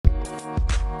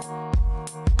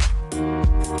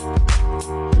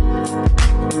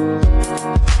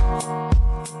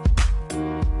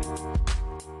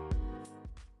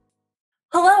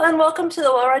welcome to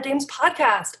the Well-Read Dames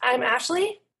podcast. I'm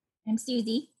Ashley. I'm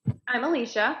Susie. I'm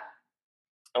Alicia.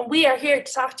 And we are here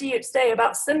to talk to you today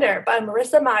about Cinder by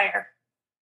Marissa Meyer.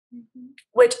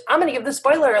 Which I'm going to give the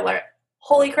spoiler alert.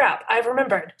 Holy crap, I've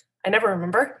remembered. I never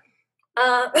remember.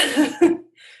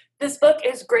 This book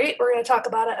is great. We're going to talk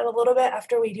about it in a little bit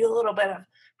after we do a little bit of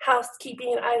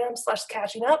housekeeping items /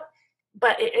 catching up.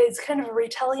 But it is kind of a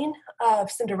retelling of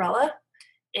Cinderella.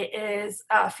 It is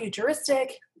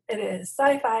futuristic. It is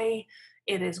sci-fi.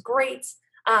 It is great.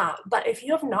 But if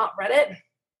you have not read it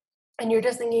and you're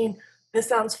just thinking, this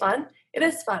sounds fun, it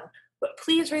is fun. But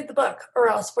please read the book or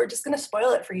else we're just going to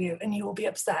spoil it for you and you will be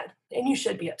upset. And you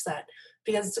should be upset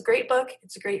because it's a great book.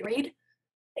 It's a great read.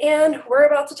 And we're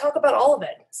about to talk about all of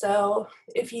it. So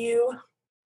if you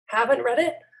haven't read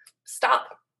it, stop.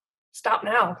 Stop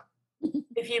now.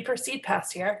 If you proceed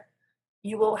past here,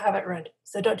 you will have it ruined.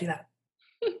 So don't do that.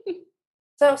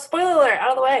 So spoiler alert out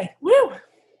of the way. Woo!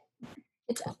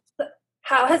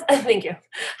 Thank you.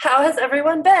 How has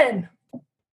everyone been?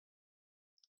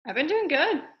 I've been doing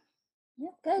good. Yeah,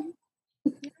 good.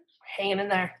 Hanging in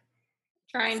there.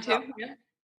 Trying to. Yeah.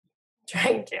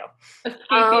 Trying to.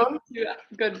 Escaping to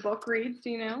good book reads,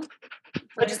 you know.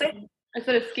 What'd you say? I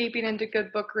said escaping into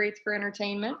good book reads for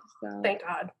entertainment. So. Thank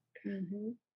God. Mm-hmm.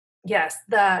 Yes,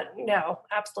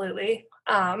 absolutely.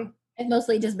 I've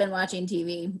mostly just been watching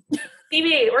TV.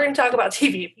 TV, we're going to talk about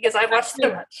TV because I've watched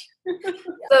so much.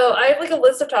 So I have like a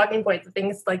list of talking points of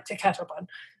things like to catch up on.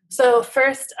 So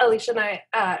first, Alicia and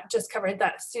I just covered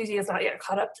that Susie is not yet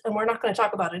caught up, and we're not going to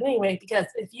talk about it anyway because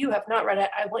if you have not read it,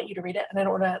 I want you to read it, and I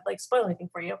don't want to like spoil anything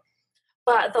for you.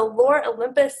 But the Lore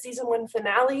Olympus season 1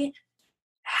 finale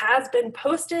has been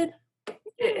posted.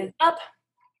 It is up.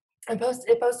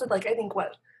 It posted like I think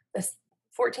this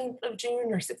 14th of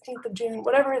June or 16th of June,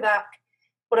 whatever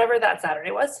that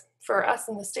Saturday was for us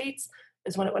in the States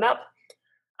is when it went up.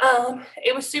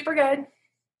 It was super good.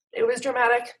 It was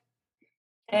dramatic.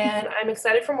 And I'm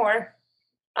excited for more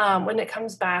when it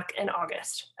comes back in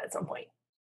August at some point.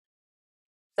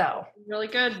 So really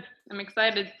good. I'm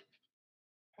excited.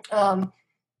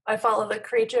 I follow the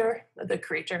creator.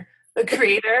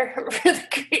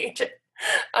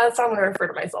 So I'm going to refer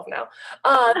to myself now.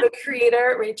 The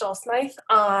creator, Rachel Smythe,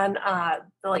 on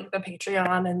the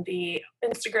Patreon and the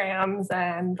Instagrams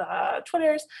and the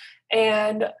Twitters.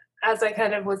 And as I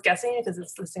kind of was guessing, because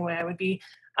it's the same way I would be,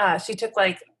 she took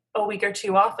like a week or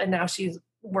two off, and now she's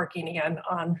working again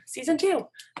on season 2.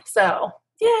 So,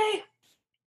 yay!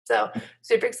 So,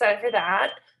 super excited for that.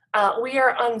 We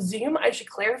are on Zoom, I should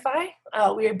clarify.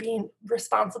 We are being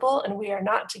responsible, and we are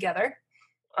not together.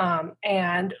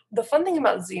 And the fun thing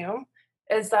about Zoom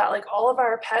is that like all of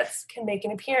our pets can make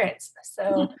an appearance.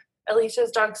 So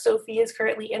Alicia's dog Sophie is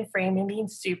currently in frame and being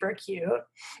super cute.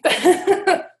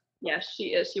 Yes, she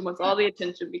is. She wants all the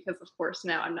attention because of course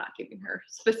now I'm not giving her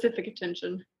specific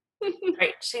attention.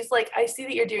 Right. She's like, I see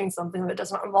that you're doing something that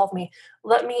does not involve me.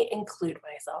 Let me include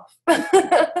myself.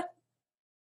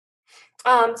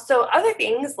 So other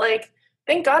things like,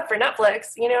 thank God for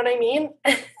Netflix, you know what I mean?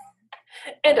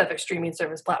 And other streaming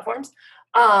service platforms.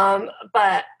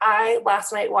 But I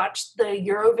last night watched the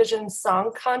Eurovision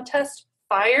Song Contest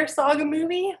Fire Saga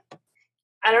movie.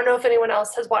 I don't know if anyone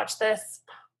else has watched this.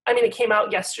 I mean, it came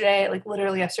out yesterday. Like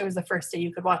literally yesterday was the first day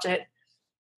you could watch it.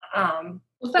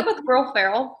 Was that with Will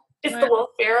Ferrell? It's the Will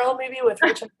Ferrell movie with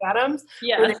Rachel McAdams.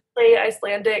 Yeah. Where they play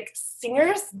Icelandic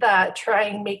singers that try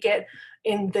and make it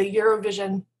in the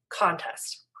Eurovision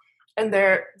contest. And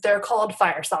they're called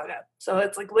Fire Saga. So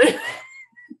it's like literally.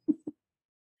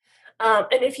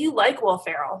 And if you like Will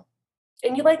Ferrell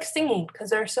and you like singing, because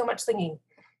there's so much singing,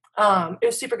 it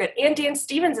was super good. And Dan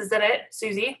Stevens is in it,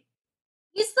 Susie.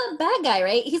 He's the bad guy,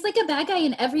 right? He's like a bad guy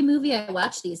in every movie I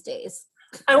watch these days.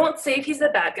 I won't say if he's a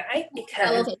bad guy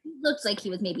because He looks like he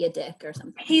was maybe a dick or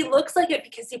something. he looks like it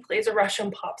because he plays a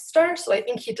Russian pop star. So I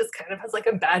think he just kind of has like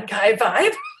a bad guy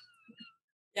vibe.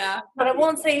 Yeah. But I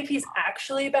won't say if he's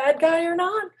actually a bad guy or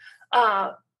not.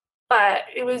 But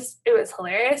it was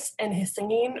hilarious, and his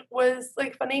singing was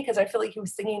like funny because I feel like he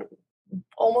was singing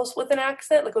almost with an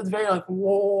accent, like it was very like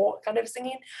whoa kind of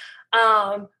singing.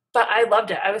 But I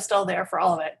loved it. I was still there for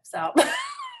all of it. So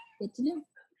Good to know.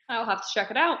 I'll have to check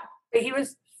it out. But he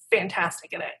was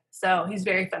fantastic in it. So he's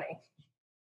very funny.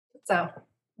 So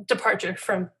departure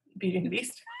from Beauty and the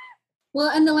Beast. Well,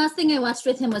 and the last thing I watched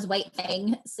with him was White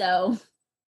Fang. So.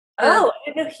 Oh, I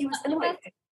didn't know he was in White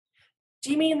Fang.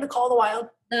 Do you mean The Call of the Wild?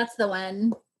 That's the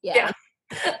one. Yeah.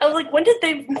 I was like, when did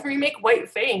they remake White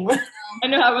Fang? I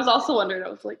know, I was also wondering. I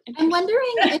was like, I'm wondering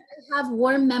if I have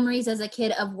warm memories as a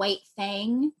kid of White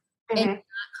Fang and not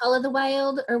Call of the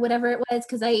Wild or whatever it was,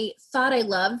 because I thought I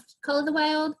loved Call of the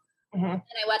Wild, Mhm. And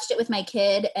I watched it with my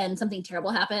kid, and something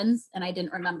terrible happens, and I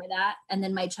didn't remember that. And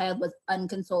then my child was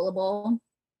unconsolable,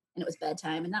 and it was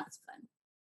bedtime, and that was fun.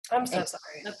 I'm so Right.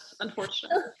 sorry. That's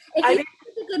unfortunate. If I you think- think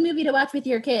it's a good movie to watch with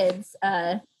your kids,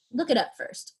 look it up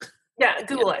first. Yeah,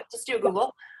 Google it. Just do a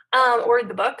Google. Or read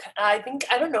the book. I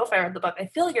don't know if I read the book. I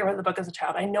feel like I read the book as a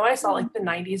child. I know I saw like the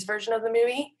 90s version of the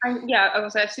movie.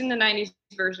 I've seen the 90s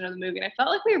version of the movie, and I felt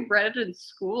like we read it in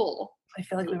school. I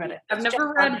feel like we read it. I've It's never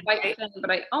Jack read London, White right? Finn, but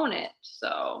I own it,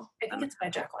 so I think it's by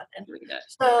Jack London. read it.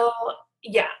 So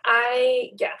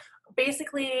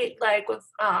basically like with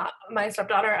my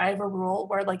stepdaughter, I have a rule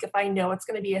where like if I know it's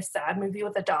going to be a sad movie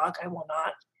with a dog, I will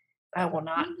not.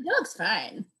 The dog's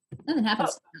fine. Nothing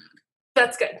happens.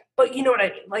 That's good. But you know what I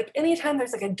mean? Like anytime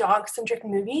there's like a dog centric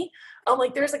movie,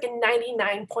 like there's like a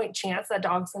 99% chance that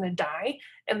dog's gonna die.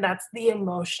 And that's the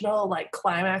emotional like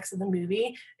climax of the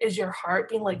movie is your heart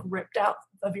being like ripped out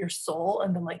of your soul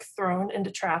and then like thrown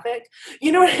into traffic.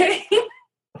 You know what I mean?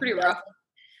 Pretty rough.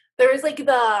 There was like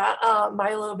the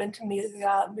Milo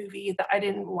Ventimiglia movie that I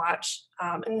didn't watch,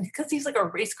 and because he's like a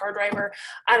race car driver,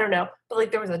 I don't know, but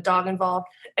like there was a dog involved,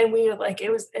 and we like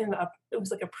it was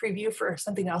like a preview for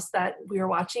something else that we were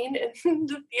watching in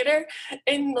the theater,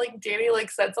 and like Danny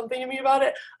like said something to me about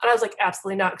it, and I was like,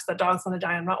 absolutely not, because the dog's gonna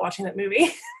die. I'm not watching that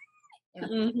movie.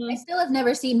 I still have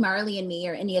never seen Marley and Me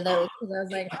or any of those because I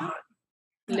was like,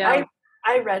 No.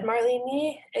 I read Marley and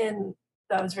Me, and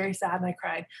that was very sad, and I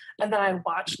cried. And then I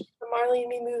watched the Marley and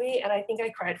Me movie, and I think I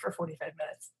cried for 45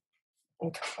 minutes.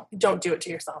 Don't do it to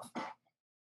yourself.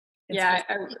 I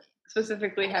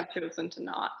specifically have chosen to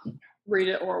not read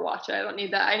it or watch it. I don't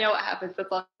need that. I know what happens.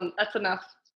 That's enough.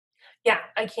 Yeah,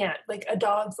 I can't. Like a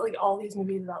dog's like all these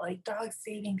movies about like dogs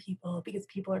saving people because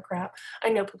people are crap. I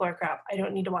know people are crap. I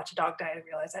don't need to watch a dog die to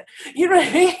realize it. You know what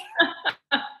I mean?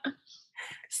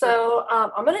 So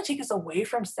I'm gonna take us away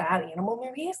from sad animal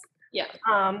movies. Yeah.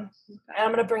 And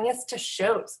I'm gonna bring us to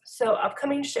shows. So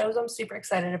upcoming shows I'm super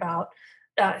excited about.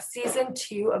 Season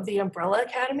 2 of The Umbrella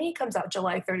Academy comes out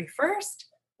July 31st.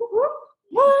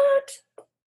 What?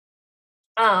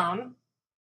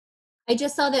 I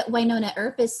just saw that Winona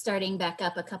Earp is starting back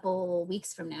up a couple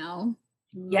weeks from now.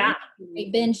 Yeah. I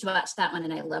binge watched that one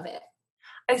and I love it.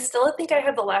 I still think I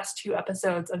have the last 2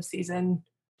 episodes of season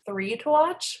 3 to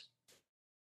watch.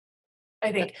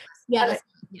 I think. Yeah.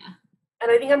 And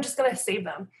I think I'm just gonna save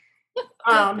them.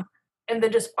 And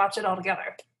then just watch it all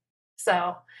together.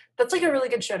 So that's like a really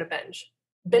good show to binge.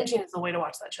 Binging is the way to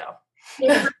watch that show.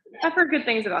 I've heard good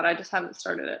things about it. I just haven't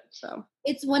started it. So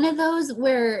it's one of those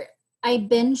where I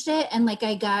binged it and like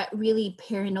I got really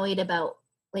paranoid about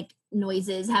like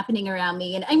noises happening around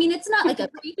me. And I mean, it's not like a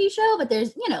creepy show, but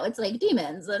there's, it's like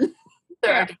demons and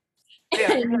Some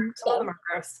of them are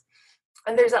gross.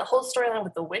 And there's that whole storyline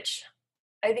with the witch.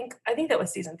 I think that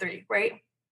was season 3, right?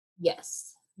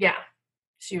 Yes. Yeah.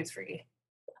 She was freaky.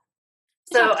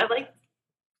 So sorry,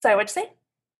 what'd you say?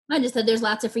 I just said there's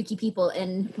lots of freaky people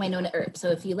in Winona Earp. So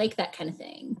if you like that kind of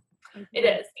thing. It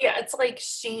is. Yeah, it's like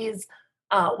she's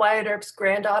Wyatt Earp's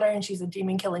granddaughter and she's a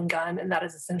demon killing gun, and that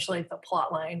is essentially the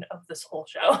plot line of this whole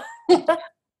show.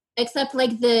 Except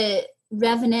like the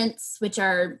revenants, which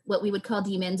are what we would call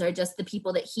demons, are just the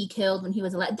people that he killed when he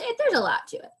was alive. There's a lot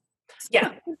to it.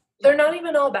 Yeah. They're not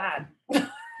even all bad. No.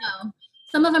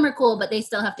 Some of them are cool, but they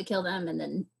still have to kill them, and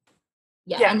then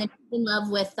and then he's in love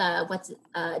with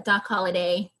Doc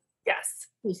Holliday. Yes.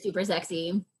 Who's super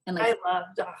sexy. And I love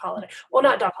Doc Holliday. Well,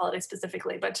 not Doc Holliday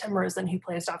specifically, but Tim Rosen, who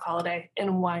plays Doc Holliday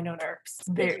in Winona Earp. He's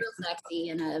real sexy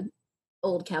in a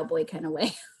old cowboy kind of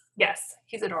way. Yes,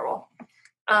 he's adorable.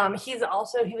 He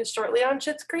was shortly on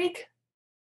Schitt's Creek,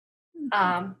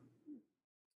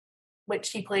 which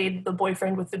he played the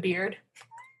boyfriend with the beard.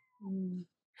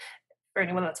 For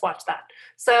anyone that's watched that.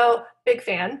 So, big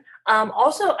fan.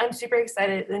 Also, I'm super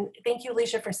excited, and thank you,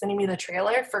 Alicia, for sending me the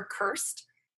trailer for Cursed,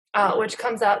 which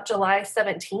comes out July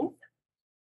 17th.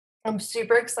 I'm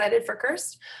super excited for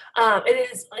Cursed.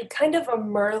 It is like kind of a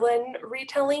Merlin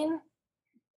retelling,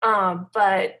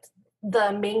 but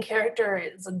the main character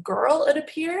is a girl, it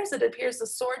appears. It appears the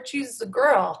sword chooses a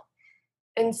girl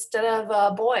instead of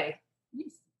a boy.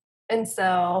 Yes. And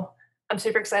so I'm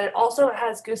super excited. Also, it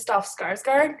has Gustav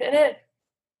Skarsgård in it.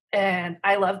 And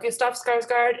I love Gustav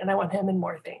Skarsgård, and I want him in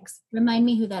more things. Remind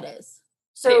me who that is.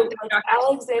 So like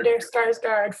Alexander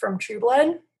Skarsgård from True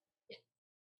Blood,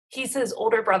 he's his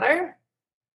older brother.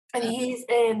 And he's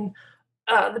in,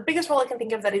 the biggest role I can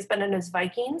think of that he's been in is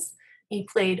Vikings. He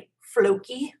played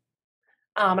Floki.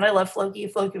 And I love Floki.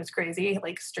 Floki was crazy,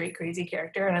 like straight crazy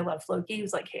character. And I love Floki. He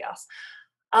was like chaos.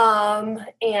 And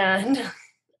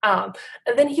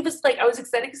then he was like, I was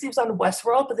excited because he was on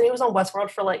Westworld, but then he was on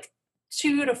Westworld for like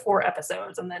 2 to 4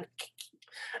 episodes, and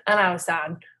I was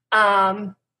sad.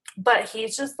 But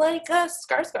he's just like a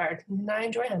Skarsgård, and I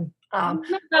enjoy him.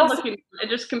 He's not bad looking.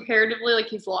 Just comparatively, like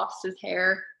he's lost his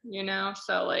hair,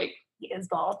 so like he is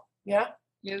bald, yeah,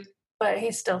 but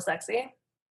he's still sexy.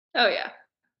 Oh yeah,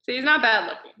 so he's not bad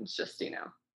looking. It's just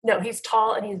No, he's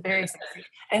tall and he's very sexy,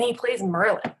 and he plays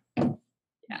Merlin.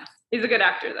 Yeah, he's a good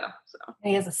actor though. So and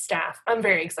he has a staff. I'm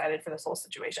very excited for this whole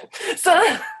situation.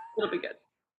 So it'll be good.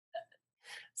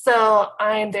 So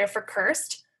I'm there for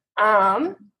Cursed.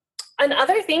 And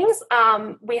other things,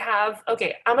 we have,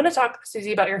 okay, I'm going to talk,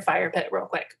 Susie, about your fire pit real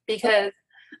quick, because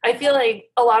I feel like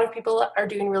a lot of people are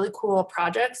doing really cool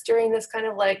projects during this kind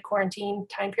of like quarantine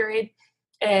time period.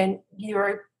 And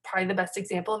you're probably the best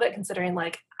example of it, considering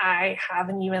like I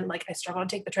haven't even, like I struggle to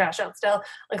take the trash out still.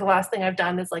 Like the last thing I've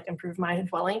done is like improve my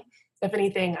dwelling. If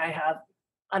anything, I have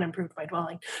unimproved my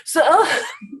dwelling. So,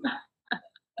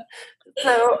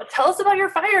 so tell us about your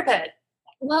fire pit.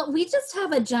 Well, we just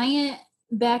have a giant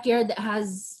backyard that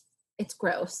it's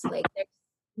gross. Like there's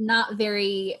not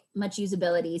very much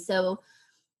usability. So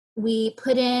we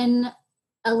put in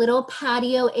a little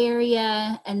patio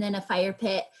area and then a fire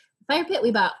pit. Fire pit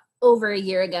we bought over a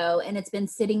year ago, and it's been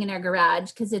sitting in our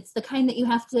garage because it's the kind that you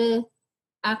have to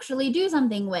actually do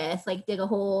something with, like dig a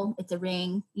hole. It's a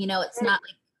ring, it's not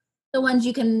like the ones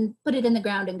you can put it in the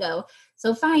ground and go.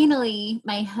 So finally,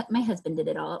 my husband did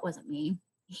it all. It wasn't me.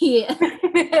 He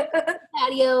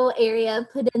patio area,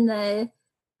 put in the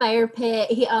fire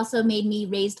pit. He also made me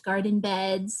raised garden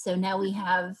beds. So now we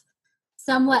have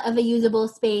somewhat of a usable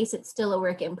space. It's still a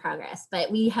work in progress, but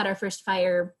we had our first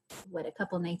fire, a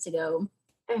couple nights ago.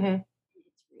 Mm-hmm.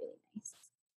 It's really nice.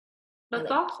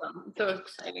 That's awesome. So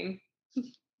exciting.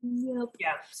 Yep.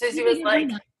 Yeah. Susie was like,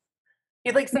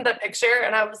 you like sent that picture,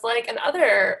 and I was like, and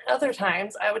other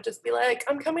times I would just be like,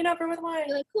 I'm coming over with wine.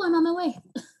 You're like, cool, I'm on my way.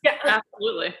 Yeah,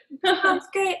 absolutely. Sounds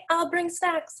great. I'll bring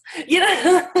snacks.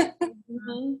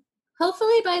 Mm-hmm.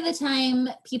 Hopefully by the time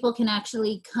people can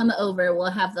actually come over,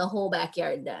 we'll have the whole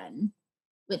backyard done,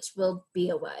 which will be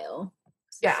a while.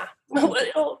 Yeah.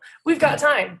 We've got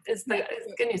time is the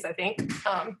good news, I think.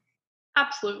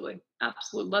 Absolutely.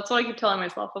 That's what I keep telling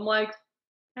myself. I'm like,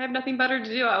 I have nothing better to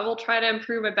do. I will try to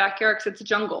improve my backyard because it's a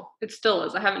jungle. It still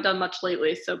is. I haven't done much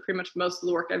lately, so pretty much most of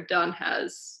the work I've done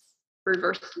has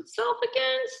reversed itself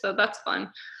again, so that's fun.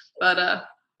 But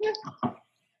yeah.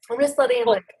 I'm just letting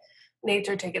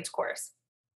nature take its course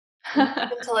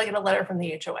until I get a letter from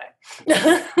the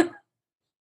HOA.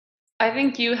 I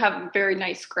think you have very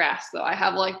nice grass, though. I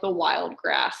have like the wild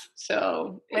grass,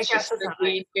 so it's just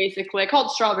weeds, basically. I call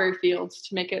it strawberry fields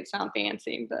to make it sound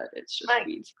fancy, but it's just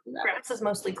weeds. Grass is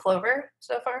mostly clover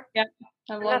so far. Yeah,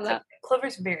 I love that.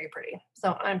 Clover's very pretty,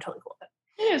 so I'm totally cool with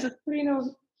it. It is. It's pretty,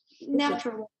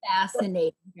 natural.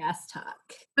 Fascinating grass talk.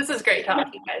 This is great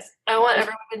talk, you guys. I want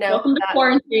everyone to know Welcome to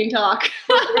quarantine talk.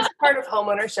 This part of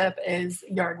homeownership is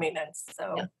yard maintenance.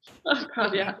 So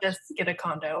just get a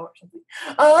condo or something.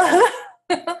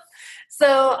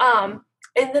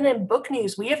 And then in book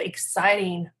news, we have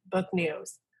exciting book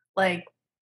news. Like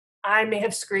I may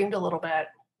have screamed a little bit.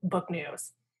 Book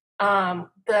news.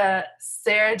 The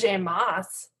Sarah J.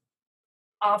 Maas,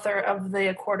 author of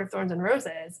The Court of Thorns and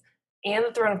Roses, and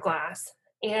The Throne of Glass,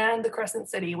 and The Crescent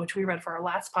City, which we read for our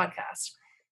last podcast,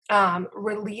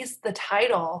 released the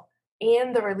title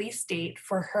and the release date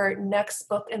for her next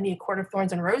book in the A Court of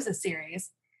Thorns and Roses series,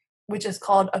 which is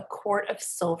called A Court of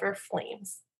Silver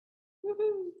Flames,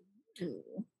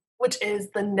 which is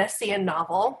the Nessian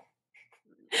novel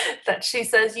that she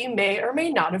says you may or may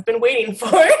not have been waiting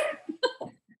for,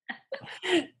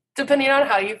 depending on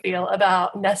how you feel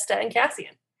about Nesta and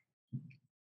Cassian.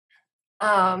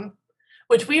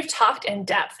 Which we've talked in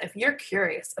depth. If you're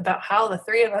curious about how the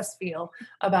three of us feel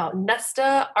about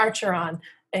Nesta, Archeron,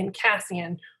 and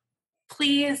Cassian,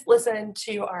 please listen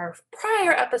to our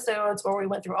prior episodes where we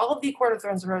went through all of the Court of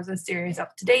Thorns and Roses series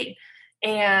up to date.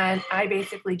 And I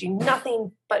basically do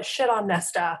nothing but shit on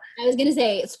Nesta. I was going to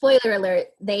say, spoiler alert,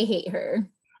 they hate her.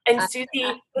 And Susie,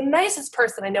 the nicest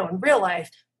person I know in real life,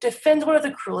 defends one of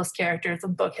the cruelest characters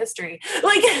of book history.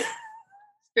 Like...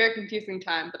 Very confusing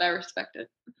time, but I respect it.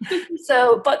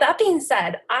 So, but that being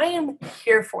said, I am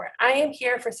here for it. I am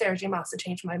here for Sarah J. Maas to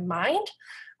change my mind.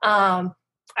 I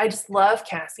just love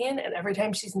Cassian, and every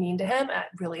time she's mean to him, it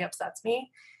really upsets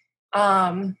me.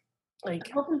 I'm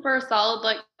hoping for a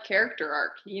solid character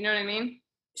arc. You know what I mean?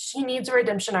 She needs a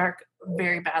redemption arc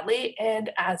very badly,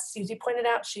 and as Susie pointed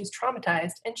out, she's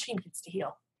traumatized and she needs to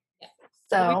heal. Yeah.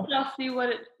 So we shall see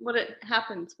what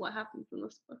happens in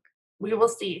this book. We will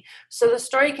see. So the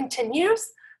story continues,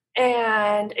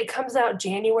 and it comes out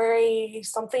January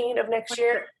something of next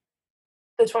year.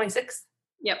 The 26th?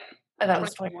 Yep. I thought it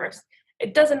was 21st.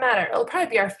 It doesn't matter. It'll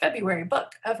probably be our February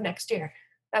book of next year.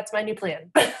 That's my new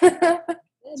plan.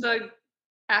 It's an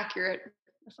accurate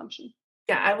assumption.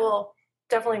 Yeah, I will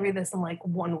definitely read this in like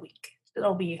 1 week.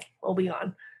 It'll be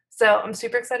on. So I'm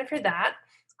super excited for that.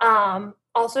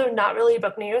 Also, not really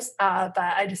book news, but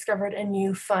I discovered a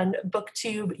new fun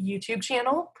BookTube YouTube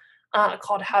channel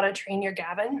called How to Train Your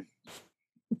Gavin.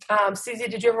 Susie,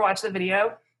 did you ever watch the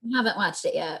video? I haven't watched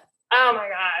it yet. Oh my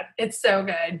God, it's so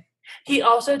good. He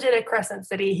also did a Crescent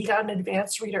City. He got an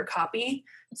advanced reader copy.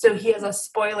 So he has a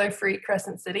spoiler-free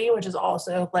Crescent City, which is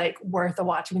also like worth a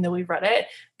watch, even though we've read it,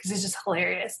 because it's just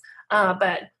hilarious.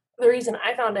 But the reason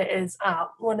I found it is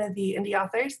one of the indie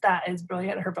authors that is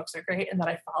brilliant. Her books are great, and that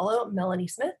I follow, Melanie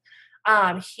Smith.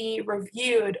 He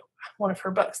reviewed one of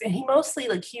her books, and he mostly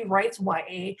he writes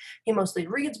YA. He mostly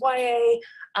reads YA.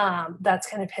 That's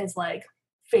kind of his like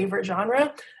favorite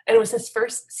genre, and it was his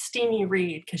first steamy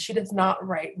read because she does not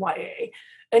write YA.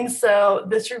 And so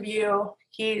this review,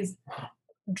 he's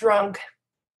drunk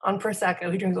on Prosecco.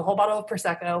 He drinks a whole bottle of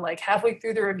Prosecco. Like halfway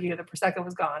through the review, the Prosecco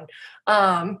was gone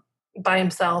by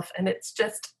himself, and it's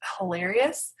just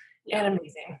hilarious and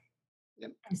amazing.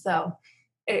 Yep. So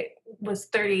it was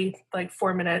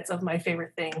 4 minutes of my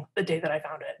favorite thing the day that I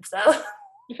found it. So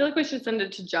I feel like we should send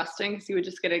it to Justin because he would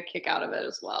just get a kick out of it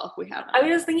as well if we had one. I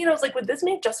was thinking, I was like, would this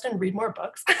make Justin read more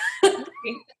books?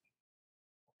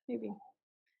 Maybe.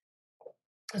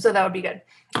 So that would be good.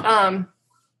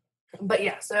 But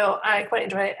yeah, so I quite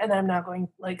enjoy it, and then I'm now going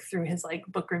like through his like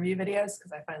book review videos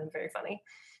because I find them very funny.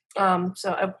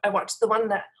 So I watched the one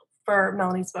that for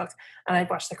Melanie's book, and I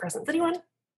watched the Crescent City one,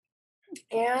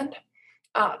 and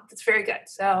it's very good.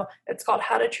 So it's called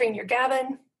How to Train Your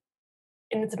Gavin,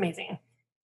 and it's amazing.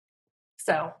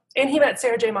 So, and he met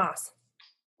Sarah J. Maas.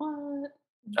 What?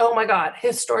 Oh my God,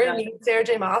 his story of meeting Sarah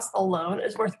J. Maas alone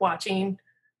is worth watching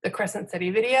the Crescent City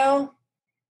video,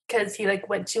 because he like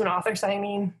went to an author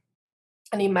signing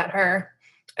and he met her,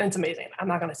 and it's amazing. I'm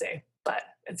not gonna say, but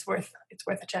it's worth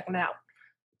checking out.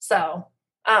 So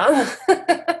I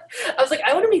was like,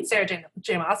 I want to meet Sarah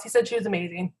J. Maas. He said she was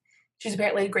amazing. She's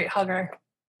apparently a great hugger.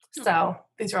 So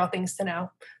these are all things to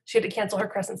know. She had to cancel her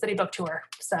Crescent City book tour.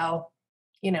 So,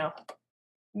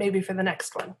 maybe for the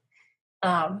next one.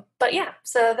 But yeah,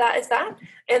 so that is that.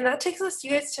 And that takes us,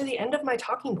 you guys, to the end of my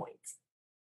talking points.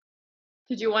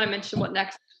 Did you want to mention what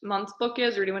next month's book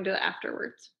is, or do you want to do that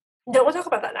afterwards? No, we'll talk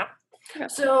about that now. Okay.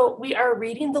 So we are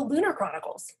reading the Lunar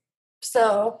Chronicles.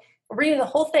 So we're reading the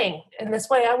whole thing. And this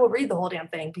way I will read the whole damn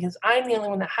thing because I'm the only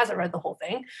one that hasn't read the whole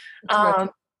thing.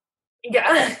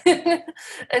 Yeah.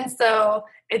 And so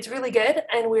it's really good.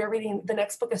 And we are reading, the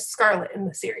next book is Scarlet in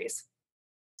the series.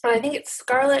 And I think it's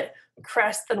Scarlet,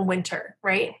 Crest, and Winter,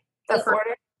 right? That's the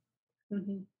order.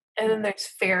 Mm-hmm. And then there's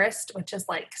Fairest, which is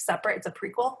like separate. It's a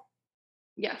prequel.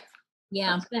 Yes.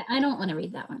 Yeah, but I don't want to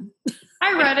read that one.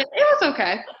 I read it. It was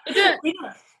okay.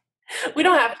 We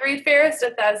don't have to read Fairest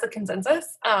if that is the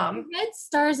consensus. I read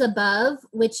Stars Above,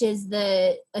 which is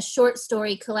a short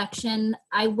story collection.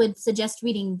 I would suggest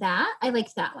reading that. I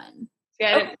liked that one. Yeah,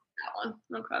 I didn't read that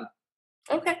one. Okay.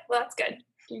 Okay, well that's good.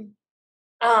 Okay.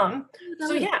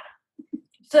 So yeah.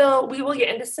 So we will get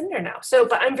into Cinder now.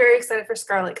 But I'm very excited for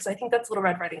Scarlet because I think that's Little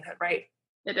Red Riding Hood, right?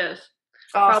 It is.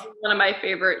 Oh. Probably one of my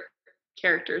favorite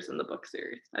characters in the book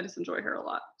series. I just enjoy her a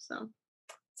lot.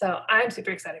 So I'm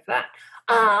super excited for that.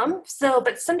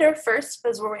 But Cinder first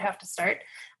is where we have to start.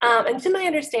 And to my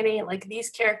understanding, like these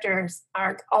characters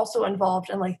are also involved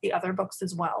in like the other books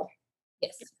as well.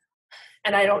 Yes.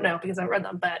 And I don't know because I haven't read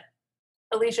them, but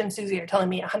Alicia and Susie are telling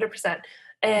me 100%.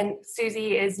 And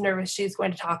Susie is nervous she's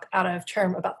going to talk out of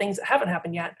term about things that haven't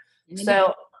happened yet.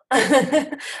 So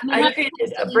I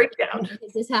created a breakdown.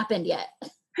 Has this happened yet?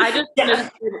 I just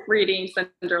finished reading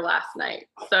Cinder last night.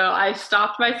 So I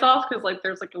stopped myself because like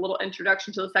there's like a little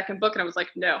introduction to the second book, and I was like,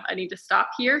 no, I need to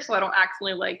stop here so I don't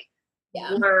accidentally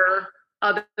blur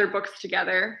other books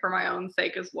together for my own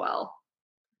sake as well.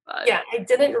 But yeah, I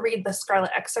didn't read the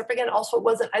Scarlet excerpt again. Also, it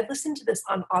wasn't, I listened to this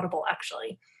on Audible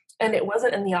actually, and it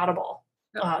wasn't in the Audible,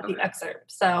 the excerpt.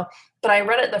 So, but I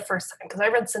read it the first time because I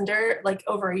read Cinder like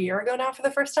over a year ago now for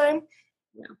the first time.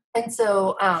 Yeah. And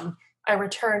so I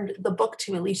returned the book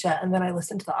to Alicia and then I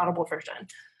listened to the Audible version.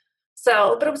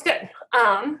 So, but it was good.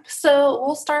 So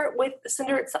we'll start with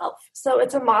Cinder itself. So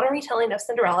it's a modern retelling of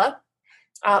Cinderella.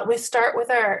 We start with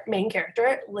our main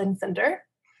character, Lynn Cinder.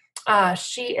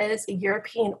 She is a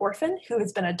European orphan who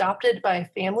has been adopted by a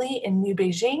family in New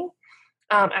Beijing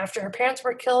after her parents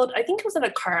were killed. I think it was in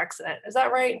a car accident. Is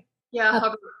that right? Yeah,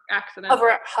 hover accident.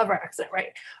 Hover accident,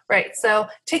 right. Right. So it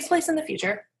takes place in the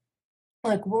future.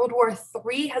 Like World War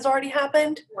III has already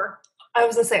happened. I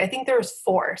was gonna say, I think there was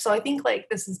 4. So I think like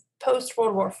this is post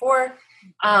World War IV.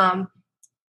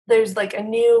 There's like a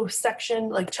new section,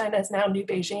 like China is now New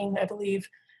Beijing, I believe.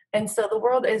 And so the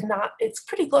world is not, it's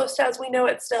pretty close to as we know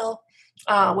it still,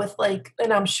 with like,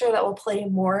 and I'm sure that will play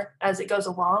more as it goes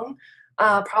along,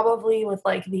 probably with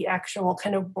like the actual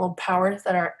kind of world powers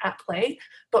that are at play.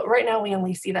 But right now we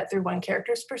only see that through one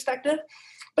character's perspective.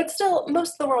 But still,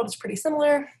 most of the world is pretty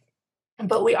similar.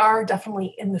 But we are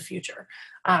definitely in the future,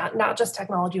 not just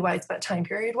technology-wise, but time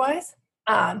period-wise.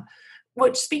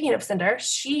 Which, speaking of Cinder,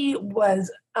 she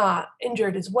was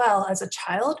injured as well as a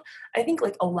child. I think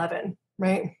like 11,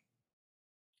 right? It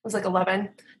was like 11.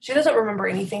 She doesn't remember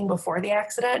anything before the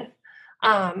accident.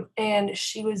 And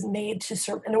she was made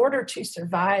to, in order to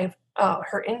survive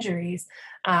her injuries,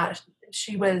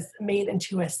 she was made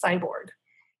into a cyborg.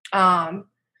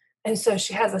 And so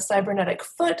she has a cybernetic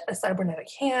foot, a cybernetic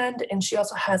hand, and she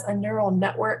also has a neural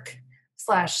network /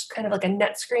 kind of like a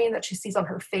net screen that she sees on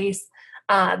her face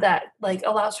that like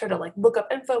allows her to like look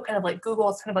up info, kind of like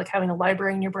Google. It's kind of like having a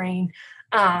library in your brain.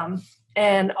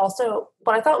 And also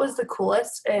what I thought was the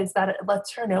coolest is that it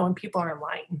lets her know when people are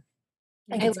lying.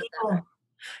 Like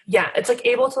yeah, it's like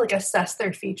able to like assess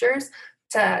their features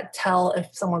to tell if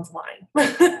someone's lying,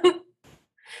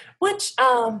 which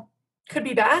could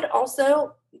be bad.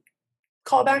 Also,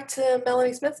 call back to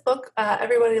Melanie Smith's book,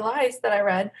 Everybody Lies, that I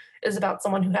read, is about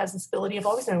someone who has this ability of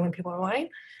always knowing when people are lying,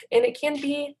 and it can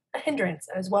be a hindrance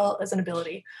as well as an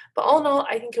ability. But all in all,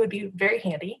 I think it would be very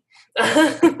handy.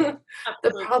 The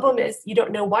problem is you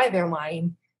don't know why they're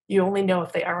lying. You only know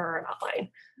if they are or are not lying.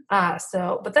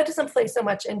 But that doesn't play so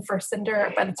much in for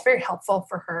Cinder, but it's very helpful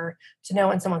for her to know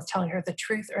when someone's telling her the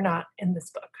truth or not in this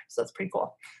book. So it's pretty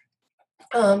cool.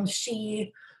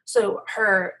 So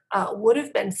her would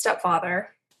have been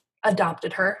stepfather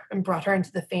adopted her and brought her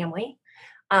into the family.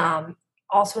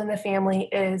 Also in the family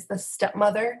is the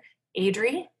stepmother,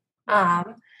 Audrey.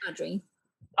 Audrey.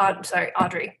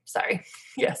 Audrey. Sorry.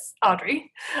 Yes,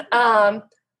 Audrey.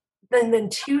 Then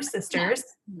 2 sisters,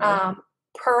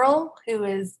 Pearl, who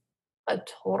is a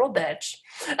total bitch,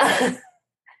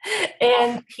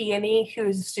 and Peony,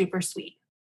 who's super sweet.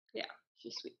 Yeah,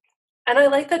 she's sweet. And I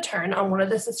like the turn on one of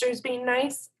the sisters being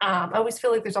nice. I always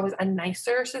feel like there's always a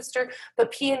nicer sister,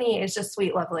 but Peony is just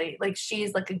sweet, lovely. Like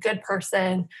she's like a good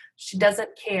person. She doesn't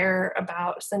care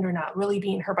about Cinder not really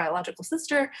being her biological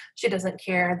sister. She doesn't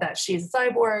care that she's a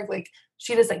cyborg. Like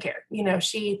she doesn't care. You know,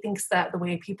 she thinks that the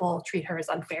way people treat her is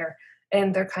unfair,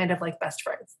 and they're kind of like best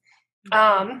friends.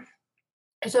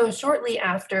 So shortly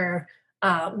after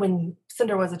when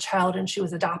Cinder was a child and she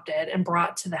was adopted and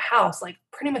brought to the house, like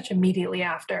pretty much immediately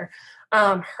after,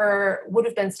 her would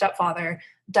have been stepfather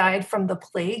died from the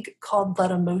plague called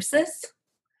leishmaniasis.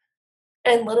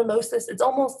 And leishmaniasis, it's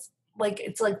almost like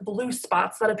it's like blue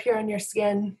spots that appear on your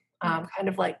skin, kind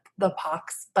of like the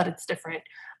pox, but it's different.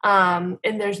 And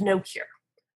there's no cure.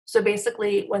 So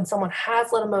basically, when someone has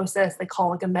leishmaniasis, they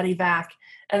call like a medevac,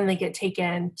 and then they get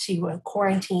taken to a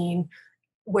quarantine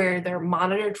where they're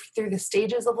monitored through the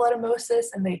stages of leishmaniasis,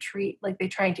 and they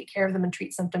try and take care of them and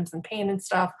treat symptoms and pain and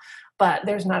stuff, but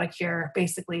there's not a cure.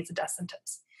 Basically, it's a death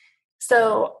sentence.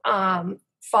 So her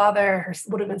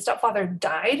would have been stepfather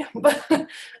died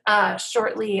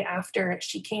shortly after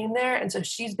she came there, and so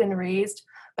she's been raised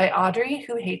by Audrey,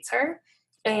 who hates her,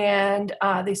 and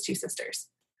these 2 sisters.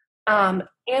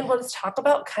 And let's talk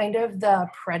about kind of the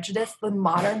prejudice, the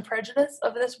modern prejudice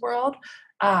of this world,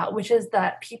 which is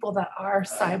that people that are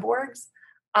cyborgs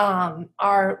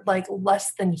are like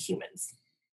less than humans.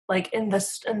 Like in the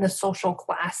social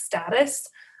class status,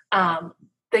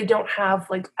 they don't have,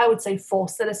 like, I would say, full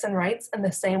citizen rights in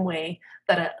the same way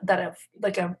that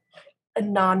a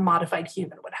non-modified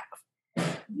human would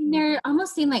have. They're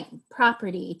almost seen like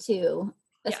property too,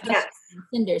 especially in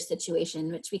Cinder's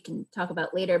situation, which we can talk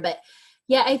about later. But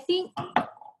yeah, I think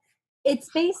it's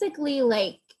basically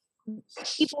like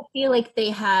people feel like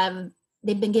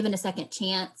they've been given a second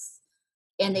chance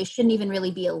and they shouldn't even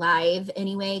really be alive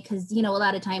anyway, because, you know, a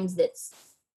lot of times it's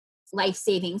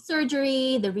life-saving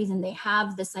surgery, the reason they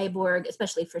have the cyborg,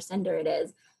 especially for Cinder it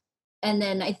is. And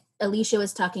then Alicia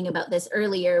was talking about this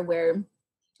earlier where,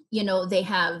 you know,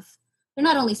 they're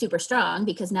not only super strong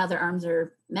because now their arms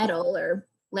are metal or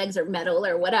legs are metal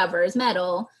or whatever is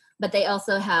metal, but they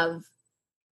also have,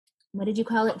 what did you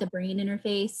call it? The brain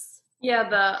interface? Yeah,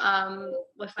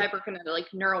 the cyberkinetic like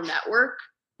neural network.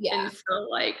 Yeah.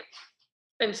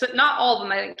 And so not all of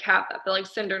them I think have that, but like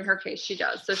Cinder in her case, she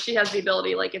does. So she has the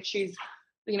ability, like if she's,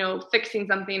 you know, fixing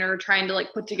something or trying to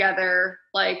like put together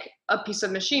like a piece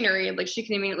of machinery, like she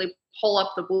can immediately pull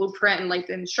up the blueprint and like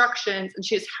the instructions, and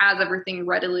she just has everything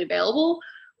readily available.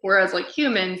 Whereas like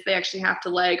humans, they actually have to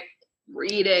like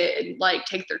read it and like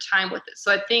take their time with it.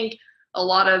 So I think a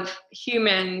lot of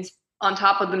humans, on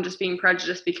top of them just being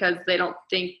prejudiced because they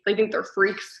think they're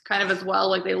freaks kind of as well,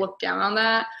 like they look down on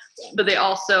that, but they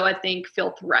also, I think,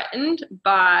 feel threatened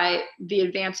by the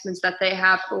advancements that they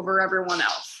have over everyone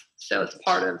else. So it's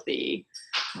part of the,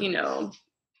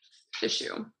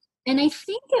 issue. And I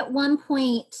think at one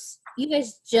point, you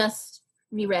guys just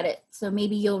reread it, so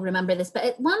maybe you'll remember this, but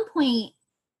at one point,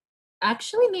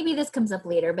 actually maybe this comes up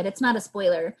later, but it's not a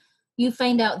spoiler, you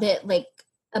find out that like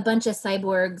a bunch of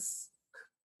cyborgs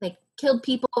like killed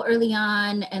people early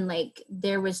on, and like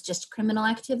there was just criminal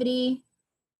activity,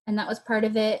 and that was part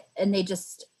of it, and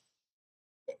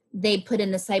they put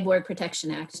in the Cyborg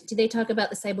Protection Act. Do they talk about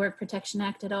the Cyborg Protection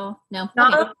Act at all? No?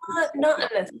 Not in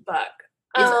this book.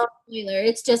 Spoiler.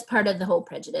 It's just part of the whole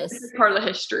prejudice. It's part of the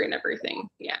history and everything.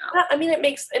 Yeah. I mean, it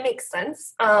makes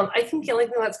sense. I think the only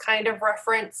thing that's kind of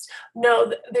referenced,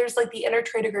 there's like the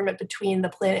intertrade agreement between the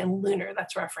Planet and Lunar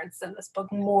that's referenced in this book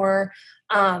more.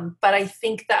 But I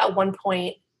think that at one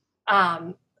point,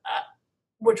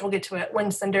 which we'll get to it,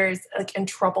 when Cinder's like in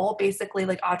trouble, basically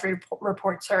like Audrey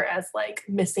reports her as like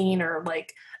missing or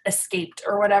like escaped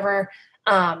or whatever.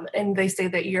 And they say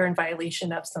that you're in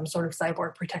violation of some sort of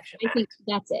Cyborg Protection Act. I think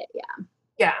that's it.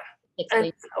 Yeah.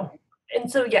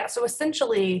 Yeah. So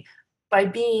essentially, by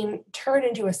being turned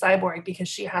into a cyborg because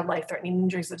she had life-threatening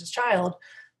injuries as a child,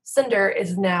 Cinder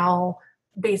is now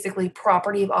basically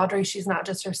property of Audrey. She's not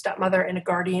just her stepmother and a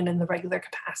guardian in the regular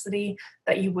capacity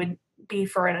that you would be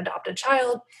for an adopted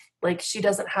child. Like, she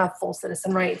doesn't have full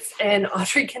citizen rights, and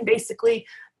Audrey can basically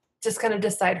just kind of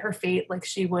decide her fate like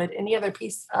she would any other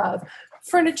piece of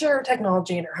furniture or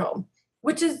technology in her home,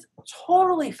 which is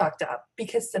totally fucked up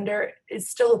because Cinder is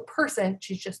still a person.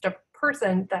 She's just a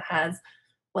person that has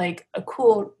like a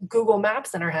cool Google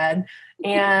Maps in her head.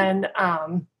 And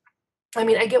I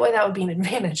mean, I get why that would be an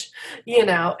advantage,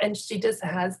 and she just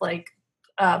has like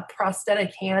a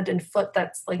prosthetic hand and foot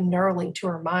that's like Neuralink to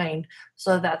her mind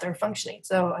so that they're functioning.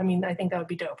 So, I mean, I think that would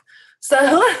be dope.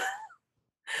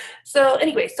 So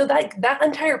anyway, so that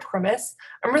entire premise,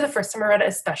 I remember the first time I read it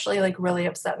especially, like, really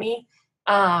upset me.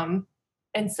 And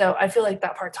so I feel like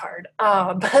that part's hard.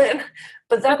 But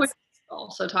that's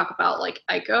also talk about like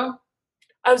Aiko.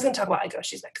 I was going to talk about Aiko.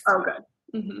 She's next. Oh, good.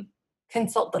 Mm-hmm.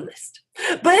 Consult the list.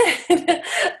 But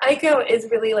Aiko is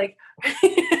really like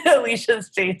Alicia's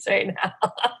face right now.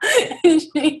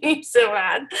 She's so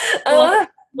mad.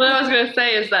 What I was going to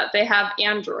say is that they have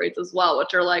androids as well,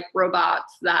 which are like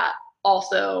robots that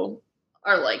also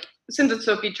are like, since it's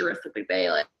so futuristic, they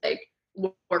like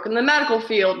work in the medical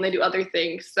field and they do other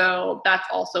things. So that's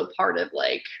also part of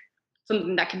like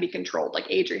something that can be controlled. Like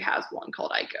Adri has one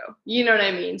called Aiko. You know what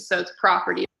I mean? So it's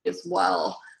property as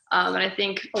well. And I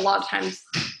think a lot of times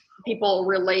people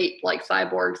relate like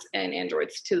cyborgs and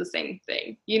androids to the same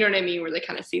thing. You know what I mean? Where they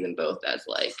kind of see them both as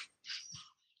like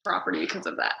property because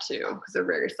of that too, because they're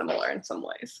very similar in some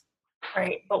ways.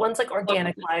 Right. But one's like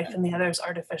organic life and the other's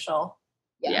artificial.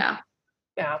 Yeah.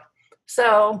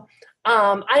 So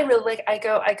I really like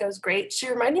Aiko. Aiko's great. She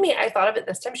reminded me, I thought of it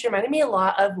this time, she reminded me a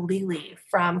lot of Lily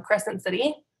from Crescent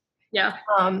City. Yeah.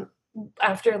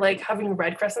 After like having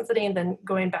read Crescent City and then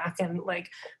going back and like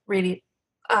reading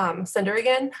Cinder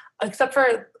again, except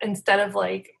for instead of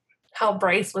like how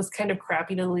Bryce was kind of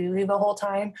crappy to Lily the whole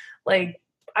time, like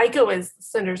Aiko is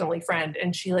Cinder's only friend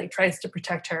and she like tries to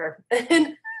protect her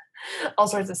and all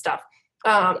sorts of stuff.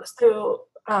 So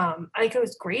Aiko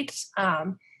is great.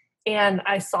 And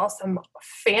I saw some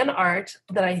fan art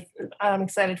that I'm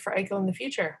excited for Aiko in the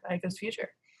future, Aiko's future.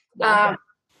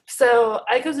 So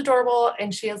Aiko's adorable,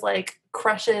 and she has like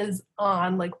crushes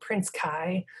on like Prince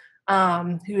Kai,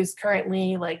 who is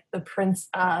currently like the prince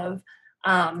of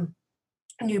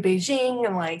New Beijing,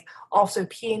 and like also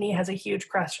Peony has a huge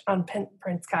crush on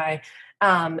Prince Kai.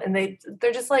 And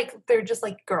they're just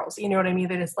like girls, you know what I mean?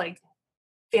 They just like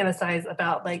fantasize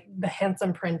about like the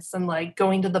handsome prince and like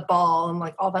going to the ball and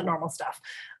like all that normal stuff.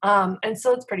 And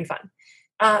so it's pretty fun.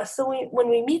 So when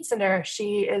we meet Cinder,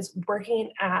 she is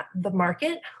working at the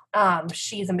market.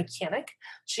 She's a mechanic.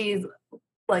 She's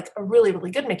like a really,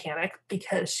 really good mechanic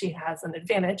because she has an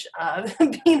advantage of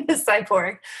being a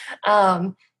cyborg.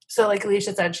 So like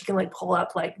Alicia said, she can like pull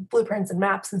up like blueprints and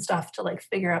maps and stuff to like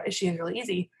figure out issues really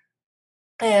easy.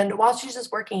 And while she's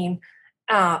just working,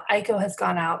 Aiko has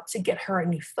gone out to get her a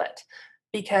new foot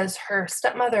because her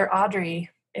stepmother, Audrey,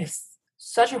 is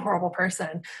such a horrible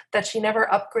person that she never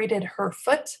upgraded her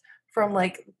foot from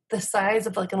like the size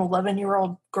of like an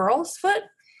 11-year-old girl's foot.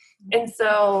 And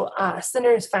so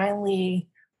Cinder's finally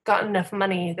gotten enough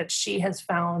money that she has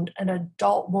found an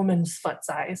adult woman's foot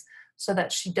size so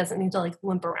that she doesn't need to like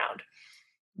limp around.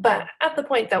 But at the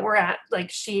point that we're at, like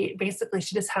she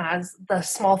just has the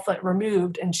small foot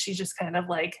removed and she's just kind of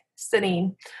like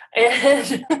sitting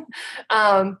and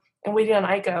and waiting on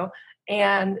Aiko.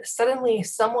 And suddenly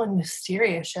someone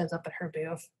mysterious shows up at her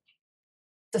booth.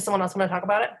 Does someone else want to talk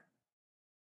about it?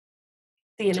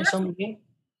 The initial meeting?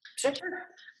 Sure.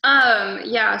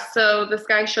 Yeah, so this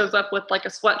guy shows up with like a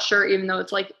sweatshirt, even though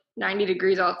it's like 90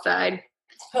 degrees outside.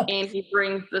 And he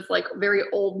brings this like very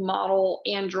old model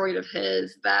android of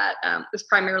his that is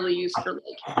primarily used for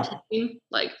like teaching,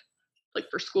 like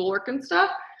for schoolwork and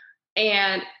stuff.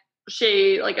 And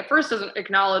she like at first doesn't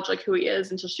acknowledge like who he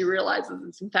is until she realizes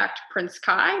it's in fact Prince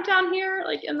Kai down here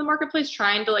like in the marketplace,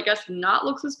 trying to, I guess, not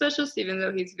look suspicious, even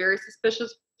though he's very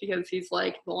suspicious because he's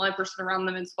like the only person around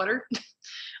them in sweater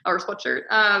or sweatshirt.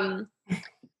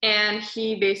 And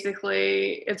he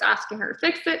basically is asking her to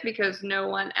fix it because no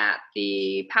one at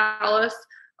the palace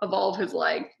of all of his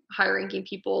like high-ranking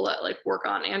people that like work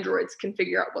on androids can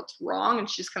figure out what's wrong, and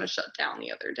she's kind of shut down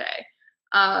the other day.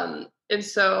 And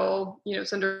so, you know,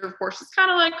 Cinder, of course, is kind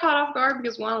of like caught off guard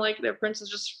because one, like their prince is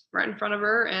just right in front of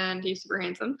her and he's super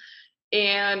handsome.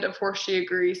 And of course she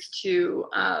agrees to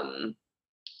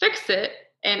fix it.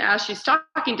 And as she's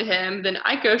talking to him, then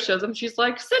Aiko shows up. She's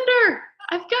like, Cinder,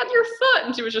 I've got your foot.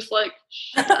 And she was just like,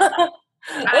 shut up.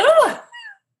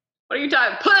 What are you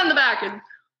talking? Put it in the back. And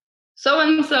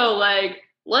so, like,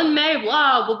 Lin Mei,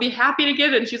 blah, will be happy to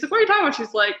give it. And she's like, what are you talking about?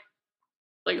 She's like,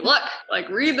 look, like,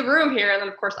 read the room here. And then,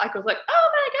 of course, Aiko's like, oh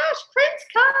my gosh, Prince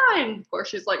Kai. And of course,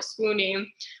 she's like swooning.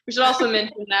 We should also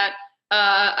mention that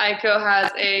Aiko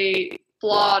has a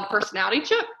flawed personality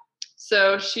chip.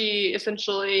 So she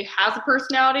essentially has a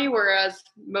personality, whereas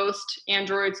most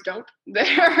androids don't.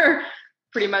 They're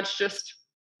pretty much just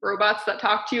robots that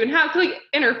talk to you and have like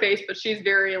interface, but she's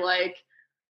very like,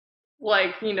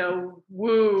 you know,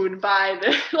 wooed by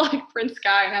the like Prince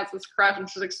Kai and has this crush and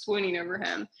she's like swooning over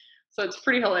him. So it's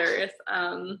pretty hilarious.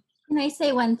 Can I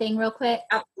say one thing real quick?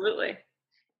 Absolutely.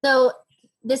 So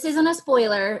this isn't a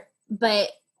spoiler, but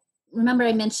remember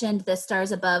I mentioned the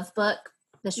Stars Above book,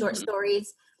 the short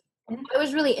stories. I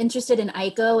was really interested in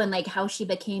Aiko and like how she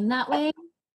became that way.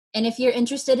 And if you're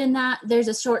interested in that, there's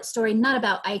a short story not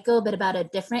about Aiko, but about a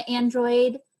different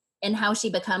android and how she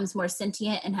becomes more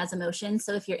sentient and has emotions.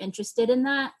 So if you're interested in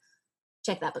that,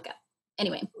 check that book out.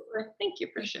 Anyway. Thank you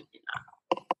for sharing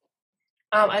that.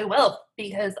 I will,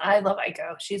 because I love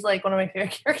Aiko. She's like one of my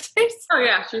favorite characters. Oh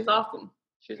yeah, she's awesome.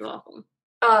 She's awesome.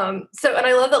 So, and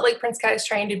I love that like Prince Kai is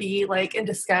trying to be like in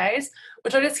disguise,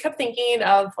 which I just kept thinking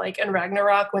of like in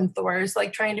Ragnarok when Thor's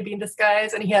like trying to be in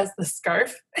disguise and he has the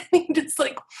scarf and he just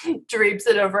like drapes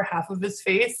it over half of his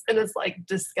face and it's like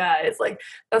disguise. Like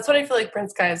that's what I feel like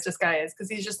Prince Kai's disguise,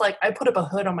 because he's just like, I put up a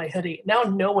hood on my hoodie. Now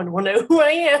no one will know who I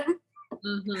am.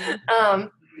 Mm-hmm.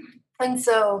 And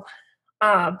so,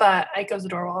 but Aiko's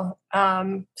adorable.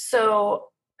 So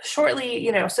shortly,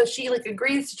 you know, so she like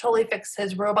agrees to totally fix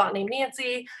his robot named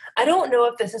Nancy. I don't know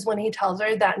if this is when he tells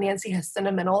her that Nancy has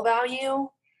sentimental value.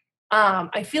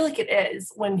 I feel like it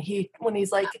is when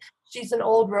he's like, she's an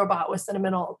old robot with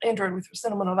android with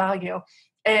sentimental value,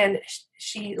 and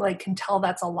she like can tell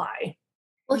that's a lie.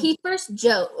 Well,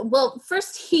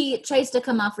 first he tries to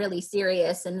come off really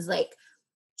serious and is like,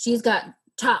 she's got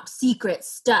top secret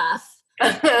stuff.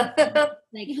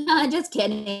 Like, just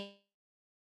kidding.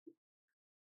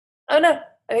 Oh no,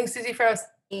 I think Susie froze.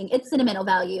 It's sentimental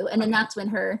value. And then that's when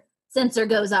her sensor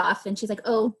goes off and she's like,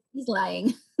 oh, he's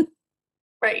lying.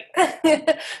 Right.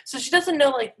 So she doesn't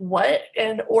know like what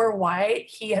or why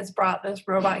he has brought this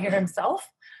robot here himself.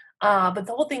 But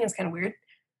the whole thing is kind of weird.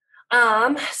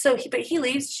 But he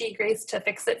leaves. She agrees to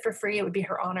fix it for free. It would be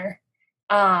her honor.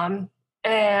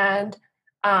 And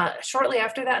shortly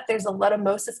after that, there's a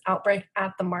letumosis outbreak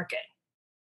at the market.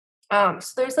 So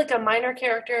there's like a minor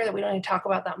character that we don't need to talk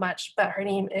about that much, but her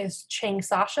name is Chang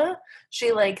Sasha. She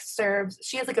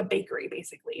has like a bakery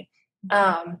basically.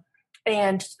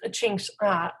 And Chang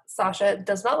Sasha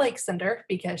does not like Cinder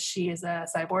because she is a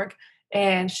cyborg,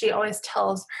 and she always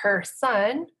tells her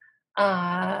son,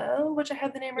 which I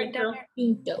have the name written down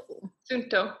here.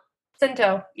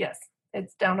 Sunto, yes.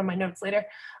 It's down on my notes later,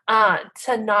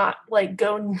 to not like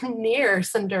go near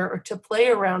Cinder or to play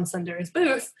around Cinder's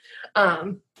booth,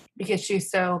 because she's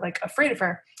so like afraid of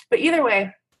her. But either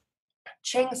way,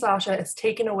 Chang Sasha is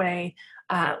taken away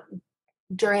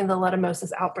during the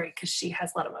letumosis outbreak because she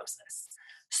has letumosis.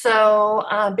 So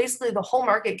basically the whole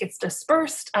market gets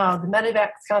dispersed, the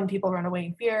medevacs come, people run away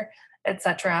in fear,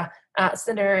 etc.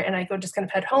 Cinder and Aiko just kind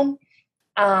of head home.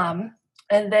 And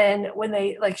then when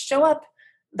they like show up,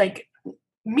 like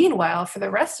meanwhile, for the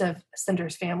rest of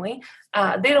Cinder's family,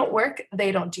 they don't work,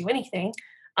 they don't do anything.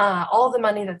 All the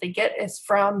money that they get is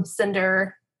from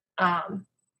Cinder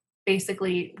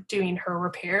basically doing her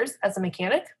repairs as a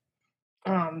mechanic.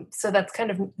 So that's kind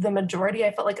of the majority,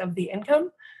 I felt like, of the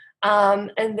income.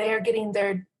 And they are getting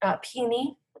their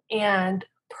Peony and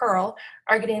Pearl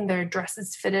are getting their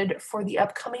dresses fitted for the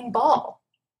upcoming ball.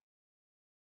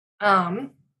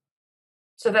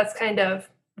 So that's kind of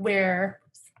where,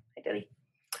 hi, Daddy.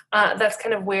 That's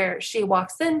kind of where she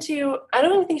walks into. I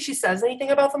don't even think she says anything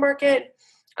about the market.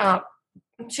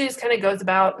 She just kind of goes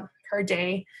about her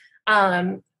day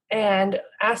and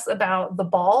asks about the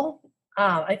ball.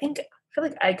 I feel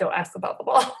like Aiko asked about the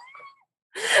ball.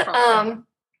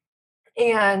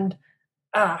 And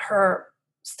her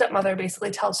stepmother basically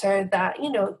tells her that,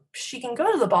 she can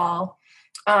go to the ball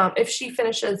if she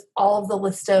finishes all of the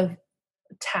list of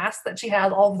tasks that she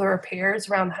has, all of the repairs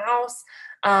around the house,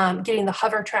 getting the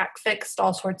hover track fixed,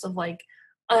 all sorts of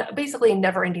basically a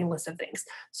never-ending list of things.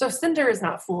 So Cinder is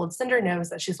not fooled. Cinder knows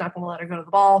that she's not going to let her go to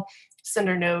the ball.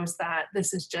 Cinder knows that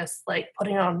this is just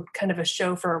putting on kind of a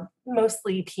show for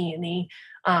mostly Peony,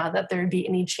 that there'd be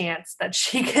any chance that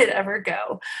she could ever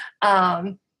go.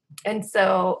 And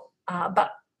so,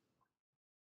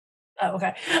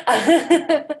 okay.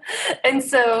 And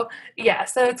so, yeah,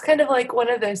 so it's kind of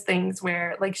one of those things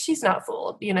where she's not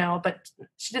fooled, but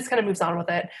she just kind of moves on with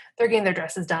it. They're getting their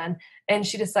dresses done, and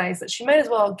she decides that she might as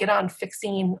well get on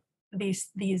fixing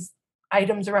these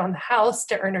items around the house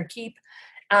to earn her keep,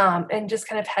 and just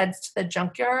kind of heads to the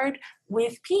junkyard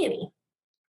with Peony.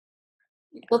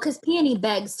 Well, because Peony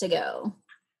begs to go.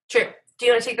 True. Do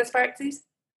you want to take this part, please?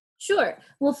 Sure.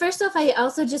 Well, first off, I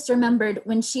also just remembered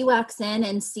when she walks in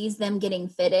and sees them getting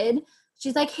fitted,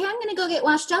 she's like, hey, I'm going to go get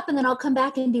washed up and then I'll come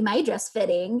back and do my dress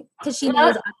fitting, because she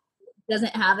knows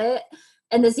doesn't have it.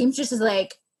 And the seamstress is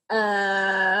like,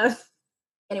 anyway,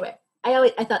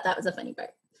 I thought that was a funny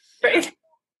part. Right.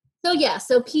 So yeah,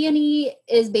 so Peony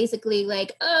is basically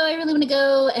like, oh, I really want to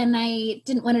go, and I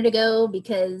didn't want her to go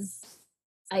because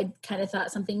I kind of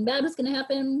thought something bad was going to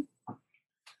happen.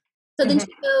 So then she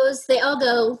goes, they all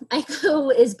go.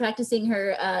 Aiko is practicing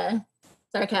her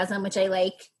sarcasm, which I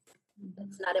like.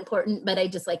 It's not important, but I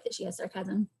just like that she has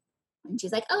sarcasm. And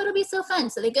she's like, oh, it'll be so fun.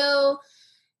 So they go,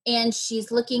 and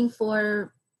she's looking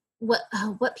for,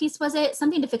 what piece was it?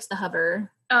 Something to fix the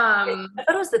hover. I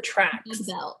thought it was the tracks.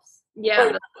 Belts.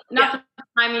 Yeah, not the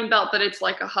timing belt, but it's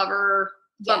like a hover,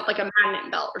 like a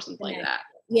magnet belt or something like that.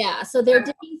 Yeah, so they're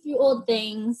digging through old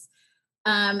things.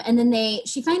 And then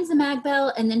she finds the mag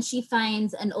belt, and then she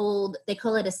finds an old, they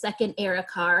call it a second era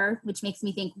car, which makes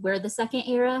me think we're the second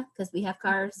era because we have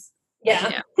cars.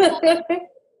 Yeah.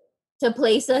 To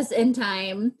place us in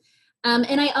time.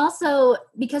 And I also,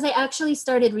 because I actually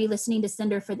started re-listening to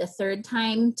Cinder for the third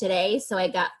time today, so I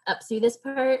got up through this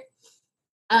part.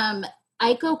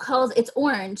 Aiko calls, it's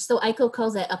orange, so Aiko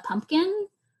calls it a pumpkin,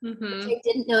 which I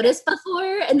didn't notice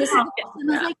before. And this I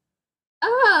was like,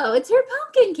 oh, it's her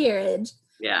pumpkin carriage.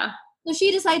 Yeah. So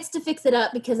she decides to fix it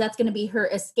up because that's going to be her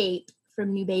escape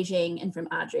from New Beijing and from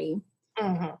Audrey.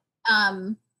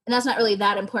 And that's not really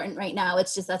that important right now.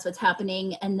 It's just that's what's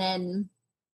happening. And then,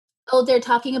 they're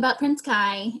talking about Prince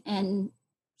Kai, and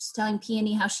she's telling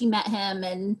Peony how she met him,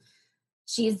 and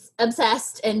she's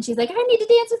obsessed, and she's like, I need to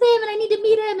dance with him, and I need to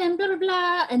meet him, and blah, blah,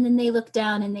 blah. And then they look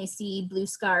down, and they see blue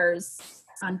scars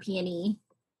on Peony.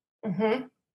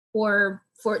 Or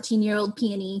 14-year-old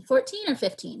Peony. 14 or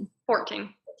 15?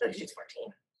 14. So she's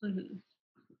 14.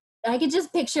 I could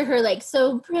just picture her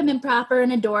so prim and proper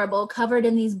and adorable, covered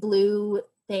in these blue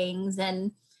things.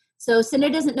 And so Cinder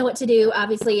doesn't know what to do.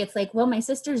 Obviously, it's like, well, my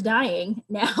sister's dying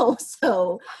now,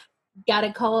 so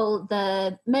gotta call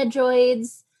the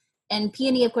Medroids. And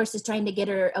Peony, of course, is trying to get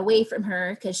her away from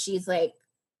her because she's like,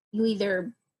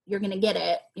 you're gonna get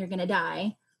it, you're gonna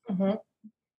die.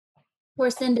 Poor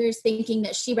Cinder's thinking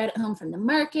that she brought it home from the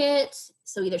market,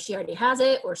 so either she already has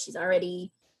it or she's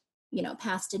already,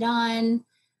 passed it on.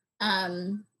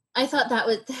 I thought that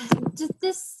was just,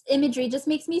 this imagery just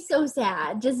makes me so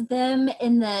sad. Just them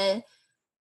in the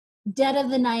dead of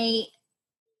the night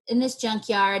in this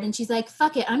junkyard, and she's like,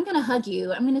 fuck it, I'm gonna hug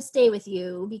you, I'm gonna stay with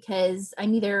you because I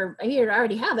either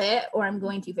already have it or I'm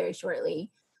going to very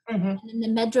shortly. And then the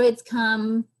Medroids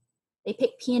come, they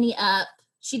pick Peony up.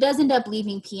 She does end up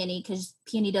leaving Peony because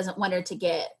Peony doesn't want her to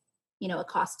get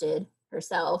accosted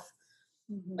herself.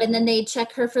 And then they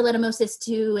check her for Letimosis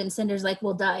too, and Cinder's like,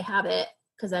 well, duh, I have it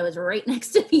because I was right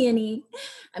next to Peony.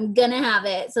 I'm gonna have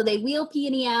it. So they wheel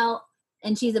Peony out,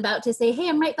 and she's about to say, hey,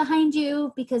 I'm right behind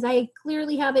you because I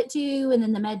clearly have it too. And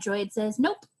then the Medroid says,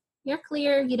 nope, you're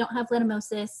clear. You don't have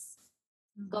Letimosis.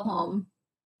 Go home.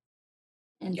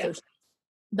 And so,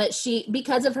 but she,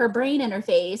 because of her brain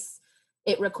interface,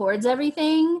 it records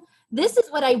everything. This is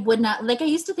what I would not like. I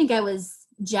used to think I was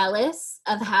jealous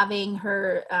of having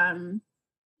her,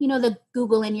 the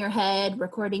Google in your head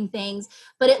recording things,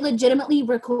 but it legitimately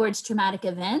records traumatic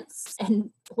events and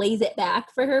plays it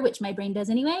back for her, which my brain does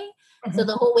anyway. Mm-hmm. So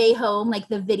the whole way home, like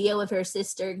the video of her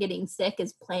sister getting sick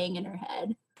is playing in her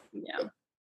head. Yeah.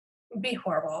 It'd be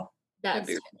horrible. That's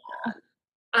It'd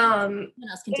someone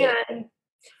else can take. And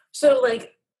so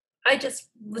like I just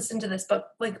listened to this book,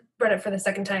 like read it for the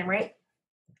second time, right?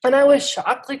 And I was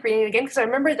shocked, like reading it again, because I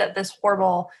remember that this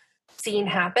horrible scene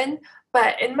happened.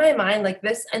 But in my mind, like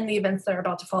this and the events that are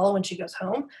about to follow when she goes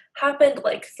home happened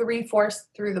like 3/4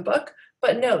 through the book.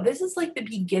 But no, this is like the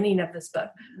beginning of this book.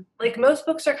 Like most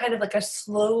books are kind of like a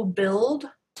slow build.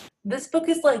 This book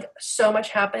is like so much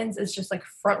happens. It's just like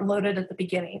front loaded at the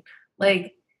beginning.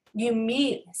 Like you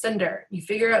meet Cinder, you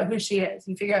figure out who she is,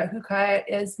 you figure out who Kaya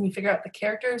is, and you figure out the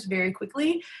characters very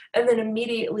quickly. And then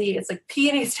immediately it's like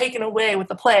Peony's taken away with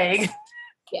the plague.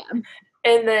 Yeah.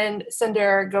 And then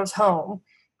Cinder goes home.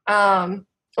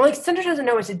 Like Cinder doesn't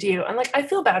know what to do. And like I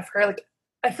feel bad for her. Like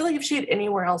I feel like if she had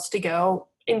anywhere else to go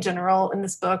in general in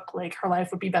this book, like her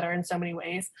life would be better in so many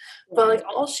ways. But like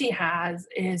all she has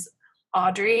is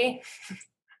Audrey.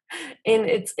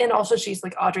 and also she's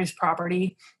like Audrey's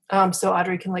property. So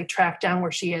Audrey can like track down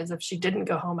where she is if she didn't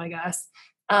go home, I guess.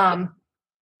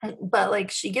 But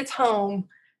like she gets home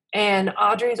and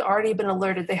Audrey's already been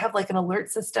alerted. They have like an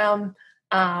alert system,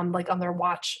 like on their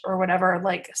watch or whatever.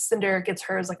 Like Cinder gets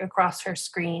hers like across her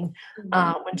screen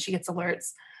when she gets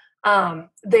alerts.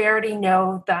 They already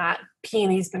know that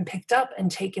Peony's been picked up and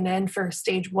taken in for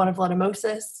stage 1 of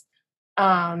letumosis.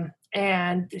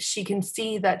 And she can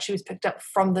see that she was picked up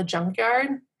from the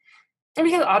junkyard. And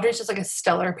because Audrey's just like a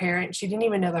stellar parent, she didn't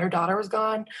even know that her daughter was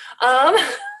gone.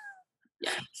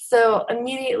 So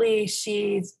immediately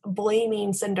she's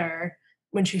blaming Cinder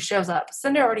when she shows up.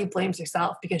 Cinder already blames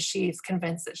herself because she's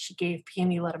convinced that she gave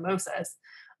Peony letumosis.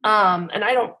 And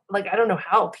I don't know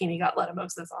how Peony got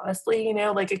letumosis, honestly.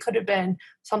 Like it could have been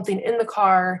something in the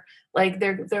car. Like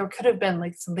there could have been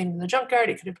like something in the junkyard.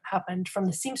 It could have happened from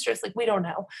the seamstress. Like we don't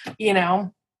know,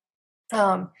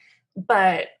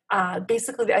 But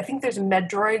basically, I think there's med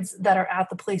droids that are at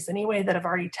the place anyway that have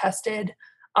already tested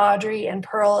Audrey and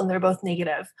Pearl, and they're both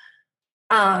negative.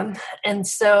 And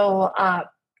so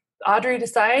Audrey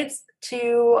decides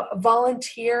to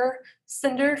volunteer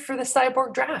Cinder for the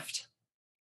cyborg draft.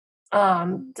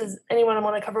 Does anyone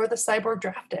want to cover what the cyborg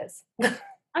draft is?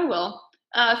 I will.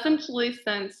 Essentially,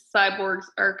 since cyborgs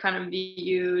are kind of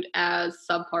viewed as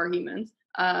subpar humans,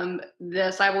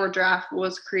 the cyborg draft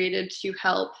was created to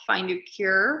help find a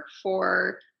cure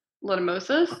for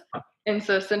letumosis. And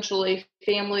so essentially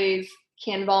families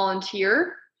can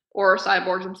volunteer, or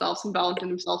cyborgs themselves can volunteer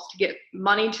themselves to get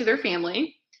money to their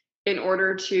family in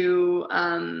order to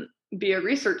be a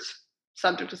research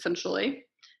subject, essentially,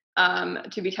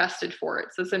 to be tested for it.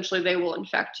 So essentially they will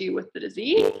infect you with the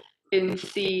disease and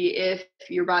see if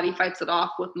your body fights it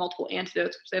off with multiple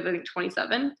antidotes, which they have, I think,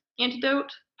 27 antidote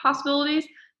possibilities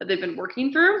that they've been working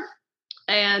through.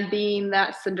 And being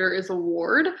that Cinder is a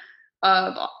ward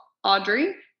of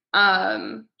Audrey,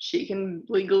 she can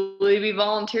legally be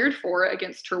volunteered for it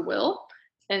against her will.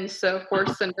 And so, of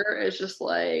course, Cinder is just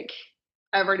like,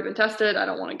 I've already been tested, I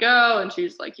don't want to go. And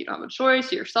she's like, you don't have a choice,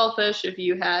 you're selfish. If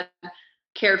you had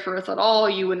cared for us at all,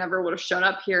 you would have shown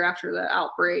up here after the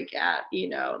outbreak at, the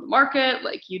market.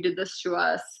 Like, you did this to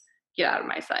us, get out of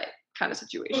my sight kind of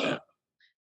situation.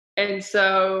 And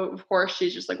so, of course,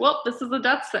 she's just like, well, this is a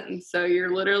death sentence. So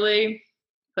you're literally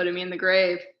putting me in the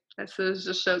grave. This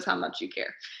just shows how much you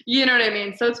care. You know what I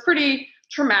mean? So it's pretty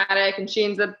traumatic. And she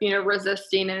ends up,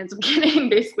 resisting and ends up getting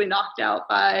basically knocked out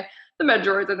by the med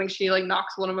droids. I think she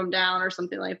knocks one of them down or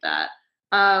something like that.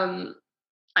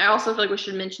 I also feel like we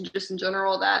should mention just in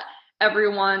general that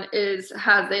everyone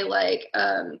has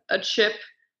a chip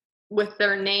with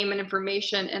their name and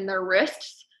information in their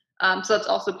wrists. So that's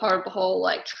also part of the whole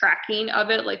tracking of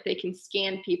it. Like they can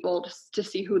scan people to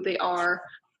see who they are.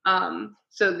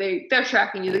 So they're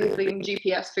tracking you. They can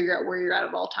GPS figure out where you're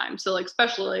at all times. So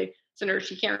especially Cinder,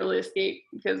 she can't really escape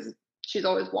because she's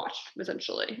always watched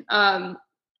essentially.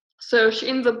 So she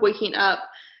ends up waking up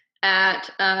at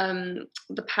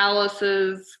the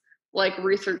palace's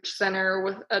research center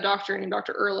with a doctor named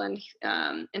Dr. Erland,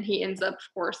 and he ends up,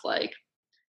 of course,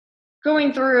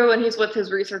 going through, and he's with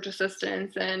his research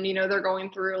assistants, and they're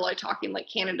going through talking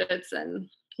candidates, and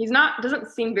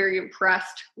doesn't seem very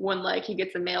impressed when he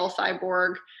gets a male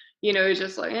cyborg. He's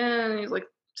just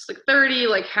he's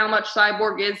 30, how much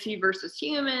cyborg is he versus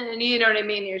human, and you know what I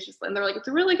mean? He's just, and they're it's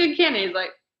a really good candidate. He's like,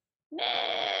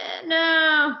 nah,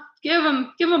 no, give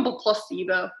him a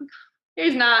placebo.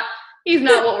 He's not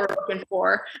what we're looking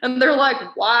for. And they're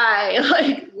like, why?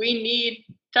 Like, we need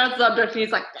test subject. And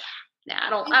he's like, nah, I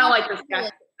don't like this guy.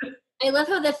 I love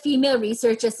how the female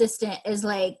research assistant is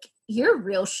like, you're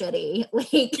real shitty.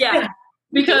 Like, yeah,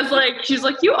 because like she's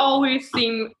like, you always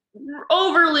seem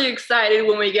overly excited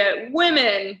when we get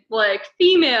women, like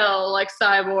female, like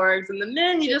cyborgs, and the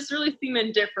men you just really seem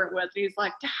indifferent with. And he's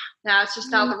like, nah, it's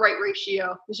just not the right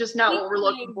ratio. It's just not what we're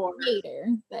looking for. Later,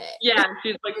 but yeah,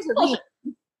 she's like,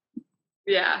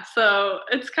 yeah, so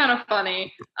it's kind of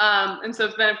funny. And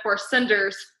so then of course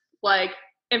Cinder's like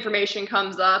information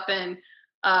comes up, and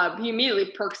he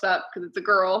immediately perks up because it's a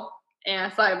girl and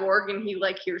a cyborg, and he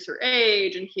like hears her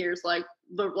age and hears like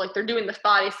they're doing the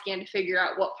body scan to figure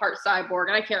out what part cyborg,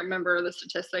 and I can't remember the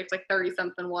statistics, like 30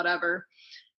 something whatever.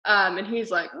 And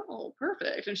he's like, oh,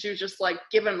 perfect. And she was just like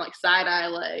giving him like side eye,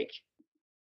 like,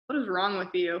 what is wrong with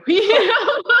you? You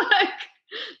know, like,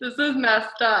 this is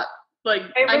messed up. Like,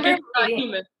 I guess not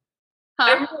human. Huh?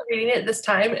 I remember reading it this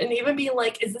time and even being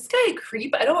like, is this guy a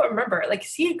creep? I don't remember. Like,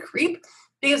 is he a creep?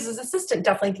 Because his assistant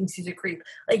definitely thinks he's a creep.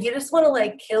 Like, you just want to,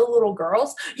 like, kill little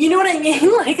girls? You know what I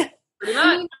mean? Like,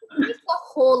 I mean, it makes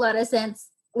a whole lot of sense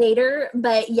later,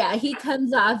 but yeah, he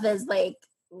comes off as like,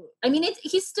 I mean,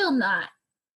 he's still not,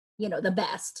 the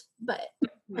best, but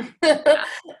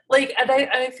like, and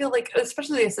I feel like,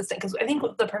 especially the assistant, because I think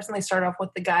the person they start off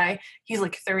with, the guy, he's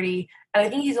like 30, and I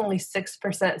think he's only 6%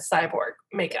 cyborg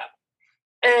makeup,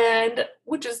 and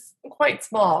which is quite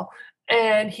small.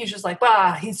 And he's just like,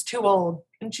 he's too old.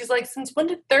 And she's like, since when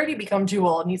did 30 become too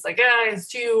old? And he's like, he's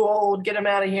too old. Get him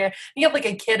out of here. And you have like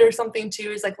a kid or something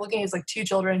too. He's like looking, he's like 2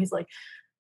 children. He's like,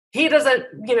 he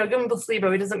doesn't, give him placebo.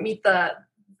 He doesn't meet the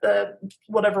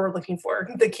whatever we're looking for,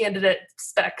 the candidate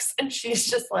specs. And she's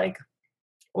just like,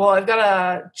 well, I've got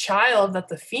a child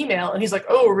that's a female. And he's like,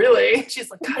 oh, really? She's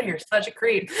like, God, you're such a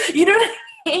creep. You know what I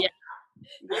mean? Yeah.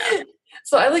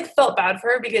 So I like felt bad for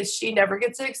her because she never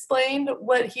gets to explain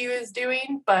what he was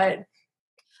doing. But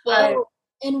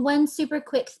and one super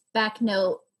quick back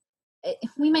note,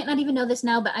 we might not even know this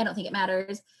now, but I don't think it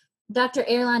matters. Dr.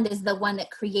 Erland is the one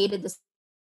that created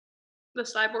the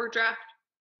cyborg draft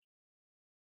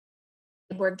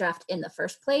in the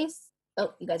first place.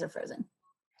 Oh, you guys are frozen.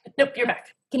 Nope, you're back.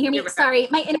 Can you hear me? Sorry,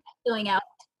 my internet's going out.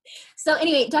 So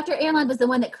anyway, Dr. Erland was the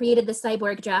one that created the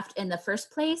cyborg draft in the first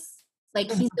place. Like,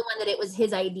 he's the one that it was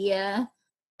his idea.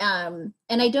 And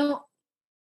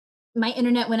my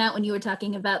internet went out when you were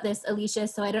talking about this, Alicia,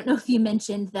 so I don't know if you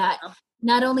mentioned that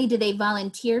not only do they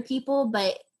volunteer people,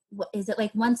 but is it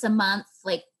like once a month,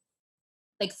 like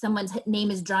someone's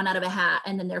name is drawn out of a hat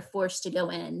and then they're forced to go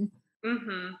in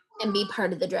and be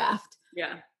part of the draft.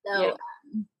 Yeah. So,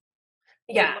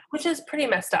 yeah, which is pretty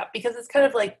messed up because it's kind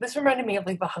of like, this reminded me of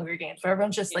like the Hunger Games where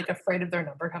everyone's just like afraid of their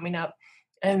number coming up.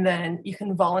 And then you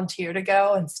can volunteer to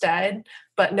go instead,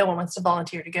 but no one wants to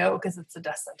volunteer to go because it's a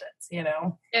death sentence,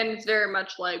 And it's very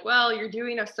much like, well, you're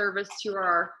doing a service to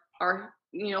our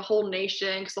whole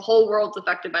nation because the whole world's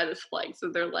affected by this plague. So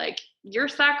they're like, your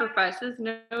sacrifice is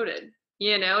noted,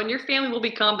 and your family will be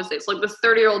compensated. So like this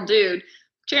 30-year-old dude,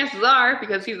 chances are,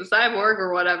 because he's a cyborg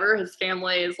or whatever, his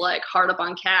family is like hard up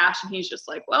on cash, and he's just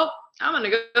like, well, I'm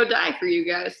gonna go die for you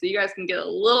guys so you guys can get a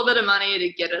little bit of money to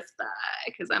get us by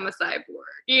because I'm a cyborg.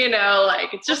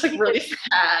 Like, it's just like really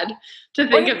sad to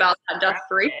think about that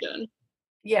desperation.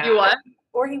 Yeah. You what?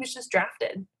 Or he was just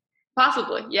drafted.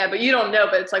 Possibly, yeah, but you don't know.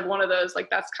 But it's like one of those, like,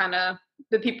 that's kind of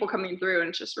the people coming through, and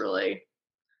it's just really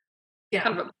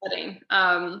kind of upsetting.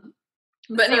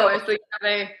 But anyway, so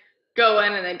they go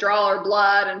in and they draw her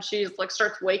blood, and she's like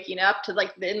starts waking up to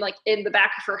like in the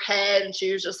back of her head, and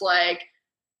she was just like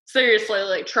seriously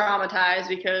like traumatized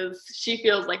because she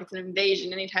feels like it's an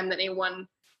invasion anytime that anyone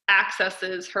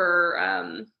accesses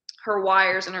her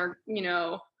wires and her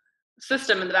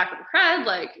system in the back of her head.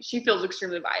 Like, she feels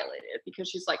extremely violated because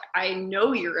she's like, I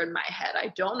know you're in my head,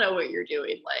 I don't know what you're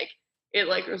doing. Like, it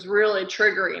like was really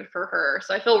triggering for her.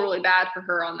 So I feel really bad for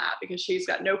her on that because she's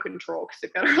got no control because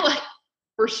they've got her like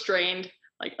restrained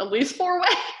like at least 4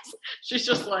 ways. She's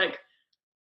just like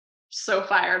so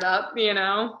fired up,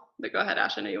 But go ahead,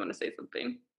 Ash, I know you want to say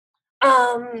something.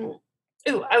 I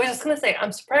was just gonna say,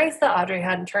 I'm surprised that Audrey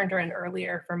hadn't turned her in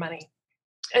earlier for money.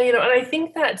 And and I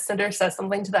think that Cinder says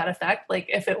something to that effect. Like,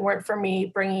 if it weren't for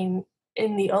me bringing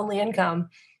in the only income,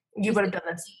 you would have done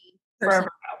this forever.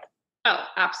 Oh,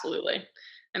 absolutely.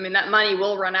 I mean, that money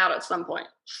will run out at some point.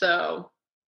 So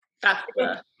that's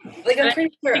I'm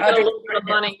pretty sure Audrey got a little bit of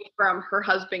money from her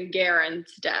husband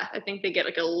Garen's death. I think they get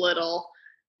like a little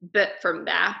bit from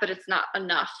that, but it's not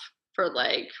enough for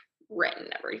like rent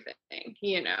and everything,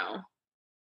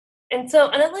 And so,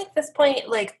 and at like this point,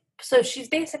 like, so she's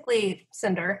basically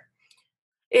Cinder.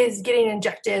 is getting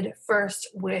injected first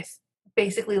with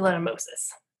basically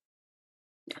letumosis.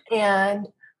 And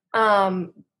I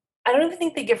don't even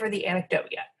think they give her the antidote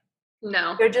yet.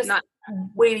 No, They're just not.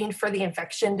 waiting for the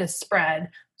infection to spread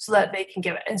so that they can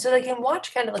give it. And so they can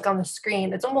watch kind of like on the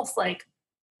screen. It's almost like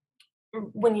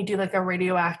when you do like a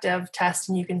radioactive test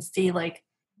and you can see like,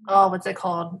 oh, what's it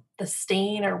called? The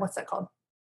stain, or what's that called?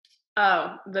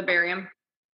 Oh, the barium.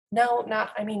 No,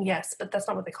 not, I mean, yes, but that's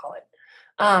not what they call it.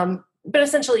 But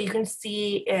essentially you can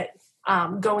see it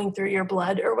going through your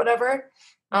blood or whatever.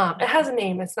 It has a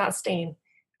name. It's not stain.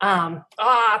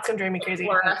 It's gonna drive me crazy.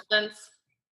 Fluorescence.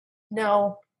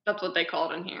 No. That's what they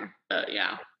call it in here. But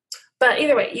yeah. But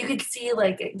either way, you could see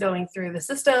like it going through the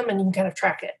system and you can kind of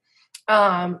track it.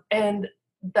 And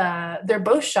they're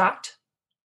both shocked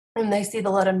and they see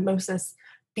the letumosis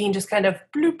being just kind of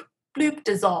bloop, bloop,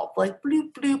 dissolve, like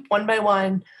bloop, bloop, one by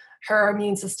one. Her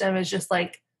immune system is just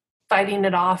like fighting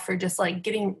it off, or just like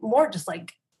getting more, just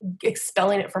like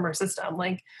expelling it from her system.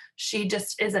 Like she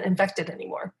just isn't infected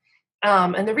anymore.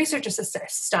 And the research assistant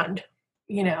is stunned,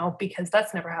 because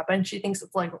that's never happened. She thinks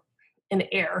it's like in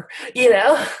air,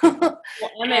 Well,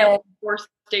 and they have 4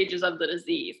 stages of the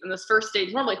disease. And this first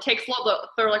stage normally takes a little bit.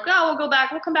 They're like, oh, we'll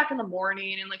come back in the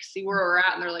morning and like see where we're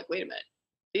at. And they're like, wait a minute.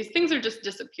 These things are just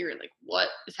disappearing. Like, what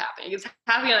is happening? It's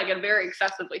happening at like a very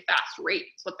excessively fast rate.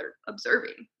 It's what they're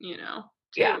observing, too.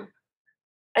 Yeah.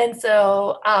 And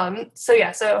so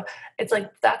it's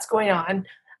like that's going on.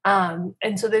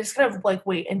 And so they just kind of like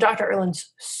wait. And Dr.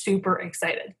 Erland's super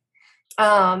excited.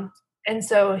 And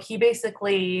so he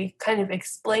basically kind of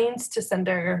explains to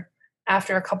Cinder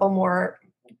after a couple more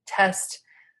tests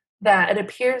that it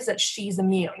appears that she's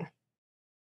immune.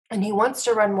 And he wants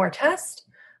to run more tests,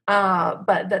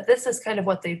 but that this is kind of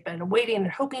what they've been waiting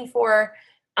and hoping for,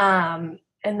 and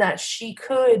that she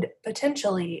could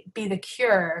potentially be the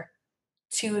cure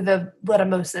to the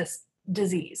letumosis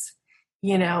disease.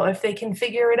 If they can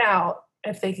figure it out,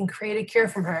 if they can create a cure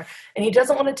from her. And he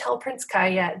doesn't want to tell Prince Kai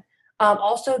yet.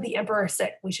 Also, the emperor is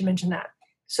sick. We should mention that.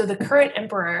 So the current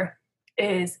emperor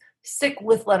is sick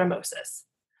with letumosis.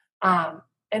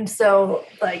 And so,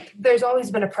 like, there's always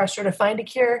been a pressure to find a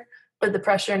cure, but the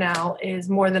pressure now is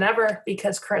more than ever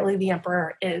because currently the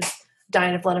emperor is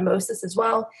dying of letumosis as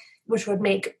well, which would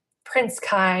make Prince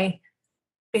Kai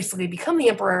basically become the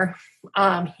emperor.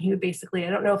 He would basically,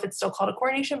 I don't know if it's still called a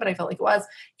coronation, but I felt like it was.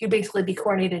 He would basically be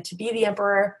coronated to be the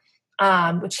emperor,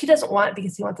 which he doesn't want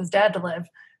because he wants his dad to live.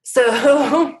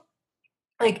 So,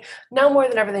 like, now more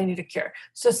than ever, they need a cure.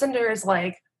 So Cinder is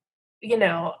like,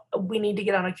 we need to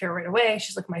get on a cure right away.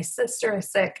 She's like, my sister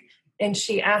is sick. And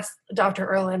she asked Dr.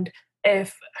 Erland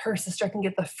if her sister can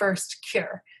get the first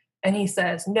cure. And he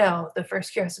says, no, the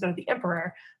first cure has to go to the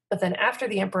emperor. But then after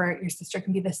the emperor, your sister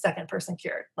can be the second person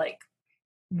cured. Like,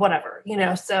 whatever,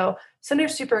 So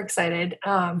Cinder's super excited.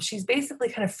 She's basically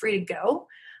kind of free to go.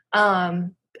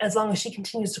 As long as she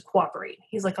continues to cooperate.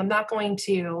 He's like, I'm not going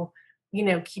to,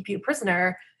 keep you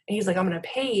prisoner. And he's like, I'm going to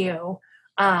pay you.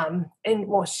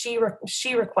 She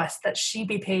requests that she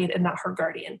be paid and not her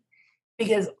guardian,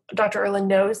 because Dr. Erland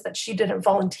knows that she didn't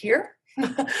volunteer,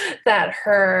 that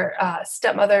her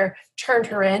stepmother turned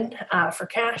her in for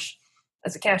cash,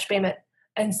 as a cash payment.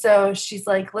 And so she's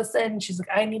like, listen,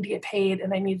 I need to get paid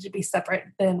and I need to be separate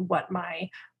than what my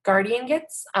guardian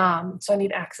gets. So I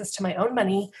need access to my own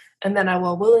money, and then I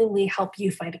will willingly help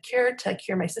you find a cure to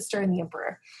cure my sister and the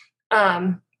emperor.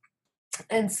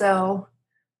 And so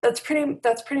that's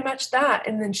pretty much that.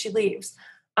 And then she leaves.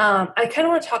 I kind of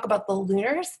want to talk about the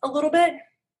Lunars a little bit.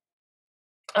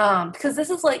 Because this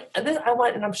is like this, I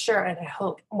want, and I'm sure, and I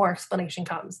hope more explanation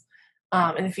comes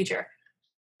in the future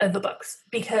of the books,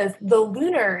 because the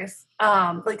Lunars,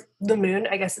 like the moon,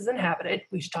 I guess, is inhabited.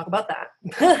 We should talk about that,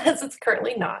 as it's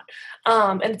currently not.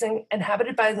 And it's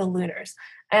inhabited by the Lunars,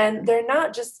 and they're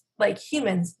not just like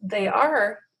humans. They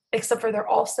are, except for they're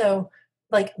also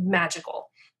like magical.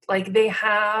 Like they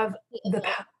have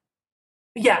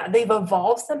they've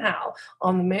evolved somehow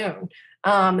on the moon.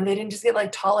 And they didn't just get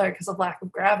like taller because of lack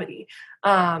of gravity.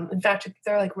 In fact,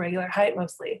 they're like regular height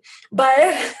mostly.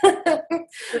 But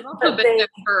they've also been there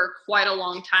for quite a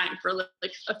long time, for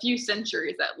like a few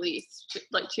centuries at least,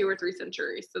 like 2 or 3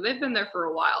 centuries. So they've been there for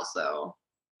a while. So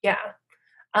yeah,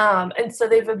 and so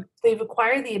they've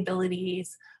acquired the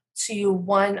abilities to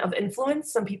one of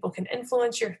influence. Some people can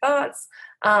influence your thoughts.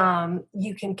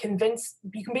 You can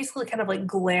basically kind of like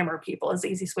glamour people is the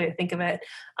easiest way to think of it.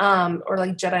 Or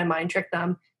like Jedi mind trick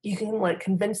them. You can like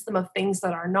convince them of things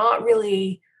that are not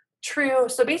really true.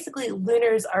 So basically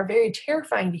Lunars are very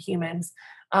terrifying to humans,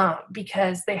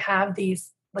 because they have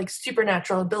these like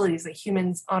supernatural abilities that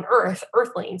humans on Earth,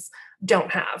 Earthlings,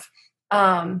 don't have.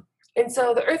 And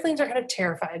so the Earthlings are kind of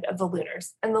terrified of the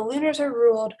Lunars. And the Lunars are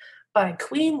ruled by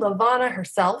Queen Levana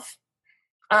herself.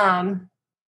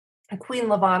 Queen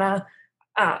Levana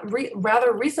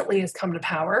rather recently has come to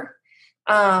power.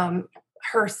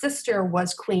 Her sister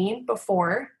was queen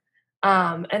before,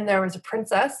 and there was a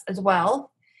princess as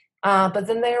well. But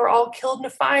then they were all killed in a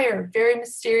fire very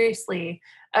mysteriously.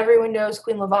 Everyone knows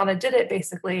Queen Levana did it,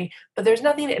 basically, but there's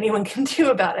nothing anyone can do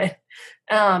about it.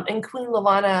 And Queen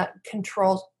Levana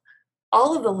controls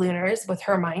all of the Lunars with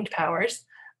her mind powers.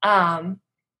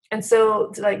 And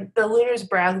so, like, the Lunars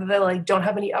brag that they, like, don't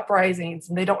have any uprisings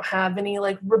and they don't have any,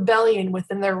 like, rebellion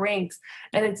within their ranks.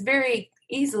 And it's very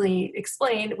easily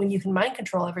explained when you can mind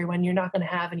control everyone, you're not going to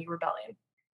have any rebellion.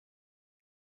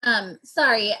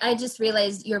 Sorry, I just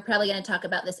realized you're probably going to talk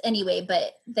about this anyway,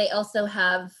 but they also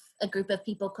have a group of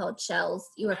people called shells.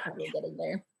 You were probably getting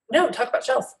there. No, talk about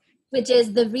shells. Which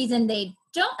is the reason they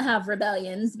don't have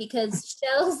rebellions, because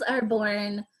shells are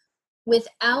born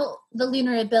without the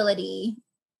lunar ability,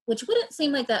 which wouldn't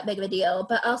seem like that big of a deal,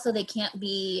 but also they can't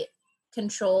be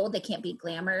controlled, they can't be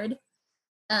glamored.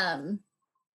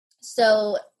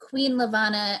 So Queen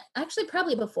Levana, actually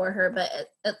probably before her,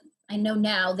 but I know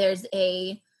now there's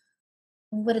a,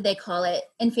 what do they call it?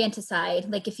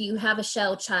 Infanticide. Like if you have a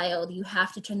shell child, you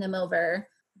have to turn them over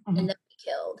and then be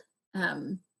killed.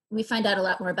 We find out a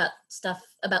lot more about stuff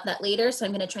about that later, so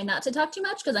I'm going to try not to talk too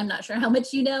much because I'm not sure how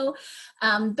much you know.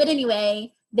 But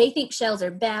anyway, they think shells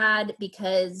are bad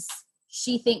because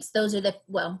she thinks those are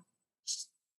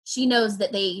she knows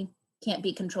that they can't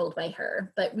be controlled by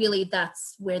her, but really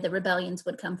that's where the rebellions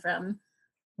would come from.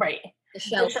 Right. The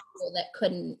shells that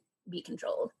couldn't be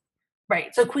controlled.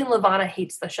 Right. So Queen Levana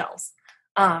hates the shells.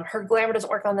 Her glamour doesn't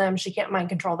work on them. She can't mind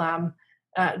control them.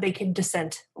 They can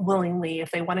dissent willingly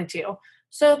if they wanted to.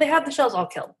 So they have the shells all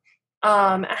killed.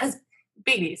 As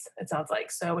babies, it sounds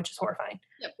like, so, which is horrifying.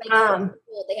 Yep,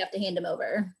 they have to hand them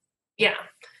over. Yeah.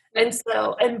 And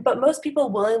so, but most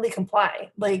people willingly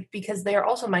comply, like, because they are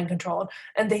also mind controlled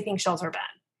and they think shells are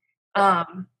bad.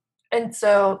 And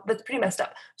so that's pretty messed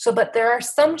up. So, but there are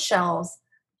some shells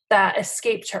that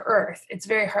escape to Earth. It's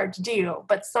very hard to do,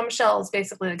 but some shells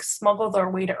basically like smuggle their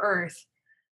way to Earth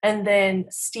and then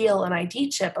steal an ID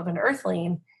chip of an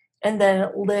Earthling and then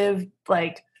live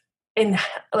in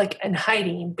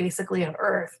hiding basically on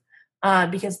Earth,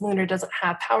 because Lunar doesn't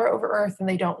have power over Earth and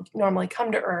they don't normally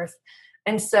come to Earth.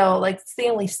 And so, like, it's the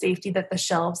only safety that the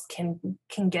shells can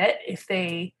get if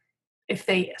they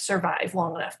survive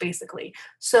long enough, basically.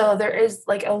 So there is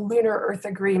like a Lunar Earth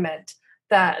agreement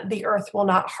that the Earth will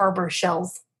not harbor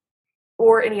shells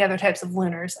or any other types of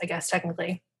lunars, I guess,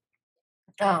 technically.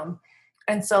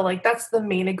 And so, like, that's the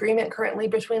main agreement currently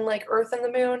between, like, Earth and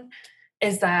the moon,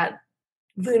 is that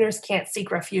lunars can't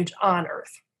seek refuge on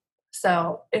Earth.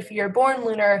 So if you're born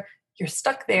lunar, you're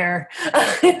stuck there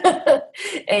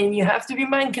and you have to be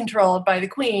mind controlled by the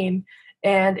queen.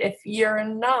 And if you're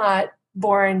not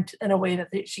born in a way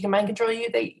that she can mind control you,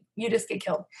 you just get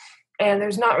killed. And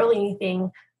there's not really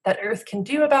anything that Earth can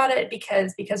do about it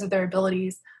because of their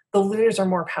abilities, the lunars are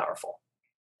more powerful,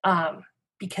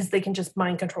 because they can just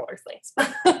mind control Earthlings.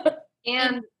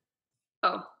 And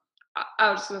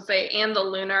I was just going to say, and the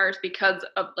lunars, because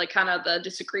of like kind of the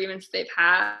disagreements they've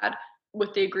had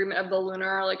with the agreement of the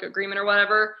lunar like agreement or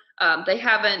whatever, they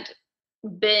haven't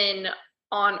been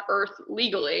on Earth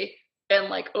legally in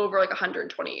like over like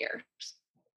 120 years.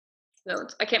 So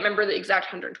I can't remember the exact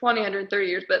 120, 130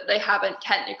 years, but they haven't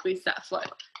technically set foot.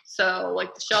 So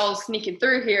like the shells sneaking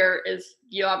through here is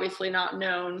you obviously not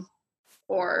known,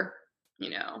 or,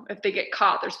 if they get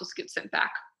caught, they're supposed to get sent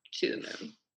back to the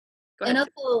moon. Go ahead. And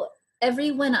also,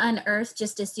 everyone on Earth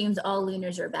just assumes all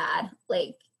lunars are bad.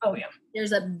 Like, oh yeah,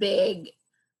 there's a big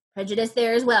prejudice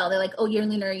there as well. They're like, oh, you're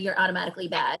lunar, you're automatically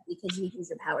bad because you use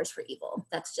your powers for evil.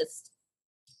 That's just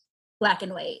black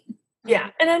and white. Yeah,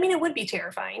 and I mean, it would be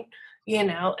terrifying,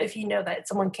 if you know that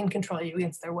someone can control you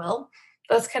against their will.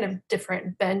 That's kind of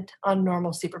different bent on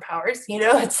normal superpowers.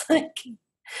 It's like,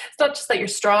 it's not just that you're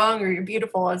strong or you're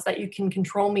beautiful, it's that you can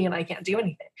control me and I can't do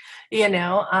anything,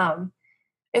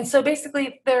 And so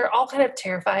basically they're all kind of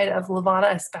terrified of Levana,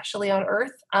 especially on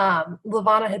Earth.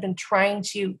 Levana had been trying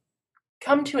to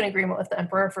come to an agreement with the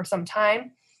Emperor for some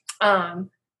time.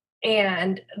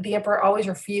 And the Emperor always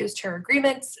refused her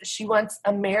agreements. She wants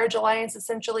a marriage alliance,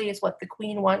 essentially, is what the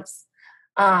Queen wants.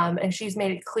 And she's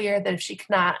made it clear that if she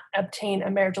cannot obtain a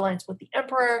marriage alliance with the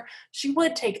Emperor, she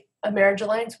would take a marriage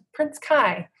alliance with Prince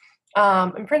Kai.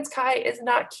 And Prince Kai is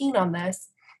not keen on this,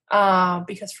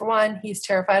 because for one, he's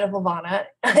terrified of Levana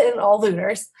and all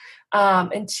lunars.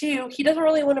 And two, he doesn't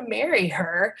really want to marry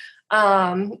her.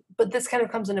 But this kind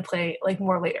of comes into play like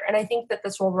more later. And I think that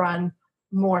this will run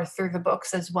more through the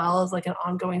books as well as like an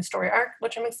ongoing story arc,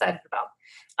 which I'm excited about.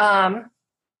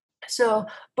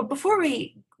 But before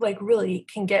we like really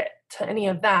can get to any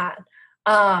of that,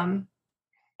 back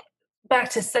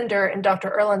to Cinder in Dr.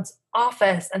 Erland's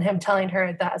office and him telling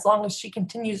her that as long as she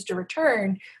continues to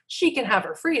return, she can have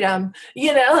her freedom,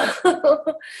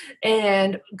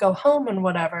 and go home and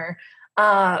whatever.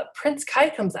 Prince Kai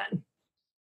comes in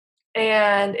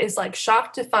and is like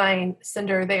shocked to find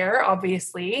Cinder there,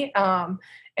 obviously.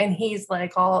 And he's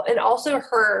like and also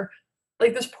her,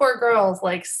 like this poor girl's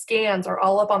like scans are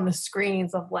all up on the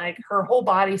screens of like her whole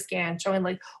body scan showing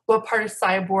like what part is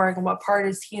cyborg and what part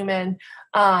is human.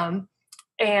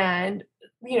 And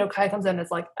Kai comes in and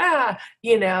is like, and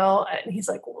he's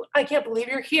like, well, I can't believe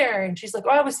you're here. And she's like,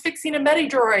 oh, I was fixing a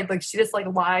Medidroid. Like she just like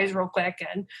lies real quick.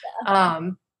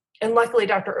 And luckily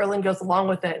Dr. Erland goes along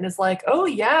with it and is like, oh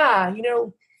yeah,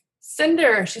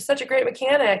 Cinder, she's such a great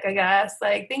mechanic, I guess.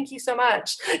 Like, thank you so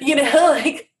much.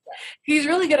 Like he's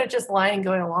really good at just lying,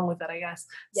 going along with it, I guess.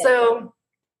 Yeah. So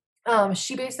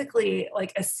she basically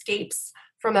like escapes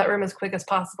from that room as quick as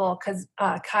possible because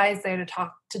Kai's there to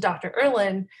talk to Dr.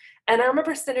 Erland. And I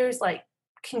remember Cinder's like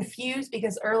confused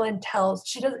because Erland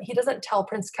he doesn't tell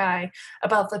Prince Kai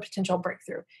about the potential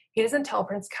breakthrough. He doesn't tell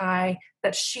Prince Kai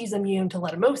that she's immune to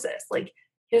letumosis. Like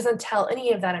he doesn't tell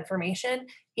any of that information.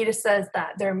 He just says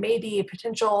that there may be a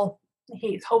potential,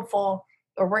 he's hopeful,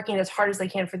 or working as hard as they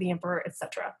can for the emperor,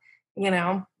 etc.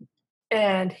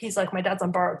 And he's like, my dad's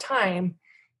on borrowed time.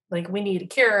 Like, we need a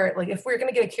cure. Like, if we're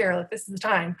going to get a cure, like, this is the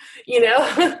time,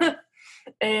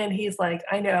 And he's like,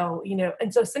 I know,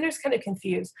 And so Cinder's kind of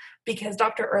confused because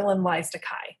Dr. Erland lies to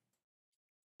Kai.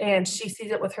 And she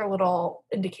sees it with her little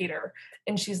indicator.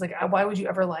 And she's like, why would you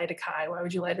ever lie to Kai? Why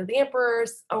would you lie to the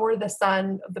emperors or the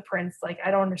son of the prince? Like, I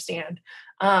don't understand.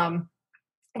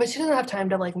 But she doesn't have time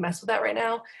to, like, mess with that right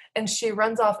now. And she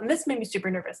runs off. And this made me super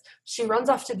nervous. She runs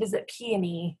off to visit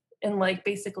Peony in, like,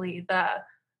 basically the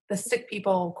sick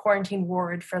people quarantine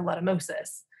ward for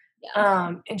letumosis.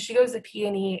 Yeah. And she goes to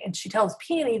Peony and she tells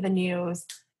Peony the news,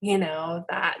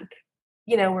 that,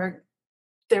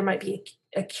 there might be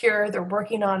a cure. They're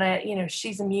working on it.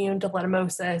 She's immune to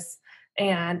letumosis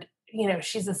and,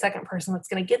 she's the second person that's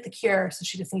going to get the cure. So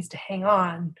she just needs to hang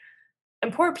on.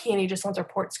 And poor Peony just wants her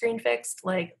port screen fixed.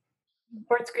 Like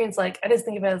port screen's like, I just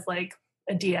think of it as like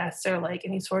a DS or like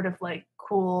any sort of like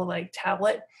cool, like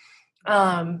tablet.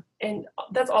 And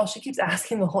that's all she keeps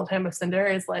asking the whole time of Cinder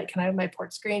is like, can I have my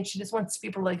port screen? She just wants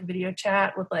people to like video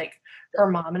chat with like her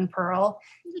mom and Pearl.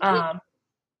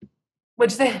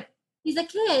 What'd you say? He's a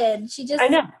kid. She just I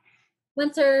know.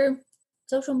 wants her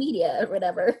social media or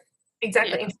whatever.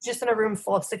 Exactly. Yeah. And she's just in a room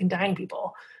full of sick and dying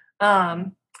people.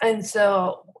 And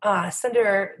so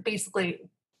Cinder basically,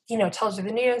 tells her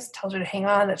the news, tells her to hang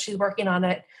on, that she's working on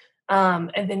it.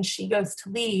 And then she goes to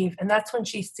leave. And that's when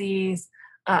she sees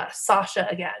Sasha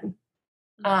again,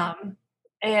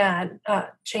 and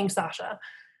Chang Sasha,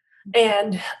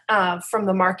 and from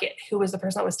the market, who was the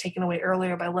person that was taken away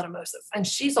earlier by letumosis. And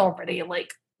she's already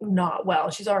like not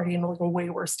well. She's already in like a way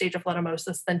worse stage of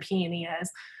letumosis than Peony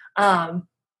is. And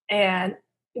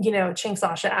Chang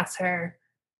Sasha asks her,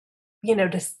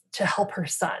 to help her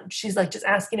son. She's like just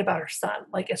asking about her son.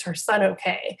 Like, is her son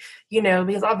okay?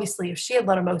 Because obviously if she had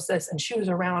letumosis and she was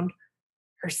around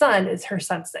her son, is her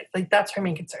son sick? Like that's her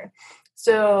main concern.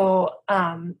 So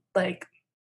like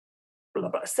blah, blah,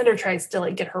 blah. Cinder tries to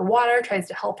like get her water, tries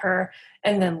to help her,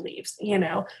 and then leaves,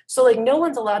 So like no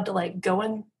one's allowed to like go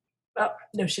in. Oh,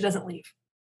 no, she doesn't leave.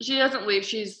 She doesn't leave.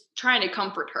 She's trying to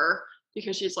comfort her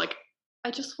because she's like,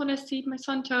 I just want to see my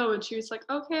son toe. And she was like,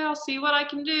 okay, I'll see what I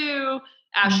can do,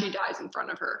 as she dies in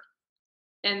front of her.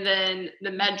 And then the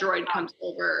Medroid comes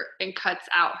over and cuts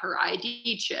out her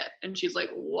ID chip. And she's like,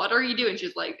 what are you doing?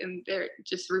 She's like, and they're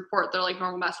just report their like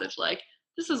normal message, like,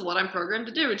 this is what I'm programmed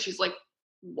to do. And she's like,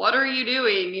 what are you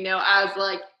doing? As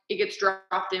like it gets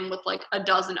dropped in with like a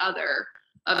dozen other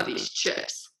of these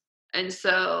chips. And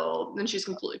so then she's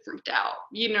completely freaked out.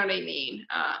 You know what I mean?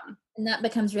 And that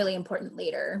becomes really important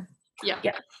later. Yeah.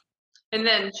 And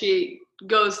then she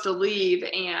goes to leave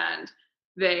and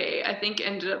they, I think,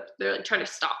 they're like trying to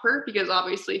stop her because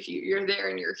obviously if you're there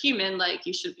and you're human, like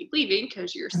you should be leaving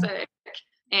because you're sick.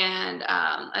 And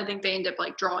I think they end up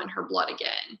like drawing her blood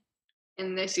again.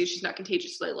 And they see she's not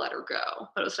contagious, so they let her go.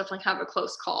 But it was definitely kind of a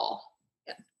close call.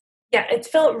 Yeah, it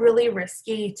felt really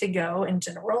risky to go in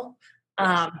general.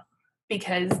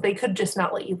 Because they could just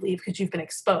not let you leave because you've been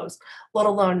exposed, let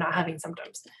alone not having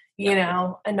symptoms,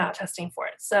 and not testing for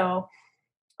it. So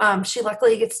she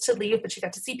luckily gets to leave, but she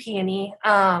got to see Peony.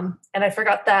 And I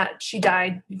forgot that she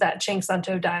died, that Chang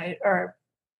Santo died, or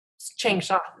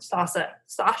Sasha,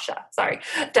 sorry,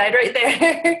 died right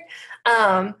there.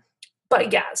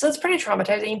 But yeah, so it's pretty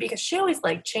traumatizing because she always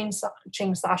liked Ching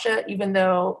Sasha, even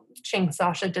though Ching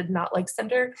Sasha did not like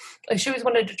Cinder. Like she always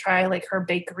wanted to try like her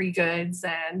bakery goods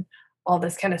and all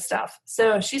this kind of stuff.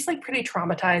 So she's like pretty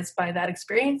traumatized by that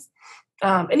experience.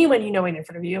 Anyone you know in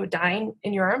front of you dying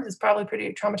in your arms is probably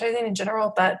pretty traumatizing in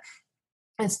general, but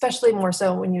especially more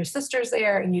so when your sister's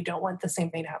there and you don't want the same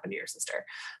thing to happen to your sister.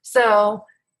 So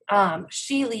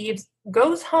she leaves,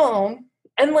 goes home,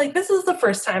 and like this is the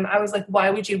first time I was like,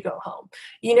 why would you go home?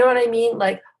 You know what I mean?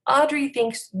 Like Audrey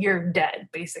thinks you're dead,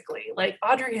 basically. Like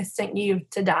Audrey has sent you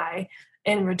to die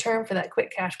in return for that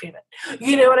quick cash payment.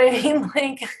 You know what I mean?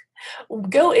 Like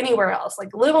go anywhere else,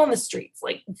 like live on the streets,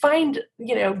 like find,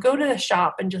 go to the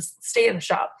shop and just stay in the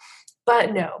shop.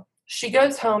 But no, she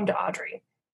goes home to Audrey.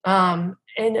 And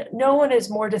no one is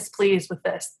more displeased with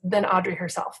this than Audrey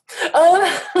herself.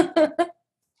 I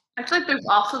feel like there's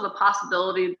also the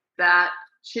possibility that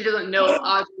she doesn't know if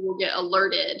Audrey will get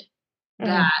alerted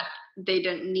that they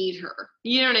didn't need her.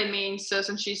 You know what I mean? So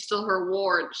since she's still her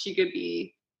ward, she could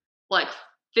be like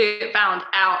found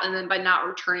out, and then by not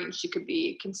returning, she could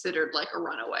be considered like a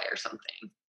runaway or something.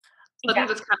 So I think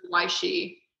that's kind of why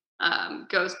she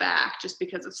goes back, just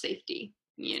because of safety,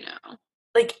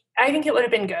 Like, I think it would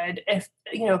have been good if,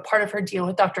 part of her deal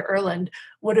with Dr. Erland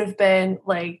would have been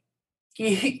like,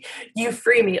 you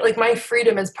free me. Like, my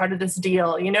freedom is part of this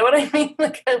deal. You know what I mean?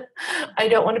 Like, I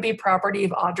don't want to be property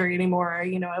of Audrey anymore.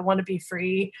 I want to be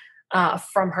free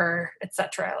from her,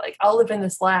 etc. Like, I'll live in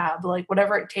this lab, like,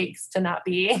 whatever it takes to not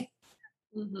be,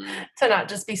 to not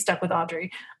just be stuck with Audrey.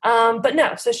 But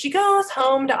no, so she goes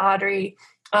home to Audrey.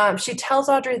 She tells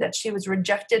Audrey that she was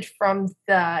rejected from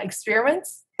the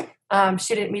experiments.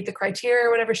 She didn't meet the criteria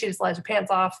or whatever. She just lies her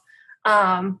pants off.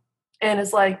 And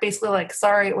is like, basically like,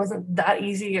 sorry, it wasn't that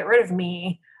easy to get rid of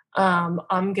me. I'm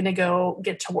going to go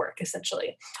get to work,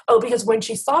 essentially. Oh, because when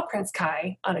she saw Prince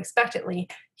Kai unexpectedly,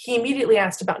 he immediately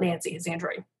asked about Nancy, his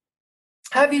android.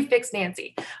 Have you fixed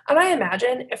Nancy? And I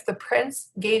imagine if the prince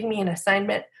gave me an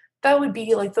assignment, that would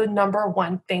be like the number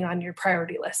one thing on your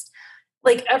priority list.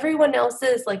 Like everyone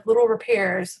else's like little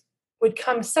repairs would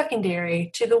come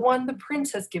secondary to the one the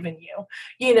prince has given you,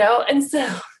 And so,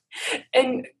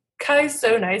 and Kai's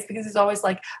so nice because he's always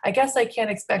like, I guess I can't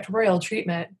expect royal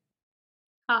treatment.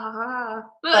 But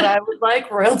I would like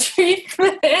royal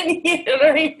treatment. You know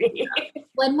what I mean?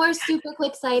 One more super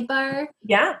quick sidebar.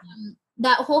 Yeah.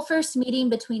 That whole first meeting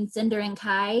between Cinder and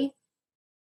Kai,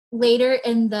 later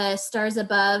in the Stars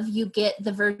Above, you get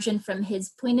the version from his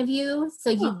point of view. So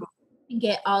you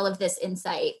get all of this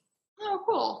insight. Oh,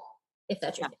 cool. If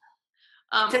that's true.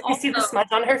 Did you see the smudge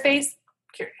on her face?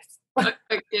 Curious. A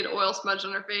good oil smudge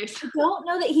on her face. I don't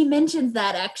know that he mentions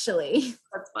that, actually.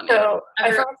 That's funny. So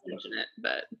I forgot to mention it,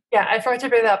 but yeah, I forgot to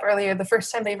bring that up earlier. The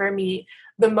first time they ever meet,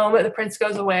 the moment the prince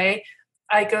goes away,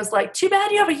 Aiko's like, too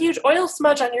bad you have a huge oil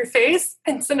smudge on your face.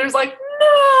 And Cinder's like,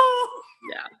 no.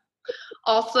 Yeah.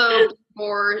 Also,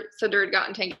 before Cinder had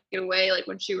gotten taken away, like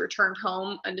when she returned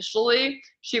home initially,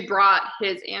 she brought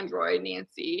his android,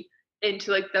 Nancy,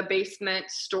 into like the basement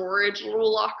storage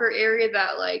little locker area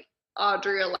that like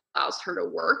Audrey allows her to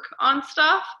work on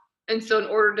stuff. And so in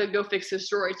order to go fix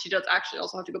his droid, she does actually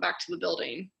also have to go back to the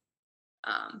building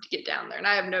to get down there. And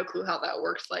I have no clue how that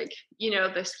works. Like,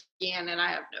 the scan, and I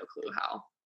have no clue how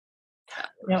that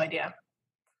works. No idea.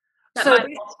 That So might have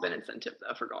also been incentive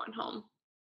though for going home.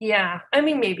 Yeah. I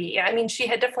mean, maybe. Yeah. I mean, she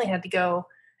had definitely had to go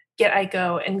get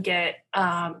Aiko and get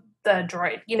the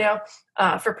droid,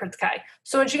 for Prince Kai.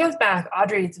 So when she goes back,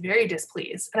 Audrey is very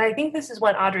displeased. And I think this is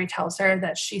when Audrey tells her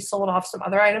that she sold off some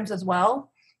other items as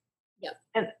well. Yep.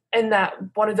 And that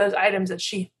one of those items that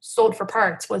she sold for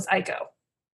parts was Aiko.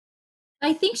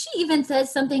 I think she even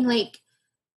says something like,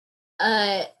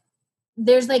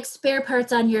 there's like spare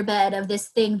parts on your bed of this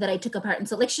thing that I took apart. And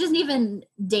so like, she doesn't even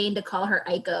deign to call her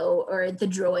Aiko or the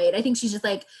droid. I think she's just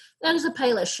like, there's a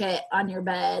pile of shit on your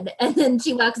bed. And then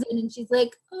she walks in and she's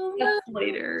like, oh no. That's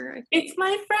later. It's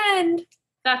my friend.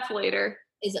 That's later.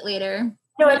 Is it later?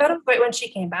 No, I thought it was right when she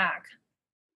came back.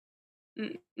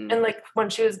 Mm-mm. And like when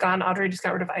she was gone, Audrey just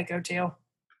got rid of Aiko too.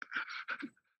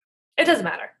 It doesn't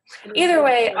matter. Either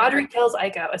way, Audrey kills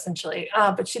Aiko essentially.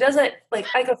 But she doesn't, like,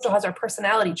 Aiko still has her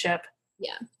personality chip.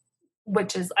 Yeah.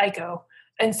 Which is Aiko.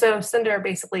 And so Cinder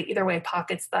basically either way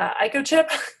pockets the Aiko chip.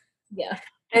 Yeah.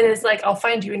 And is like, I'll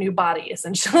find you a new body,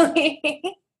 essentially.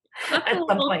 That's At a some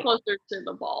little point. closer to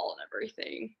the ball and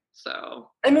everything.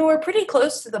 So I mean, we're pretty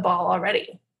close to the ball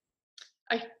already.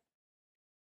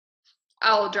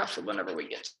 I'll address it whenever we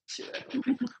get to it.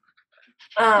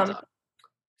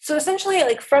 So essentially,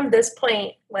 like from this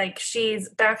point, like she's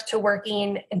back to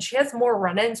working, and she has more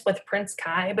run-ins with Prince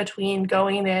Kai between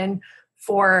going in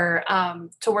for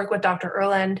to work with Dr.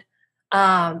 Erland,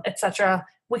 etc.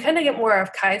 We kind of get more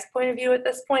of Kai's point of view at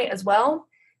this point as well,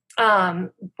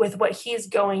 with what he's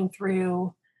going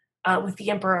through with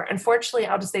the Emperor. Unfortunately,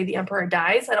 I'll just say the Emperor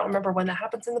dies. I don't remember when that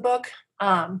happens in the book,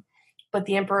 but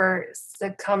the Emperor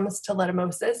succumbs to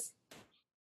leishmaniasis,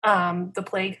 the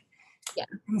plague. Yeah.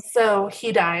 So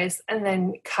he dies, and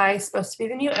then Kai's supposed to be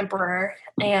the new emperor,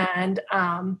 and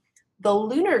the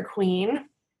Lunar Queen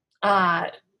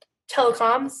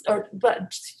telecoms,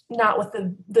 but not with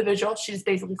the visual. She just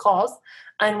basically calls,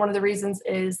 and one of the reasons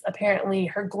is apparently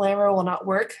her glamour will not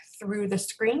work through the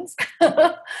screens.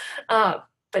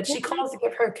 But she calls to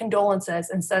give her condolences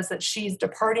and says that she's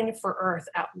departing for Earth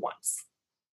at once.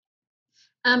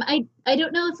 I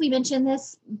don't know if we mentioned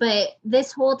this, but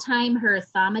this whole time her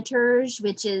thaumaturge,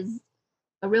 which is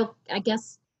a real, I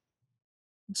guess,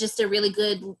 just a really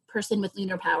good person with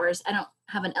lunar powers. I don't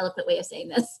have an eloquent way of saying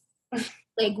this.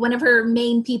 Like one of her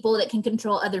main people that can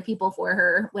control other people for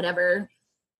her, whatever.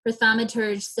 Her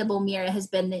thaumaturge, Sybil Mira, has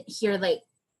been here like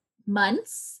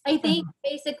months, I think,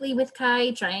 basically with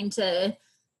Kai, trying to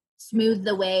smooth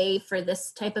the way for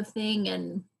this type of thing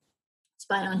and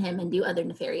spy on him and do other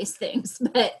nefarious things.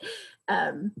 But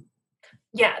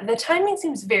yeah, the timing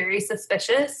seems very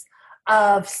suspicious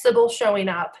of Sybil showing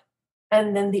up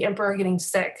and then the Emperor getting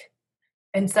sick,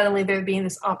 and suddenly there being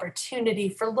this opportunity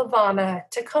for Levana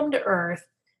to come to Earth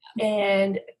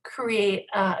and create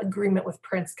an agreement with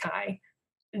Prince Kai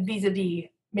vis-a-vis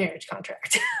marriage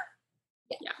contract.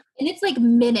 Yeah. And it's like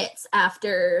minutes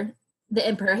after the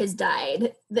Emperor has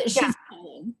died that she's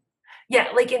coming. Yeah,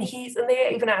 like, and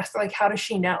they even asked, like, how does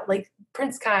she know? Like,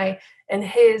 Prince Kai and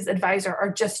his advisor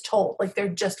are just told, like, they're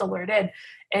just alerted,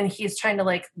 and he's trying to,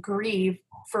 like, grieve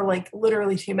for, like,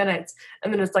 literally 2 minutes,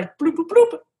 and then it's like, bloop, bloop,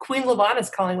 bloop, Queen Levana's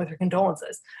calling with her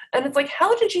condolences. And it's like,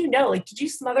 how did you know? Like, did you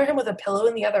smother him with a pillow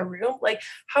in the other room? Like,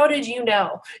 how did you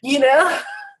know? You know?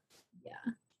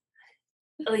 Yeah.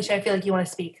 Alicia, I feel like you want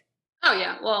to speak. Oh,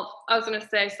 yeah. Well, I was going to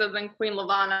say, so then Queen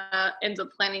Levana ends up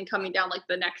planning coming down, like,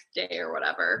 the next day or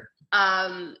whatever.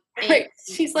 And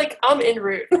she's like, I'm en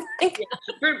route.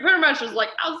 pretty much was like,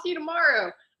 I'll see you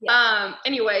tomorrow. Yeah.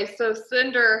 Anyway, so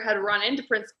Cinder had run into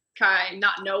Prince Kai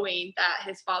not knowing that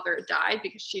his father had died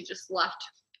because she just left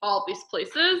all these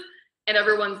places, and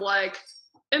everyone's like,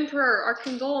 Emperor, our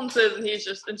condolences,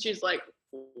 and she's like,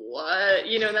 what?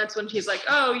 You know, and that's when he's like,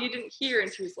 oh, you didn't hear,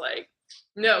 and she's like,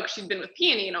 no, because she'd been with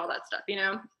Peony and all that stuff, you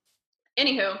know?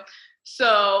 Anywho,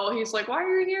 so he's like, why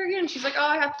are you here again? She's like, oh,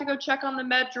 I have to go check on the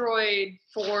med droid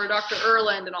for Dr.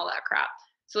 Erland and all that crap.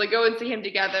 So they go and see him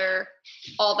together.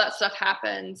 All that stuff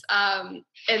happens. And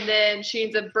then she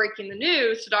ends up breaking the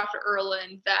news to Dr.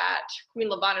 Erland that Queen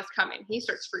Levana's coming. He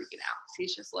starts freaking out.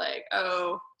 He's just like,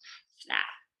 oh, snap.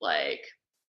 Like,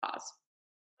 pause.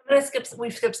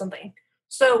 We've skipped something.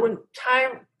 So when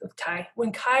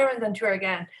Kai runs into her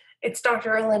again, it's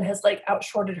Dr. Erland has, like,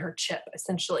 outshorted her chip,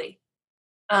 essentially.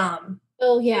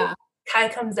 Oh, yeah. Kai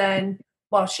comes in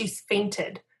while she's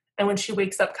fainted, and when she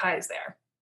wakes up, Kai is there.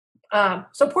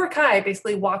 So poor Kai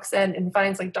basically walks in and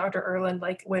finds, like, Dr. Erland,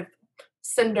 like, with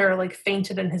Cinder, like,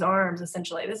 fainted in his arms,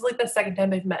 essentially. This is, like, the second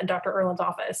time they've met in Dr. Erland's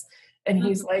office. And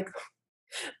he's like,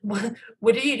 what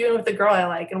are you doing with the girl I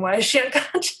like, and why is she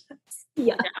unconscious?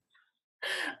 Yeah.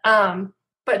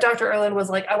 But Dr. Erland was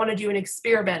like, I want to do an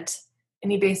experiment.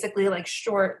 And he basically, like,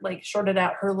 shorted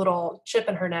out her little chip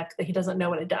in her neck that he doesn't know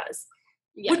what it does.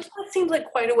 Yeah. Which seems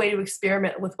like quite a way to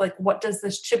experiment with, like, what does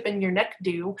this chip in your neck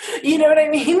do? You know what I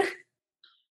mean?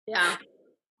 Yeah.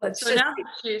 So now that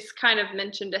she's kind of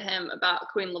mentioned to him about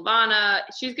Queen Levana,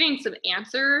 she's getting some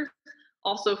answers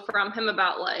also from him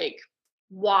about, like,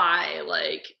 why,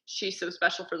 like, she's so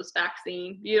special for this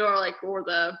vaccine, you know, or, like, or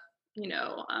the, you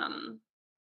know, I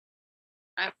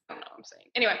don't know what I'm saying.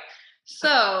 Anyway,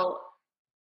 so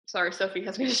sorry, Sophie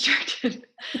has me distracted.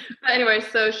 But anyway,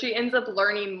 so she ends up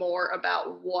learning more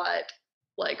about what,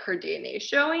 like, her DNA is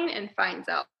showing, and finds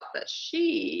out that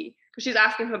because she's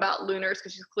asking him about lunars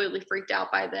because she's clearly freaked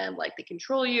out by them, like, they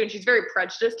control you, and she's very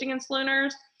prejudiced against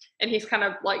lunars, and he's kind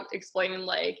of, like, explaining,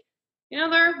 like, you know,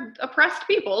 they're oppressed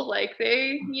people, like,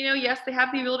 they, you know, yes, they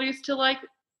have the abilities to, like,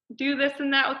 do this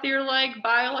and that with your, like,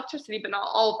 bioelectricity, but not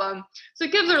all of them. So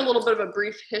it gives her a little bit of a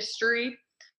brief history.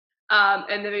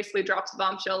 And then basically drops a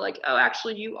bombshell, like, oh,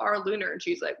 actually, you are lunar. And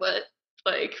she's like, what?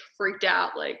 Like, freaked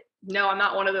out. Like, no, I'm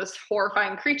not one of those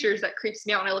horrifying creatures that creeps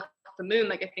me out when I look at the moon.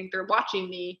 Like, I think they're watching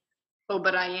me. Oh,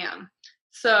 but I am.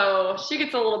 So she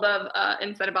gets a little bit of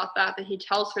insight about that he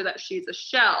tells her that she's a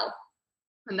shell.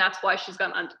 And that's why she's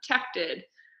gone undetected.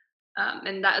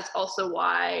 And that is also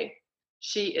why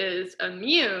she is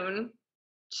immune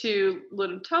to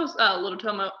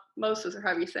lidotomosis, or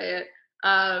however you say it,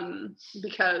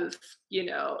 because,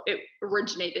 it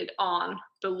originated on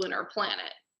the lunar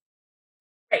planet.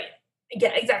 Right.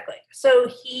 Yeah, exactly. So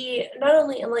he not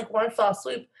only in like one fell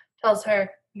swoop tells her,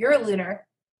 you're a lunar,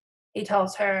 he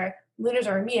tells her lunars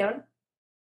are immune,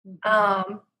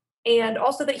 and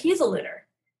also that he's a lunar.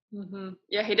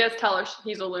 Yeah, he does tell her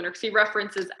he's a lunar, because he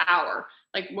references our,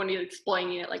 like when he's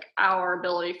explaining it, like our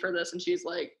ability for this, and she's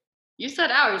like, you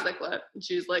said our. He's like, what? And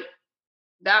she's like,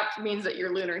 that means that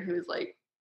you're lunar. And he was like,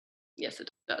 yes, it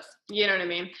does. You know what I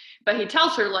mean? But he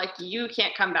tells her, like, you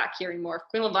can't come back here anymore. If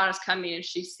Queen Ladonna's coming and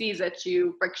she sees that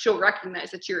you, like, she'll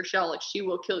recognize that you're a shell, like, she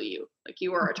will kill you. Like,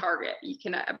 you are a target. You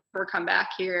cannot ever come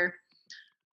back here.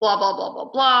 Blah, blah, blah,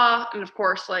 blah, blah. And of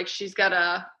course, like, she's got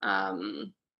to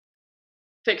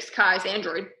fix Kai's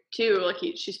android, too. Like,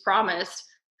 she's promised.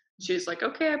 She's like,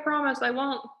 okay, I promise I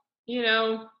won't,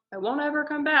 I won't ever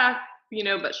come back,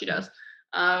 but she does.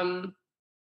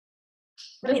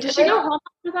 Did she go home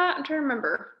after that? I'm trying to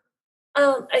remember.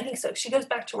 I think so. She goes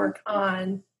back to work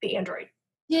on the android.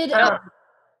 I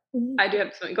do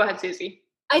have something. Go ahead, Susie.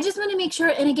 I just want to make sure,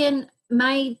 and again,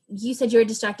 you said you were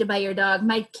distracted by your dog.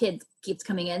 My kid keeps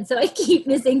coming in, so I keep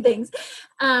missing things.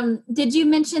 Did you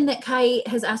mention that Kai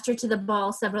has asked her to the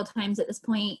ball several times at this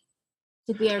point?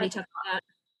 Did we already talk about that?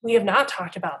 We have not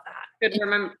talked about that. Good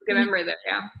memory there,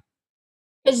 yeah.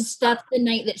 Because that's the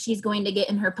night that she's going to get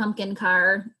in her pumpkin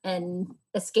car and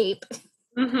escape.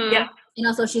 Yeah. And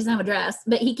also she doesn't have a dress,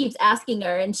 but he keeps asking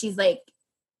her and she's like,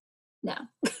 no.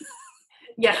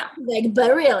 Yeah. Like,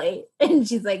 but really? And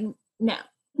she's like, no.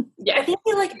 Yeah, I think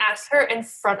he like asked her in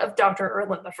front of Dr.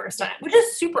 Erland the first time, which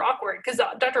is super awkward because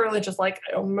Dr. Erland just like,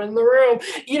 I'm in the room.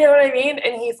 You know what I mean?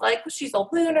 And he's like, well, she's a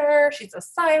lunar, she's a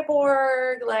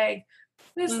cyborg, like,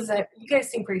 this is it. You guys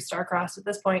seem pretty star-crossed at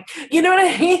this point. You know what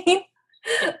I mean?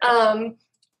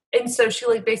 And so she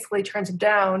like basically turns him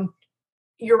down,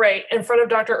 you're right, in front of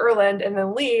Dr. Erland, and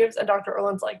then leaves, and Dr.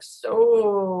 Erland's like,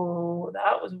 so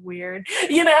that was weird,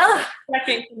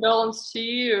 Second condolence to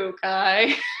you,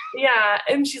 Kai. Yeah,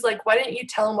 and she's like, why didn't you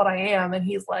tell him what I am? And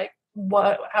he's like,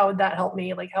 how would that help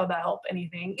me? Like, how would that help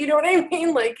anything? You know what I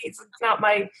mean? Like, it's not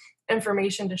my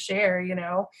information to share,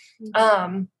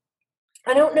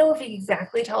 I don't know if he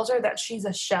exactly tells her that she's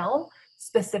a shell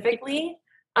specifically,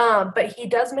 but he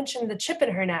does mention the chip in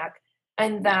her neck,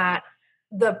 and that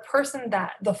the person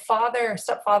that the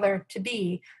stepfather to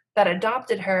be that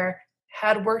adopted her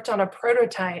had worked on a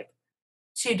prototype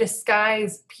to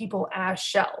disguise people as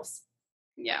shells.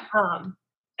 Yeah. And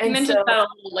he mentions that a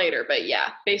little later, but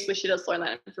yeah, basically she does learn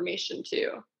that information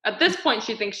too. At this point,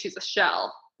 she thinks she's a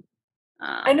shell.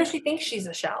 I know she thinks she's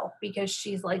a shell because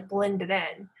she's like blended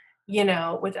in,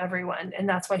 with everyone, and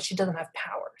that's why she doesn't have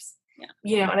powers.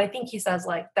 Yeah. And I think he says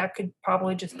like that could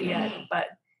probably just be it, but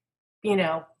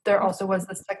there also was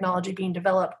this technology being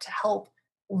developed to help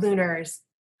lunars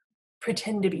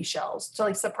pretend to be shells to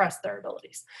like suppress their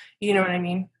abilities. You know what I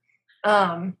mean?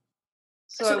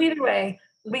 So either way,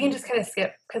 we can just kind of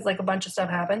skip because like a bunch of stuff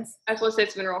happens. I just want to say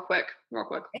something real quick.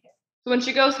 Okay. So when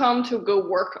she goes home to go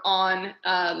work on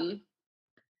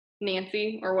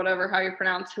Nancy or whatever, how you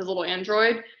pronounce his little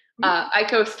android,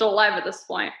 Aiko's still alive at this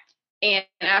point. And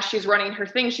as she's running her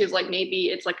thing, she's like, maybe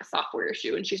it's like a software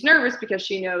issue. And she's nervous because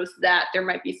she knows that there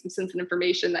might be some sensitive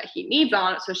information that he needs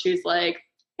on it. So she's like,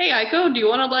 hey, Aiko, do you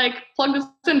want to like plug this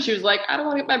in? She was like, I don't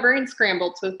want to get my brain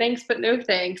scrambled. So thanks, but no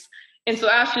thanks. And so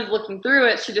as she's looking through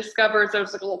it, she discovers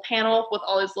there's like a little panel with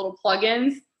all these little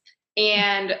plugins.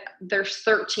 And there's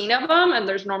 13 of them and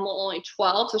there's normally only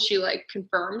 12. So she like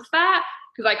confirms that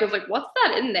because Aiko's like, what's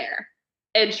that in there?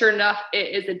 And sure enough,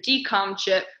 it is a decom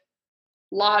chip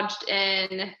lodged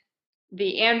in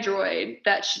the android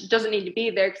that doesn't need to be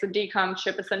there because the decom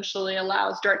chip essentially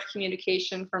allows direct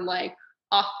communication from like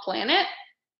off planet.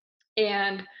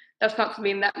 And that's not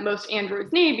something that most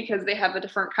androids need because they have a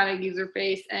different kind of user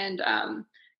face and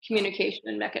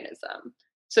communication mechanism.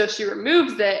 So she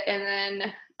removes it and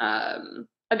then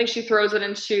I think she throws it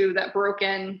into that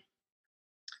broken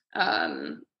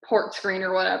port screen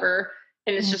or whatever.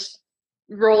 And it's just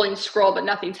rolling scroll, but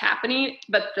nothing's happening.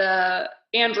 But the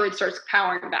android starts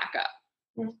powering back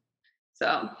up.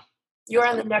 So you're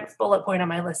on the next bullet point on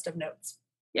my list of notes.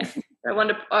 Yeah, I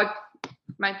wanted to.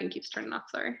 My thing keeps turning off.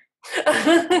 Sorry.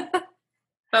 But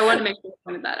I wanted to make sure I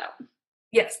pointed that out.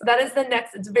 Yes, that is the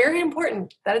next. It's very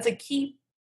important. That is a key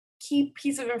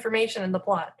piece of information in the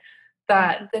plot.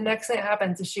 That the next thing that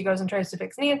happens is she goes and tries to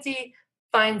fix Nancy,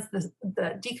 finds the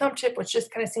decom chip, which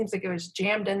just kind of seems like it was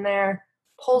jammed in there,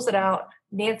 pulls it out.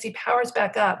 Nancy powers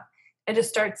back up and just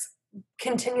starts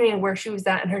continuing where she was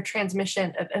at in her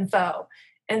transmission of info.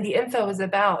 And the info is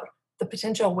about the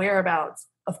potential whereabouts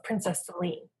of Princess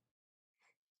Celine.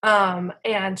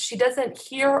 And she doesn't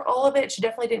hear all of it. She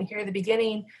definitely didn't hear the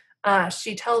beginning.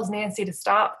 She tells Nancy to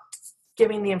stop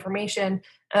giving the information. And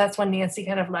that's when Nancy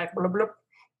kind of like blah, blah,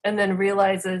 and then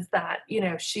realizes that,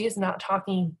 she's not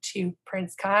talking to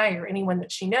Prince Kai or anyone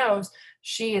that she knows.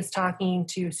 She is talking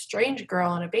to a strange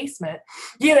girl in a basement,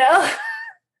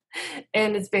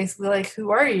 and it's basically like, who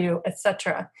are you,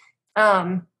 etc.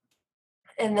 And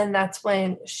then that's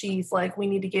when she's like, we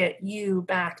need to get you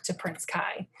back to Prince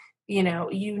Kai, you,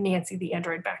 Nancy, the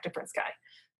android, back to Prince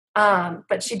Kai.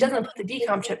 But she doesn't put the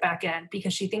decom chip back in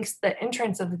because she thinks the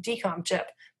entrance of the decom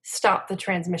chip stopped the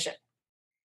transmission.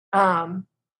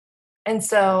 And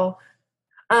so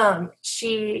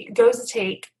she goes to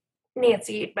take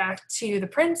Nancy back to the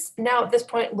prince. Now at this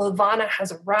point, Levana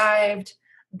has arrived.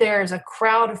 There's a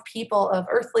crowd of people, of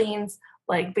Earthlings,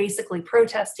 like basically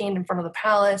protesting in front of the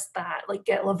palace that like,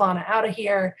 get Levana out of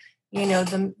here.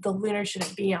 The lunar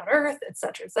shouldn't be on Earth,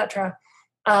 etc., etc.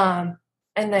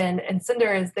 And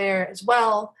Cinder is there as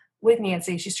well with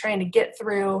Nancy. She's trying to get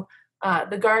through.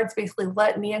 The guards basically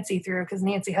let Nancy through because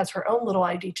Nancy has her own little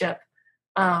ID chip.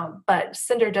 But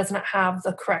Cinder does not have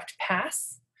the correct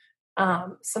pass,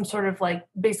 some sort of like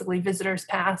basically visitor's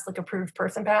pass, like approved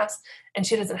person pass, and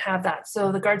she doesn't have that.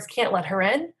 So the guards can't let her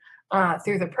in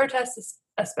through the protests,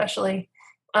 especially.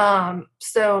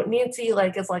 So Nancy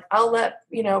like is like, I'll let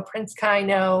Prince Kai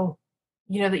know,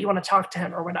 that you want to talk to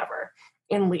him or whatever,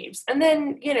 and leaves. And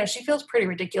then she feels pretty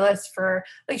ridiculous for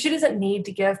like, she doesn't need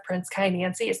to give Prince Kai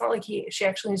Nancy. It's not like she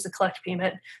actually needs to collect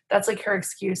payment. That's like her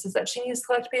excuse, is that she needs to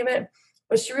collect payment.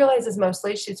 But she realizes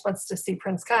mostly she just wants to see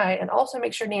Prince Kai and also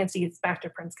make sure Nancy gets back to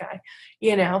Prince Kai,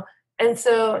 And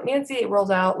so Nancy rolls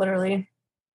out literally,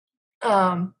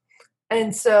 and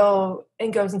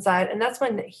goes inside, and that's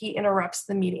when he interrupts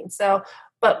the meeting. So,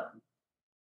 but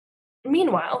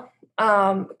meanwhile,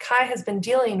 Kai has been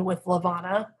dealing with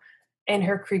Levana and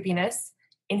her creepiness,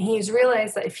 and he's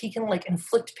realized that if he can like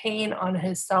inflict pain on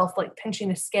himself, like pinching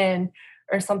his skin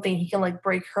or something, he can like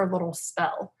break her little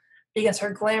spell. Because her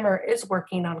glamour is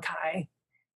working on Kai,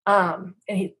 and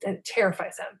it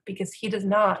terrifies him because he does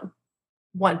not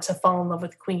want to fall in love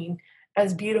with Queen.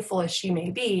 As beautiful as she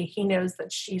may be, he knows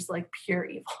that she's like pure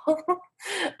evil.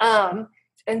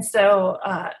 And so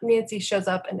Nancy shows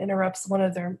up and interrupts one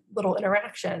of their little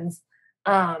interactions,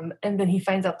 and then he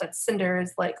finds out that Cinder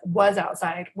was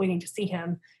outside waiting to see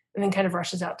him, and then kind of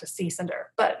rushes out to see Cinder.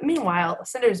 But meanwhile,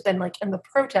 Cinder's been like in the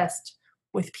protest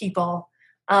with people.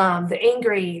 The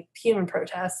angry human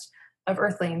protest of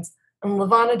Earthlings, and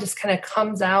Levana just kind of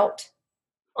comes out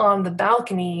on the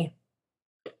balcony,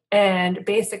 and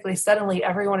basically suddenly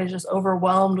everyone is just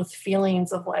overwhelmed with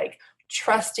feelings of like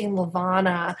trusting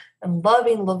Levana and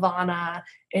loving Levana,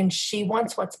 and she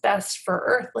wants what's best for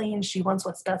Earthlings. She wants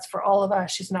what's best for all of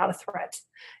us. She's not a threat,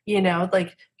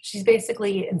 like she's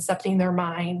basically incepting their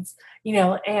minds,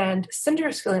 and Cinder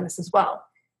is feeling this as well.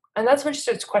 And that's when she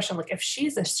starts questioning, like, if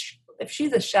she's a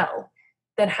shell,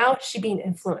 then how is she being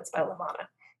influenced by Levana?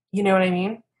 You know what I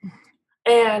mean?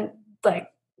 And like,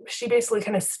 she basically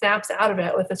kind of snaps out of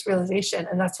it with this realization.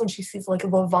 And that's when she sees like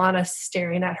Levana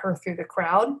staring at her through the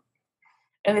crowd.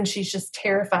 And then she's just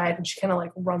terrified and she kind of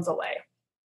like runs away.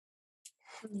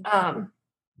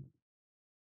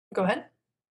 Go ahead.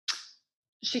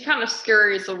 She kind of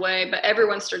scurries away, but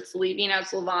everyone starts leaving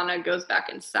as Levana goes back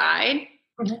inside.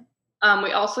 Mm-hmm.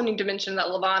 We also need to mention that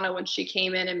Levana, when she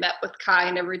came in and met with Kai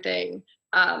and everything,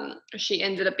 she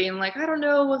ended up being like, I don't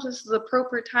know if this is the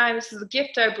appropriate time. This is a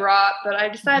gift I brought, but I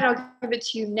decided I'll give it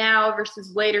to you now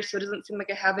versus later, so it doesn't seem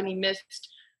like I have any missed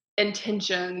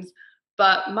intentions.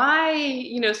 But my,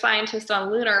 scientists on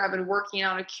Lunar have been working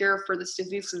on a cure for this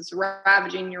disease that's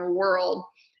ravaging your world.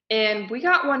 And we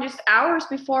got one just hours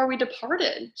before we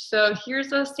departed. So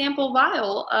here's a sample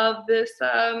vial of this,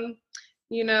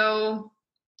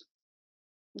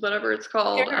 whatever it's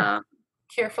called.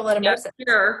 Cure for litymosis. Yeah,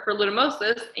 cure for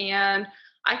litymosis. And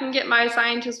I can get my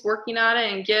scientists working on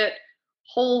it and get a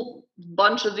whole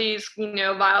bunch of these,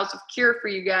 vials of cure for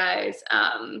you guys,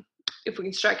 if we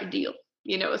can strike a deal,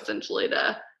 essentially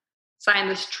to sign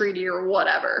this treaty or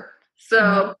whatever.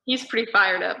 So he's pretty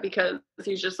fired up because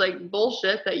he's just like,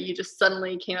 bullshit that you just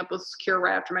suddenly came up with this cure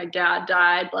right after my dad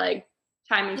died. Like,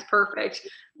 timing's perfect.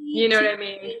 You know what I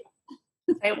mean?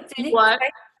 What?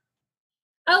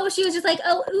 Oh, she was just like,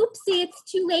 oh, oopsie, it's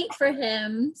too late for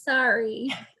him.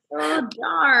 Sorry. Oh,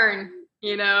 darn.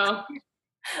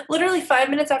 Literally 5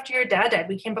 minutes after your dad died,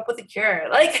 we came up with a cure.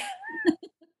 Like,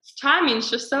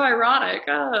 timing's just so ironic.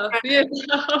 Oh,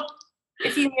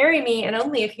 if you marry me, and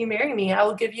only if you marry me, I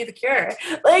will give you the cure.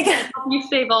 Like, You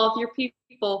save all of your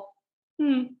people.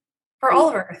 for all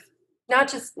of Earth, not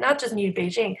just New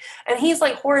Beijing. And he's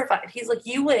like horrified. He's like,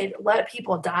 you would let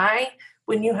people die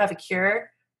when you have a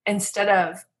cure instead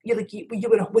of you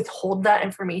would withhold that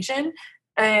information.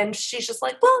 And she's just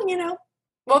like, well,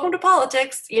 welcome to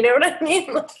politics. You know what I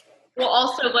mean? Well,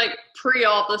 also, like, pre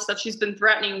all this stuff, she's been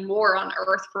threatening war on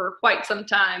Earth for quite some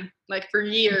time, like, for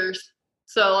years.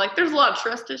 So, like, there's a lot of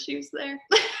trust issues there.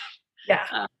 Yeah.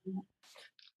 A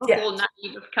little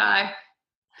naive of Kai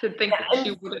to think that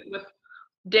she would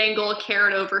dangle a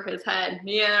carrot over his head.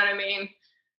 You know what I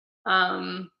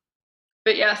mean?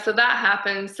 But yeah, so that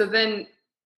happens. So then,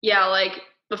 yeah, like,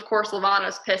 of course,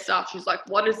 Levana's pissed off. She's like,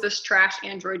 what is this trash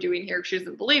android doing here? She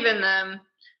doesn't believe in them,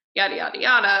 yada, yada,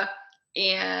 yada.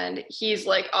 And he's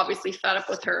like obviously fed up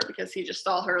with her because he just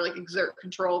saw her like exert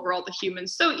control over all the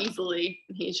humans so easily.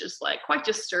 And he's just like quite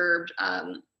disturbed.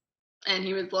 And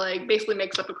he was like basically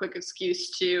makes up a quick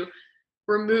excuse to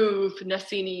remove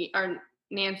Nancy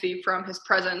from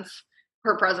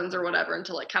her presence or whatever, and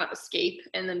to like kind of escape.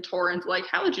 And then Torrhen's like,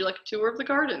 how would you like a tour of the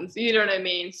gardens? You know what I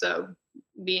mean? So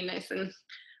being nice and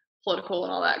political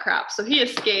and all that crap. So he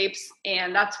escapes,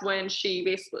 and that's when she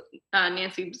basically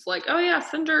Nancy's like, oh yeah,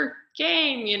 send her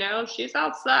game, she's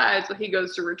outside. So he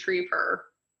goes to retrieve her.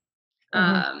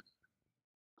 And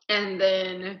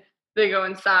then they go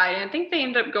inside, and I think they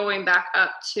end up going back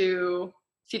up to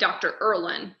see Dr.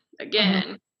 Erland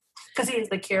again, because he has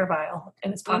the cure vial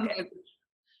in his pocket.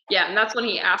 Yeah, and that's when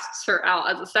he asks her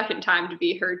out as a second time to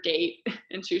be her date,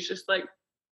 and she's just like,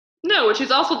 no, which is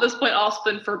also at this point also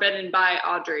been forbidden by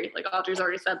Audrey. Like, Audrey's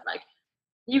already said, like,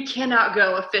 you cannot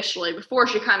go officially. Before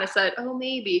she kind of said, oh,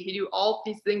 maybe if you do all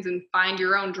these things and find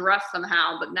your own dress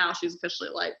somehow. But now she's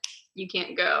officially like, you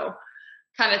can't go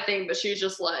kind of thing. But she's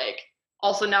just like,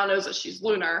 also now knows that she's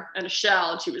lunar and a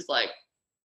shell. And she was like,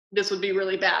 this would be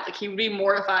really bad. Like, he would be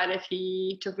mortified if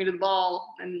he took me to the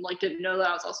ball and like didn't know that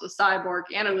I was also a cyborg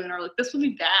and a lunar. Like, this would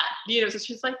be bad. So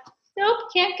she's like, nope,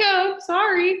 can't go.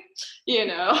 Sorry.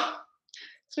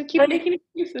 So keep making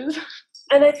excuses.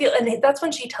 And I feel, and that's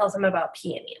when she tells him about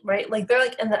Peony, right? Like, they're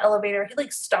like in the elevator. He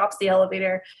like stops the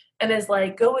elevator and is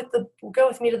like, go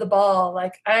with me to the ball.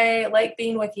 Like, I like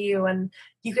being with you, and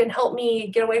you can help me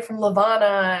get away from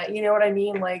Levana. You know what I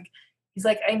mean? Like, he's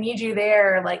like, I need you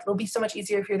there. Like, it'll be so much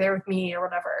easier if you're there with me or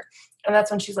whatever. And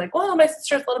that's when she's like, well, my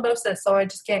sister's limosis, so I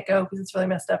just can't go because it's really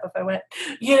messed up if I went,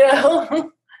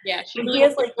 Yeah, he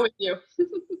has like with you.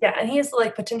 Yeah, and he has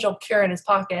like potential cure in his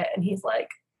pocket, and he's like,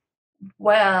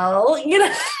 well,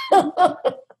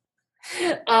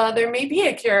 there may be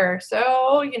a cure,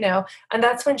 so and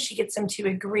that's when she gets him to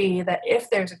agree that if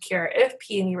there's a cure, if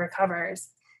Peony recovers,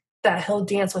 that he'll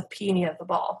dance with Peony at the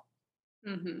ball.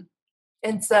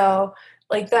 And so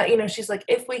like that, she's like,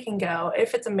 if we can go,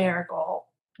 if it's a miracle,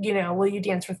 will you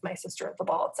dance with my sister at the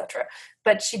ball, etc.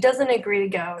 But she doesn't agree to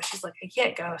go. She's like, I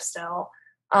can't go still.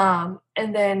 And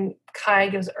then Kai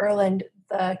gives Erland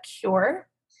the cure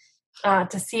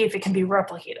to see if it can be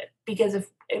replicated. Because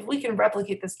if we can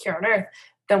replicate this cure on Earth,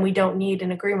 then we don't need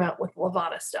an agreement with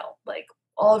Levana still. Like,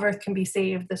 all of Earth can be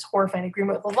saved, this horrifying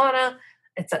agreement with Levana,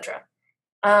 etc.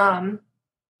 And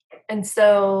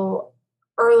so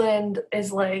Erland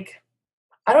is like,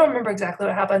 I don't remember exactly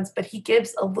what happens, but he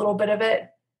gives a little bit of it.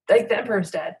 Like, the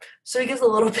Emperor's dead. So he gives a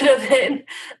little bit of it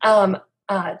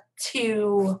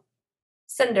to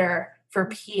Cinder for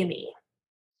Peony.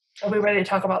 Are we ready to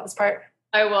talk about this part?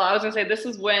 I will. I was going to say, this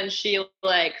is when she,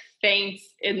 like,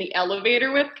 faints in the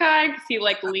elevator with Kai, because he,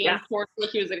 like, leaned towards her like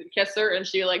he was going to kiss her, and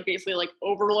she, like, basically, like,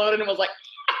 overloaded and was like,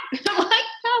 I'm like,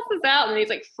 passes out, and he's,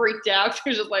 like, freaked out. He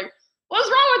was just like, what's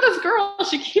wrong with this girl?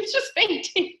 She keeps just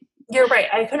fainting. You're right.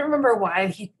 I couldn't remember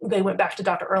why they went back to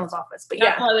Dr. Erland's office, but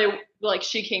That's why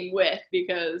she came with,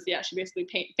 because, she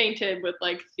basically fainted with,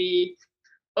 like, the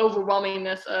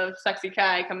overwhelmingness of sexy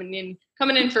Kai coming in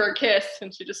for a kiss,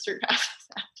 and she just started passes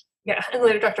out. Yeah, and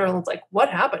later Dr. Erland's like, what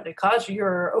happened? It caused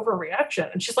your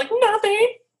overreaction. And she's like, nothing.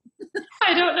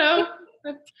 I don't know.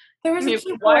 There was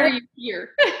why are you here?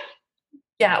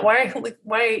 Yeah, why?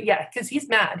 Yeah, because he's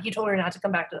mad. He told her not to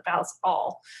come back to the palace at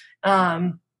all.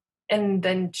 And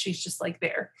then she's just like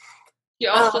there. He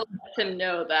also let him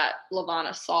know that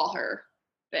Levana saw her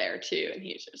there too, and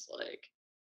he's just like,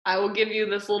 I will give you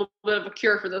this little bit of a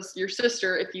cure for your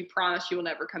sister if you promise you will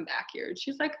never come back here. And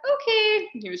she's like, okay.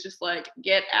 And he was just like,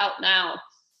 get out now.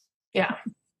 Yeah.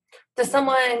 Do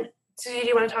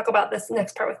you want to talk about this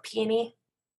next part with Peony?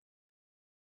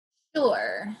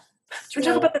 Sure. Should we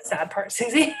talk about the sad part,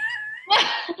 Susie?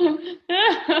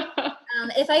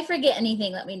 If I forget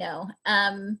anything, let me know.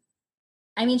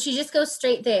 I mean, she just goes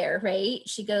straight there, right?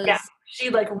 She goes she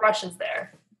like rushes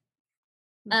there.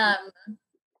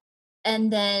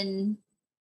 And then,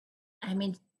 I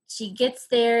mean, she gets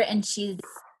there and she's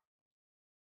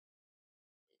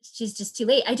just too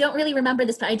late. I don't really remember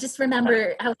this, but I just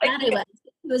remember how sad I was.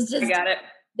 It was just, I got it.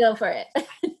 Go for it.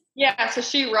 Yeah, so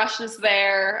she rushes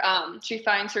there. She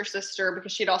finds her sister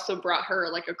because she'd also brought her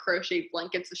like a crochet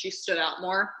blanket, so she stood out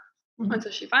more. Mhm. And so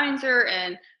she finds her,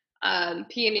 and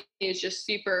Peony is just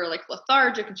super like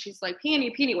lethargic, and she's like,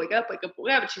 Peony, wake up, wake up,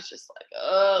 wake up. And she's just like,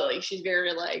 oh, like she's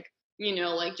very like, you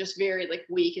know, like just very like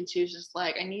weak, and she's just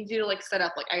like, I need you to like set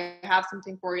up, like I have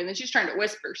something for you. And then she's trying to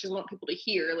whisper. She doesn't want people to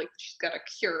hear, like she's got a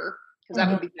cure, because that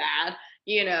would be bad,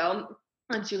 you know.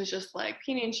 And she was just like,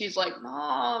 Peony, and she's like,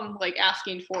 Mom, like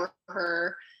asking for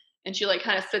her. And she like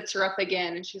kind of sits her up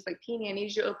again, and she's like, Peony, I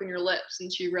need you to open your lips.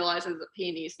 And she realizes that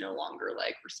Peony is no longer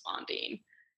like responding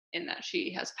and that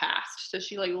she has passed. So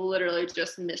she like literally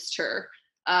just missed her.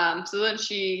 So then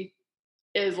she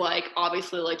is like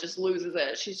obviously like just loses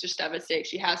it. She's just devastated.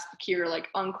 She has the cure like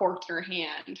uncorked in her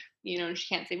hand, you know, and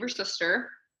she can't save her sister.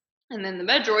 And then the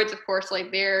Medroids, of course,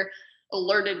 like they're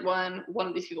alerted when one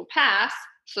of these people pass.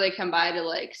 So they come by to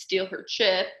like steal her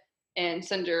chip, and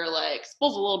Cinder like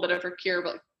spills a little bit of her cure,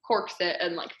 but like, corks it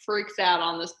and like freaks out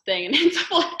on this thing and ends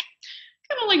up like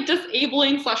kind of like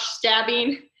disabling /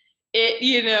 stabbing it,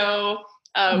 you know,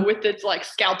 with its like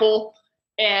scalpel.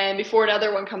 And before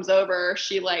another one comes over,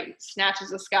 she like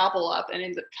snatches the scalpel up and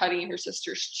ends up cutting her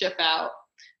sister's chip out,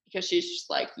 because she's just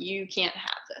like, you can't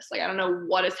have this. Like, I don't know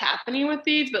what is happening with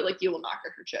these, but like you will knock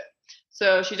her chip.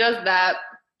 So she does that.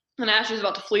 And as she's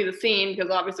about to flee the scene,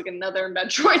 because obviously another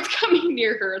Medroid's coming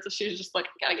near her, so she's just like,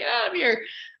 I gotta get out of here.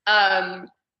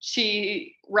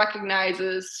 She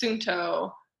recognizes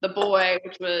Sunto, the boy,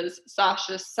 which was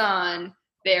Sasha's son,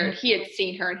 there. He had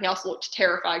seen her, and he also looked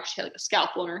terrified because she had like a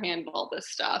scalpel in her hand and all this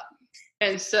stuff.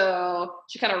 And so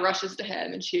she kind of rushes to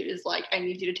him, and she is like, I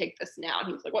need you to take this now. And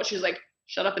he was like, what? She's like,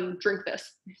 shut up and drink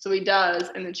this. So he does,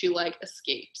 and then she like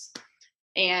escapes.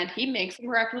 And he makes a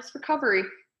miraculous recovery.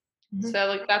 So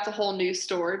like that's a whole new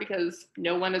story, because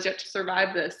no one has yet to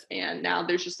survive this, and now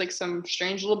there's just like some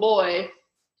strange little boy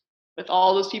with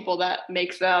all those people that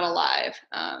makes it out alive.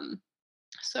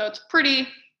 So it's pretty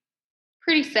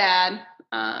sad.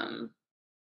 I'm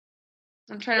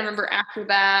trying to remember after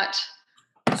that.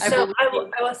 So I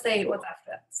will say what's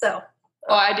after that. So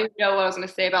I do know what I was going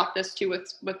to say about this too.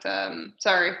 With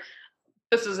sorry,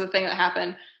 this is the thing that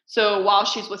happened. So while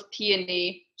she's with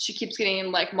Peony, she keeps getting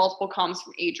like multiple comms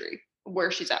from Adri, where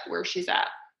she's at,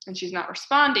 and she's not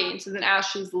responding. So then as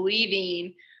she's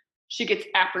leaving, she gets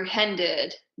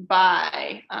apprehended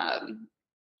by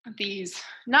these,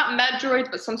 not Medroids,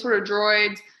 but some sort of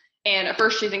droids. And at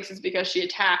first she thinks it's because she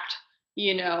attacked,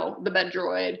 you know, the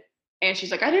Medroid. And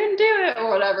she's like, I didn't do it or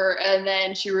whatever. And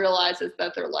then she realizes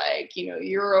that they're like, you know,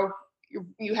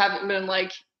 you haven't been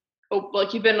like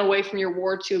you've been away from your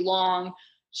ward too long.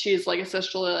 She's like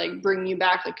essentially like bringing you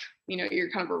back, like, you know,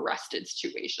 you're kind of arrested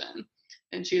situation.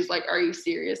 And she's like, are you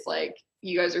serious? Like,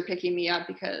 you guys are picking me up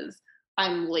because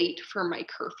I'm late for my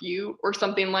curfew or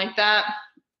something like that.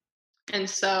 And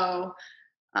so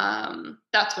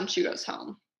that's when she goes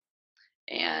home.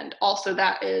 And also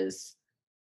that is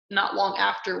not long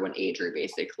after when Adri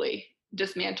basically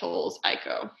dismantles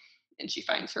Aiko, and she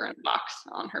finds her in a box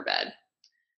on her bed.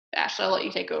 Ashley, I'll let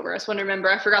you take over. I just want to remember,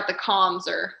 I forgot the comms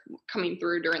are coming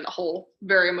through during the whole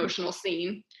very emotional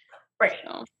scene. Right.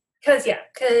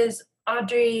 Because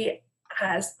Audrey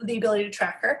has the ability to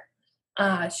track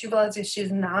her. She realizes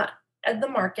she's not at the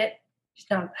market. She's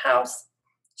not at the house.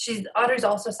 Audrey's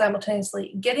also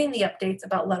simultaneously getting the updates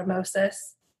about Letomosis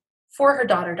for her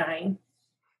daughter dying.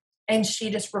 And she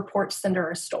just reports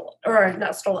Cinder as stolen, or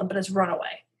not stolen, but as run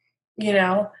away, you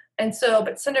know? And so,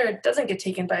 but Cinder doesn't get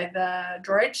taken by the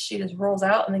droid. She just rolls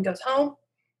out and then goes home.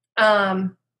 I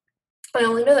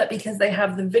only know that because they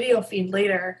have the video feed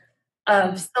later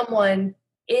of someone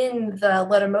in the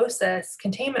Letomosis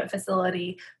containment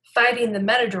facility fighting the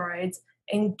Metadroids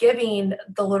and giving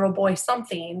the little boy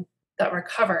something that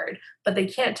recovered, but they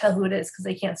can't tell who it is because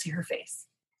they can't see her face.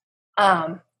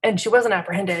 And she wasn't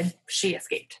apprehended. She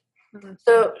escaped. Mm-hmm.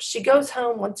 So she goes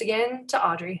home once again to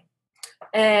Audrey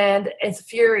and is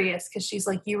furious because she's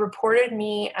like, you reported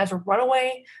me as a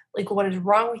runaway. Like, what is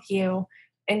wrong with you?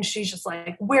 And she's just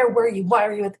like, where were you? Why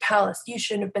are you at the palace? You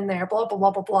shouldn't have been there, blah, blah,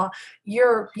 blah, blah, blah.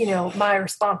 You're, you know, my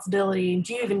responsibility.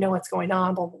 Do you even know what's going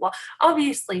on? Blah, blah, blah.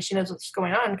 Obviously, she knows what's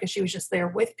going on because she was just there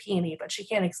with Peony, but she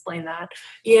can't explain that,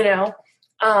 you know?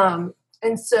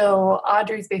 And so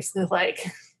Audrey's basically like,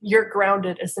 you're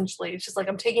grounded, essentially. It's just like,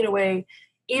 I'm taking away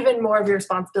even more of your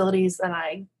responsibilities than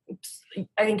I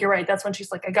think you're right. That's when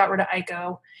she's like, I got rid of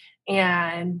Aiko,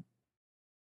 and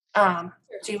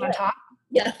Do you want to talk?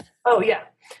 Yeah. Oh, yeah.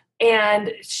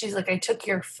 And she's like, I took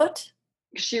your foot.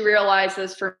 She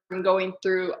realizes from going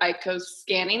through Aiko's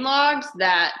scanning logs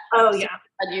that Oh, yeah.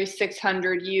 had used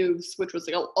 600 use, which was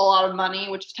like a lot of money,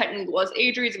 which technically was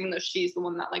Adri's, even though she's the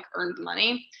one that like earned the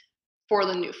money for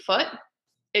the new foot.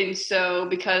 And so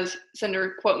because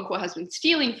Cinder, quote unquote, has been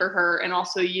stealing for her and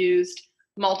also used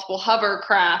multiple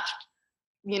hovercraft,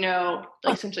 like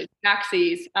essentially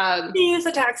taxis. She used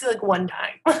a taxi like one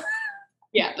time.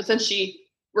 Yeah, but since she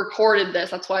recorded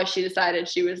this, that's why she decided,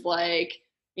 she was like,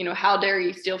 how dare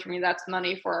you steal from me? That's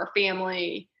money for our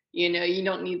family. You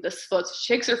don't need this foot. So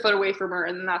she takes her foot away from her.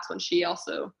 And then that's when she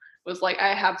also was like,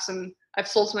 I've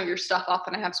sold some of your stuff off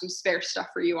and I have some spare stuff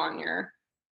for you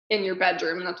in your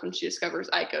bedroom. And that's when she discovers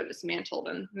Aiko dismantled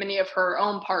and many of her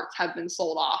own parts have been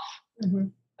sold off. Mm-hmm.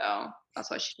 So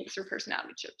that's why she takes her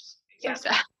personality chips. So Yeah.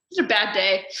 sad. It's a bad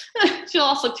day. She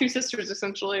lost like two sisters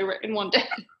essentially in one day.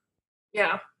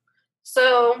 Yeah.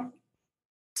 So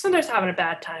Cinder's having a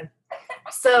bad time.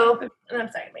 So, and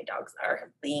I'm sorry, my dogs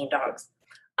are being dogs.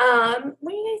 What are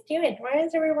you guys doing? Why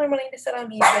is everyone wanting to sit on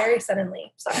me very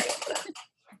suddenly? Sorry.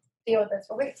 Deal with this.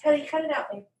 Well, wait, Teddy, cut it out.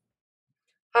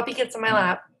 Poppy gets in my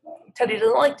lap. Teddy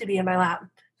doesn't like to be in my lap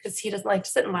because he doesn't like to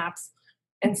sit in laps.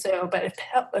 And so, but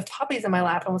if Poppy's in my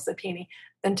lap and wants a Peony,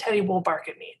 then Teddy will bark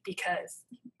at me because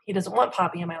he doesn't want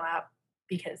Poppy in my lap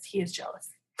because he is jealous.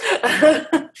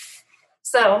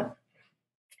 So,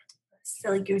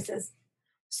 silly gooses.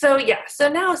 So yeah, so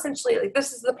now essentially like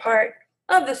this is the part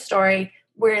of the story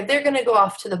where they're going to go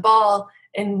off to the ball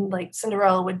and like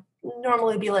Cinderella would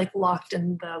normally be like locked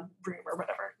in the room or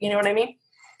whatever. You know what I mean?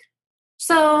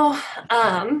 So,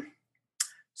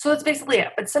 so that's basically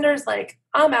it. But Cinder's like,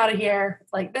 I'm out of here.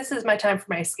 Like, this is my time for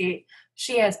my escape.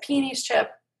 She has Peony's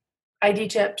chip, ID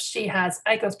chip. She has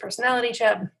Aiko's personality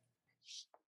chip.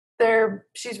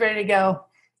 She's ready to go.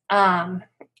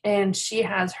 And she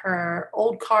has her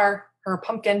old car, her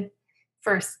pumpkin,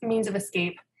 for means of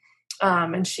escape.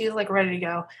 And she's like ready to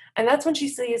go. And that's when she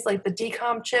sees like the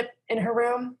decom chip in her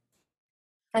room.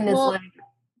 And is like,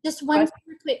 just one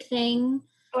quick thing.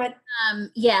 Go ahead.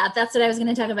 Yeah, that's what I was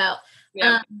going to talk about.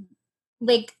 Yeah.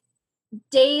 Like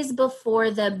days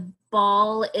before the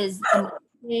ball is the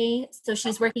day, so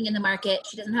she's working in the market.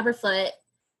 She doesn't have her foot,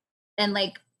 and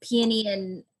like Peony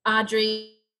and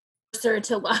Audrey force her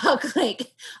to walk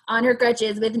like on her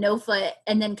crutches with no foot,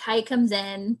 and then Kai comes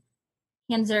in,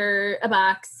 hands her a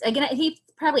box again. He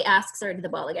probably asks her to the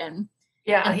ball again.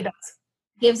 Yeah, he does.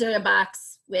 Gives her a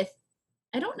box with.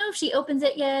 I don't know if she opens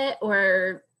it yet,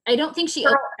 or I don't think she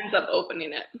ends up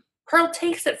opening it. Pearl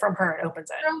takes it from her and opens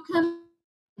it.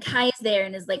 Kai's there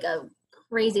and is like a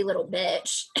crazy little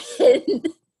bitch.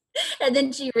 And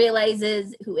then she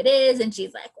realizes who it is and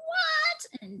she's like,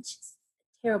 what? And she's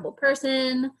a terrible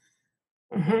person.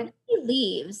 Mm-hmm. He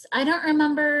leaves. I don't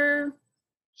remember.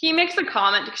 He makes a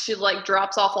comment because she like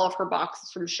drops off all of her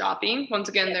boxes from shopping. Once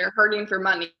again, they're hurting for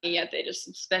money, yet they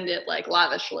just spend it like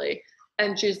lavishly.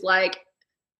 And she's like,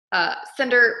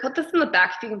 Cinder, put this in the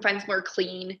back if you can find somewhere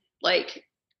clean, like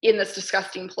in this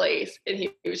disgusting place. And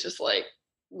he was just like,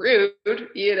 rude,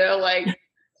 like,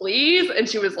 please. And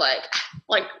she was like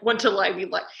went to like be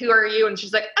like, who are you? And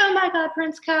she's like, oh my God,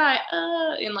 Prince Kai,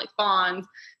 in like fawns.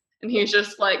 And he's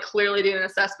just like clearly doing an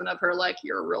assessment of her, like,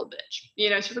 you're a real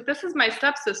bitch. She's like, this is my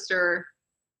stepsister,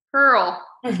 Pearl.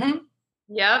 Mm-hmm.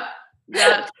 Yep,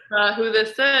 that's who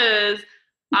this is.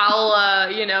 I'll,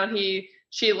 and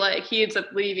he ends up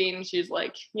leaving. She's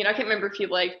like, I can't remember if he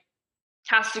like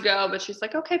has to go, but she's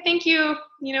like, okay, thank you,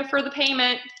 for the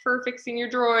payment for fixing your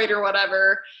droid or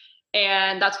whatever.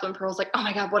 And that's when Pearl's like, oh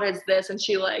my God, what is this? And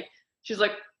she's like,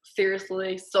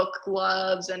 seriously, silk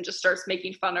gloves, and just starts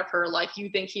making fun of her. Like, you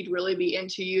think he'd really be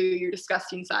into you, you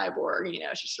disgusting cyborg,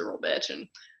 she's a real bitch, and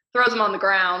throws him on the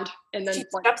ground and then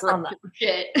steps on that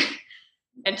shit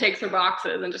and takes her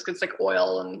boxes and just gets like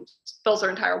oil and fills her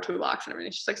entire toolbox and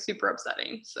everything. She's like super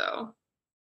upsetting. So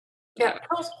yeah,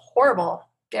 Pearl's horrible.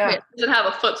 Yeah. She doesn't have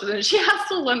a foot, so then she has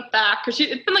to limp back because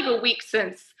it's been like a week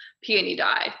since Peony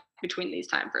died between these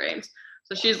time frames.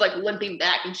 So she's like limping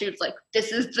back and she was like,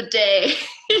 this is the day.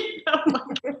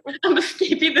 I'm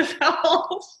escaping this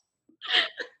house.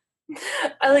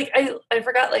 I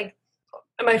forgot, like,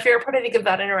 my favorite part I think of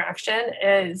that interaction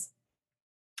is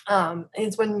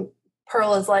when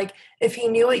Pearl is like, if he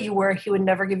knew what you were, he would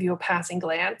never give you a passing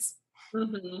glance.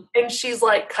 Mm-hmm. And she's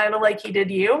like, kind of like he did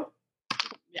you.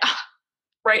 Yeah.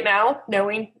 Right now,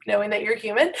 knowing that you're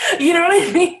human. You know what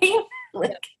I mean?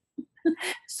 Like,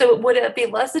 so would it be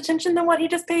less attention than what he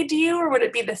just paid to you, or would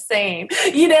it be the same?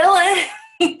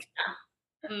 Like,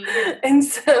 mm-hmm. And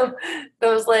so that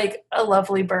was like a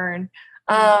lovely burn.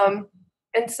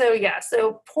 And so, yeah,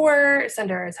 so poor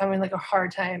Cinder is having like a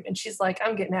hard time, and she's like,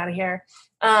 I'm getting out of here.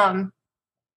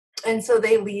 And so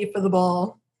they leave for the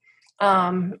ball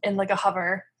in like a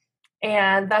hover.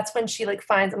 And that's when she like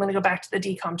finds, I'm going to go back to the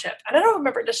decom chip. And I don't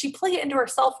remember, does she plug it into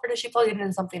herself or does she plug it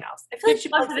into something else? I feel like she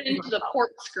plugged plugs it into the herself.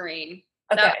 port screen.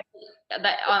 Okay.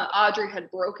 That Audrey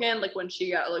had broken, like when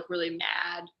she got like really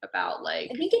mad about like.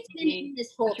 I think it's been in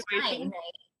this whole situation. time, right?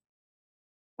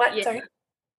 What? Yeah. Sorry.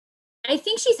 I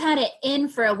think she's had it in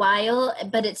for a while,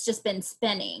 but it's just been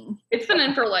spinning. It's been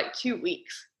in for like 2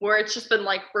 weeks, where it's just been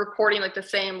like reporting like the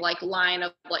same like line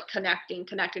of like connecting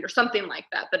or something like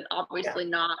that, but obviously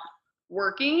not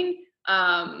working.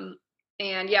 And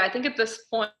yeah, I think at this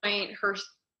point her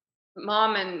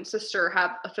mom and sister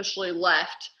have officially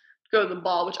left to go to the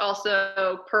ball, which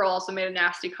also Pearl also made a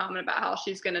nasty comment about how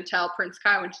she's going to tell Prince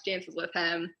Kai when she dances with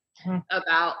him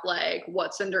about like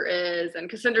what Cinder is, and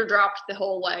because Cinder dropped the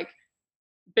whole like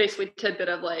basically tidbit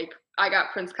of like, I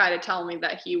got Prince Kai to tell me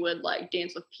that he would like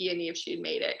dance with Peony if she'd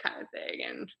made it kind of thing.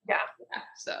 And yeah,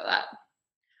 so that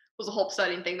was a whole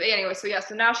exciting thing. But anyway, so yeah,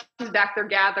 so now she's back there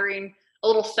gathering a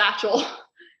little satchel.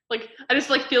 Like, I just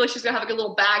like feel like she's gonna have like a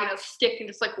little bag and a stick and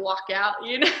just like walk out,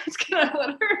 you know, it's kind of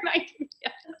what her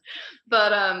idea.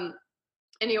 But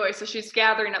anyway, so she's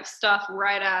gathering up stuff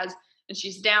and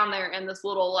she's down there, and this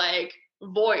little like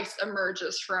voice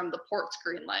emerges from the port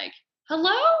screen, like,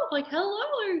 hello, can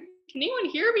anyone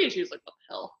hear me? And she's like, what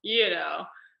the hell, you know.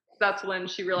 That's when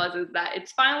she realizes that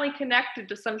it's finally connected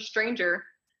to some stranger.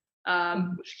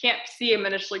 She can't see him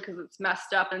initially because it's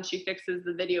messed up, and she fixes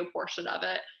the video portion of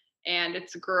it, and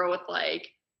it's a girl with like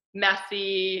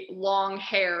messy long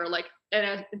hair, like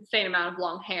an insane amount of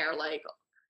long hair, like,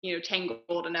 you know,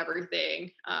 tangled and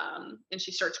everything. And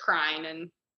she starts crying and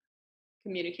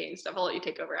communicating stuff. I'll let you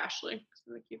take over, Ashley.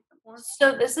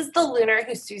 So this is the Lunar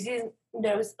who Susie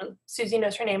knows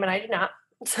her name and I do not.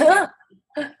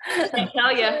 I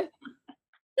tell you.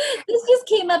 This just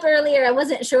came up earlier. I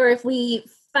wasn't sure if we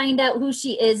find out who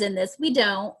she is in this. We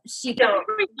don't. We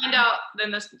find out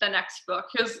in the next book,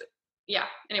 because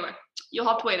anyway, you'll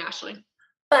have to wait, Ashley.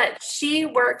 But she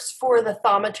works for the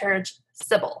thaumaturge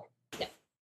Sybil.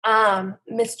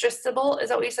 Mistress Sybil, is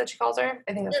that what you said she calls her?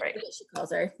 I think that's right. What she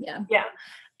calls her, yeah. Yeah.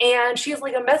 And she has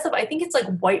like a mess of, I think it's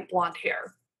like white blonde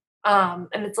hair.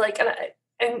 And it's like,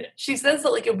 and she says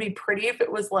that like it would be pretty if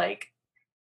it was like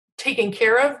taken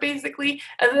care of, basically.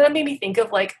 And then that made me think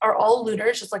of like, are all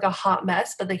Lunars just like a hot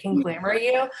mess, but they can glamour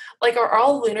you? Like, are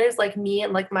all Lunars like me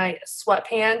and like my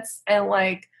sweatpants and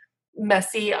like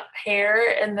messy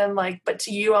hair, and then like, but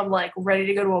to you I'm like ready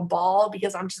to go to a ball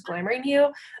because I'm just glamoring you?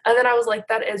 And then I was like,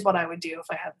 that is what I would do if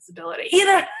I had this ability. You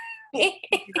know?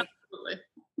 Absolutely.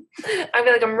 I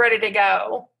feel like I'm ready to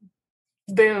go.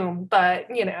 Boom.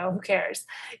 But, you know, who cares?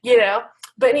 You know?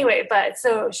 But anyway,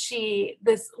 so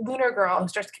this Lunar girl who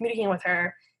starts communicating with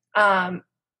her,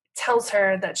 tells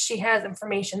her that she has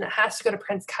information that has to go to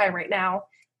Prince Kai right now.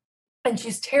 And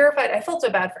she's terrified. I felt so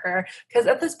bad for her because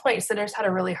at this point, Cinder's had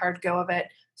a really hard go of it.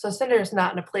 So Cinder's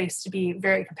not in a place to be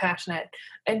very compassionate.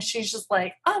 And she's just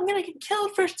like, oh, I'm going to get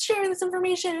killed for sharing this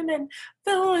information,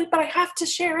 but I have to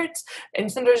share it.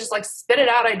 And Cinder's just like, spit it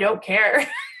out. I don't care.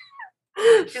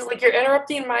 She's like, you're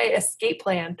interrupting my escape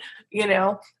plan, you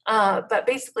know? But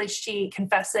basically she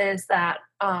confesses that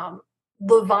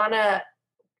Levana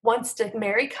wants to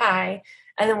marry Kai.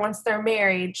 And then once they're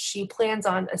married, she plans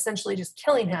on essentially just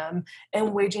killing him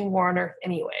and waging war on Earth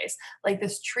anyways. Like,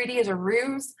 this treaty is a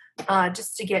ruse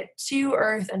just to get to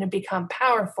Earth and to become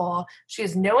powerful. She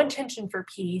has no intention for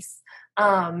peace.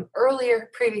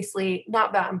 Previously,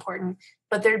 not that important,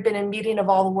 but there had been a meeting of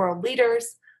all the world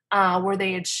leaders where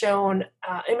they had shown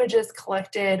images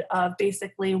collected of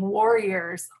basically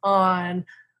warriors on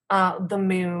the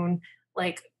moon,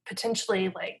 like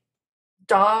potentially like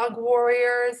dog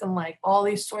warriors and like all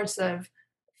these sorts of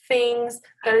things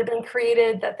that had been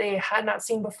created that they had not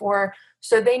seen before.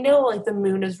 So they know like the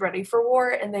moon is ready for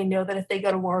war, and they know that if they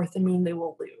go to war with the moon, they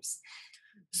will lose.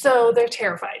 So they're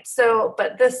terrified. So,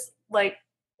 but this like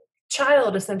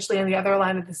child essentially on the other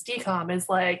line of this decom is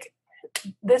like,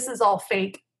 this is all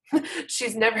fake.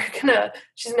 She's never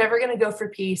gonna go for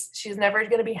peace. She's never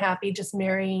gonna be happy just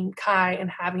marrying Kai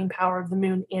and having power of the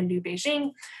moon and New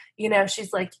Beijing. You know,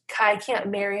 she's like, Kai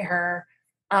can't marry her.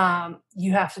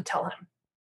 You have to tell him.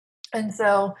 And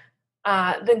so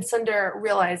then Cinder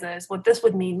realizes what this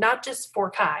would mean, not just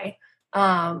for Kai,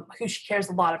 who she cares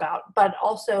a lot about, but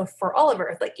also for all of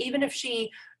Earth. Like, even if she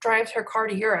drives her car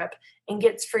to Europe and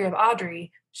gets free of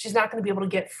Audrey, she's not going to be able to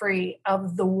get free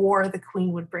of the war the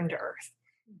Queen would bring to Earth,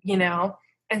 you know?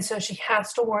 And so she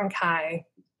has to warn Kai,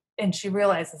 and she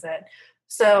realizes it.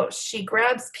 So she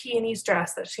grabs Peony's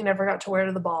dress that she never got to wear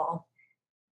to the ball,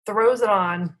 throws it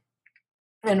on,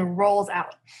 and rolls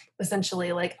out,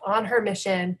 essentially, like on her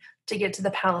mission to get to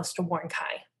the palace to warn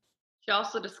Kai. She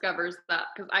also discovers that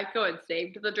because Aiko had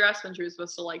saved the dress when she was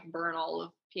supposed to like burn all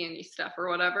of Peony's stuff or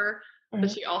whatever. Mhm.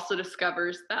 But she also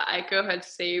discovers that Aiko had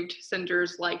saved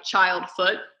Cinder's like child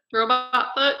foot,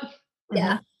 robot foot.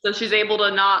 Yeah. So she's able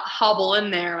to not hobble in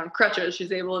there on crutches.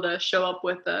 She's able to show up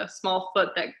with a small foot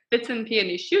that fits in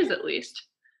Peony's shoes at least.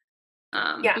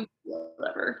 Yeah.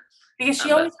 Whatever. Because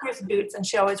she always wears boots and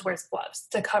she always wears gloves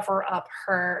to cover up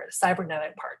her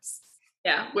cybernetic parts.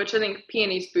 Yeah, which I think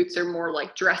Peony's boots are more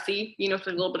like dressy, you know, with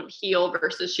a little bit of heel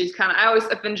versus she's kind of, I always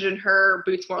envision her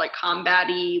boots more like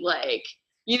combat-y, like,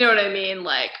 you know what I mean?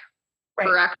 Like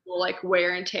for actual like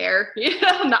wear and tear, you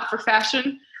know, not for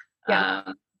fashion.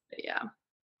 Yeah. Yeah.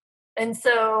 And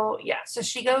so, so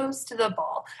she goes to the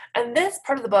ball. And this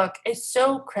part of the book is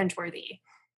so cringeworthy.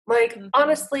 Like,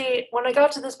 honestly, when I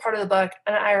got to this part of the book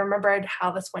and I remembered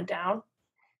how this went down,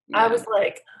 I was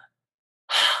like,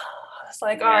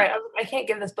 all right, I can't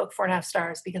give this book 4.5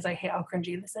 stars because I hate how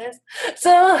cringy this is.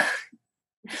 So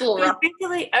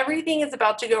basically everything is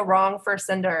about to go wrong for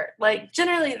Cinder. Like,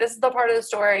 generally, this is the part of the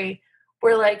story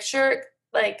where, like, sure,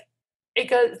 like,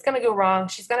 it's going to go wrong.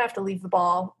 She's going to have to leave the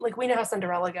ball. Like, we know how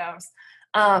Cinderella goes.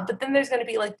 But then there's going to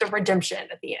be, like, the redemption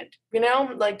at the end, you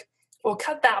know? Like, we'll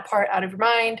cut that part out of your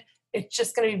mind. It's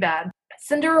just going to be bad.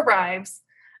 Cinder arrives,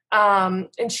 and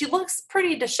she looks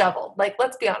pretty disheveled. Like,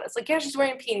 let's be honest. Like, yeah, she's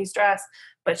wearing Peony's dress,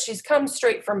 but she's come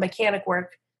straight from mechanic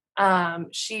work.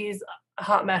 She's a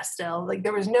hot mess still. Like,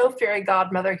 there was no fairy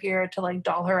godmother here to, like,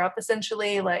 doll her up,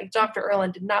 essentially. Like, Dr.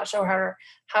 Erland did not show her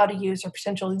how to use her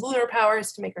potential lunar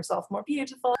powers to make herself more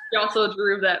beautiful. She also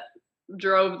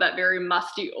drove that very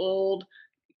musty old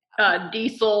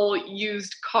diesel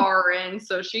used car in,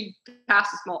 so she has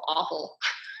to smell awful.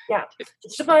 Yeah,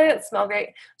 she probably didn't smell great.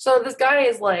 So this guy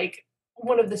is like,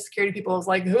 one of the security people is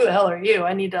like, who the hell are you?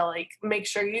 I need to like make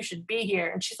sure you should be here.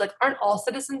 And she's like, aren't all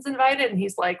citizens invited? And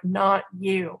he's like, not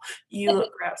you. You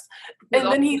look gross. And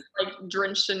then he's like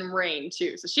drenched in rain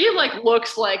too. So she like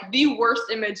looks like the worst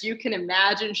image you can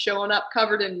imagine, showing up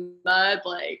covered in mud.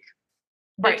 Like,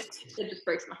 it just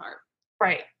breaks my heart.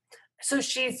 Right. So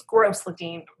she's gross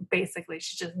looking, basically.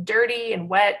 She's just dirty and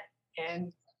wet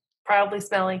and probably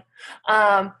smelly.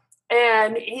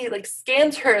 And he like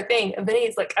scans her thing, and then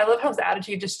he's like, I love how his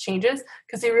attitude just changes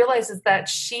because he realizes that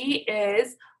she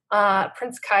is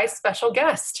Prince Kai's special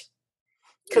guest.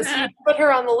 Because he put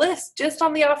her on the list just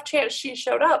on the off chance she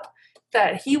showed up,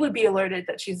 that he would be alerted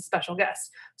that she's a special guest.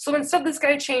 So instead, this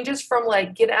guy changes from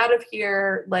like, get out of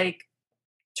here, like,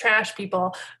 trash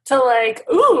people, to like,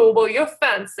 ooh, well, you're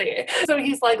fancy. So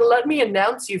he's like, let me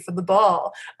announce you for the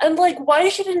ball. And like, why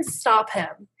she didn't stop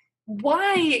him?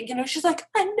 Why? You know, she's like,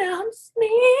 announce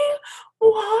me?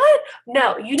 What?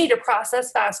 No, you need to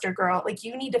process faster, girl. Like,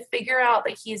 you need to figure out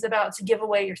that he's about to give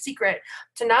away your secret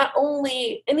to not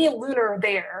only any lunar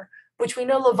there, which we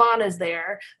know Levana is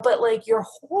there, but like your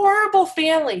horrible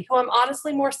family, who I'm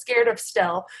honestly more scared of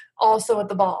still, also at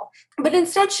the ball. But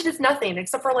instead she does nothing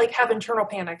except for like have internal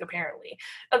panic, apparently.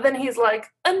 And then he's like,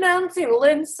 announcing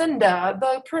Lincinda,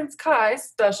 the Prince Kai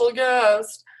special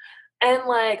guest. And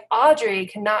like Audrey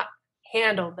cannot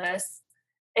handle this.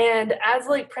 And as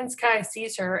like Prince Kai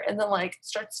sees her and then like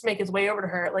starts to make his way over to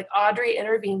her, like Audrey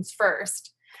intervenes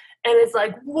first. And it's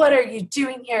like, what are you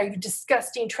doing here, you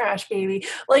disgusting trash baby?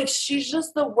 Like, she's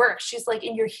just the worst. She's like,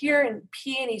 and you're here in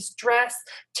Peony's dress,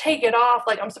 take it off.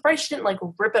 Like, I'm surprised she didn't like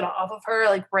rip it off of her,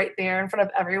 like right there in front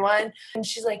of everyone. And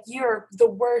she's like, you're the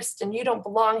worst and you don't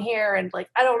belong here. And like,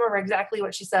 I don't remember exactly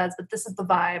what she says, but this is the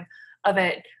vibe of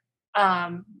it.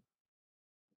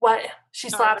 What?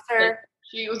 She slaps her.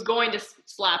 She was going to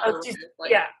slap her.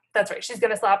 Yeah, that's right. She's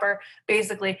going to slap her.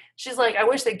 Basically, she's like, I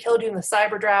wish they killed you in the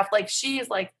cyber draft. Like, she's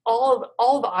like, all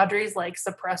of Audrey's like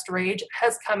suppressed rage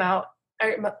has come out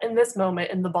in this moment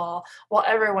in the ball while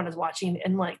everyone is watching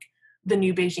in like the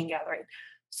new Beijing gathering.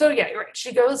 So yeah, you're right.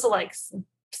 She goes to like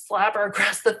slap her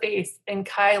across the face, and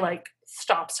Kai like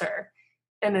stops her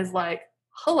and is like,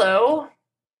 hello,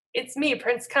 it's me,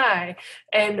 Prince Kai.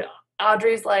 And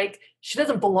Audrey's like, she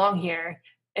doesn't belong here.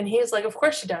 And he's like, of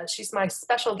course she does. She's my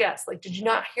special guest. Like, did you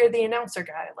not hear the announcer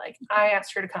guy? Like, I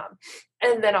asked her to come.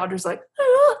 And then Audrey's like,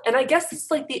 ah. And I guess it's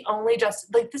like the only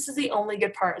this is the only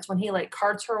good part is when he like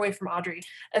carts her away from Audrey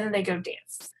and then they go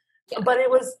dance. Yeah. But it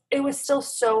was still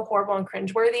so horrible and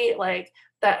cringeworthy. Like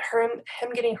that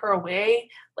him getting her away,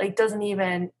 like doesn't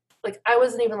even, like I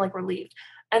wasn't even like relieved.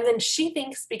 And then she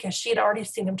thinks because she had already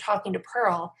seen him talking to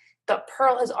Pearl, that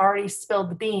Pearl has already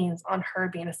spilled the beans on her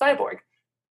being a cyborg.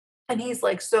 And he's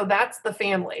like, so that's the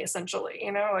family, essentially,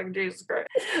 like, Jesus Christ.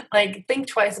 Like, think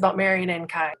twice about marrying in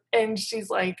Kai. And she's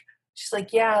like,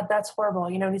 yeah, that's horrible.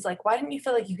 And he's like, why didn't you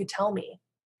feel like you could tell me?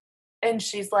 And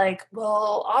she's like,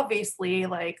 well, obviously,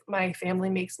 like, my family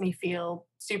makes me feel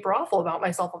super awful about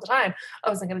myself all the time. I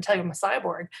wasn't going to tell you I'm a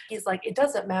cyborg. He's like, it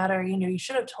doesn't matter. You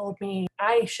should have told me.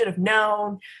 I should have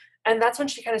known. And that's when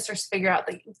she kind of starts to figure out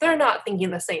that they're not thinking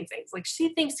the same things. Like,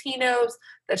 she thinks he knows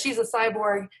that she's a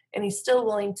cyborg, and he's still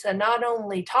willing to not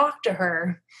only talk to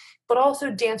her, but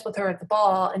also dance with her at the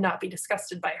ball and not be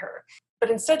disgusted by her. But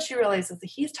instead she realizes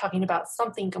that he's talking about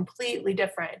something completely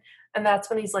different. And that's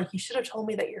when he's like, you should have told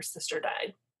me that your sister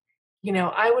died.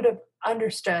 I would have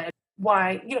understood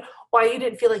why you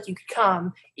didn't feel like you could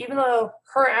come, even though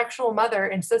her actual mother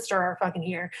and sister are fucking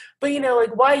here. But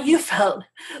like, why you felt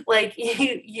like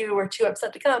you were too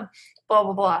upset to come, blah,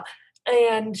 blah, blah.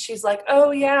 And she's like,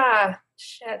 oh yeah,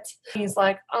 shit. He's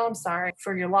like, oh, I'm sorry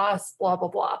for your loss, blah, blah,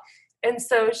 blah. And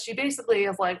so she basically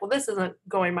is like, well, this isn't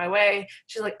going my way.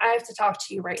 She's like, I have to talk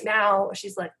to you right now.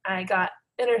 She's like, I got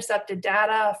intercepted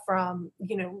data from,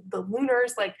 the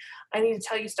lunars. Like, I need to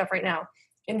tell you stuff right now.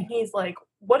 And he's like,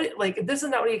 this is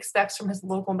not what he expects from his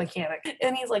local mechanic.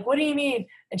 And he's like, what do you mean?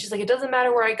 And she's like, it doesn't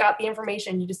matter where I got the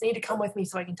information. You just need to come with me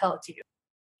so I can tell it to you.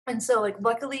 And so, like,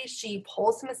 luckily she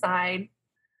pulls him aside,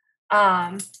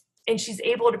 and she's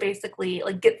able to basically,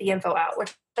 like, get the info out,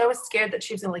 which I was scared that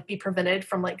she was going to, like, be prevented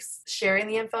from, like, sharing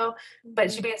the info.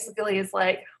 But she basically is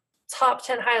like, top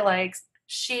 10 highlights.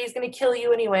 She's going to kill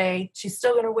you anyway. She's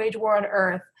still going to wage war on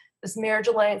Earth. This marriage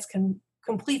alliance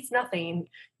completes nothing.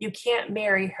 You can't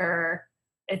marry her,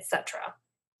 etc.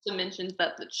 She mentioned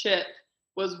that the chip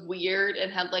was weird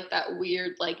and had, like, that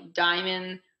weird, like,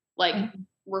 diamond, like,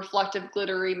 reflective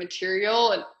glittery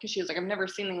material, and because she was like, I've never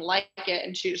seen anything like it,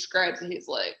 and she describes, and he's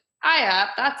like, I have,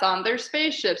 that's on their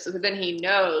spaceships. So then he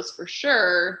knows for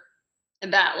sure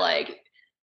that, like,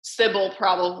 Sybil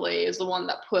probably is the one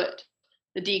that put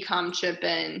the decom chip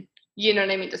in, you know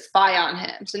what I mean, to spy on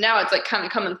him. So now it's, like, kind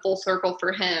of coming full circle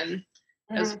for him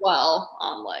as well.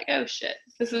 I'm like, oh shit,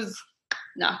 this is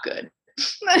not good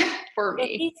for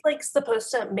me. He's, like,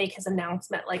 supposed to make his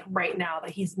announcement, like, right now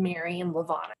that he's marrying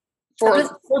Levana. For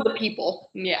the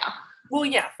people, yeah. Well,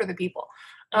 yeah, for the people.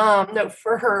 No,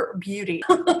 for her beauty.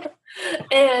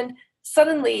 And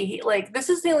suddenly, like, this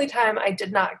is the only time I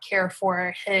did not care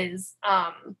for his,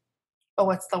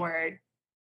 what's the word?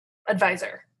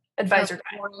 Advisor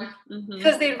guy.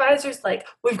 Because the advisor's like,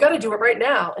 we've got to do it right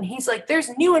now. And he's like, there's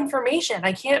new information.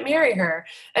 I can't marry her.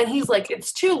 And he's like,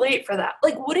 it's too late for that.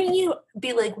 Like, wouldn't you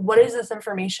be like, what is this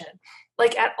information?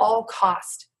 Like, at all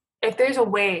cost, if there's a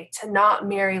way to not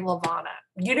marry Levana,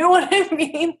 you know what I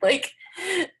mean? Like,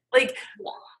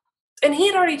 and he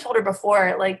had already told her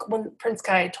before, like, when Prince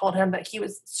Kai told him that he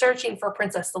was searching for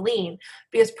Princess Celine,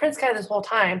 because Prince Kai this whole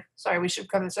time, sorry, we should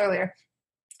have covered this earlier,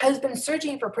 has been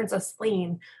searching for Princess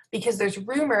Celine because there's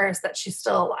rumors that she's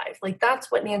still alive. Like,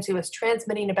 that's what Nancy was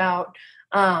transmitting about.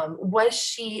 Was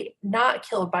she not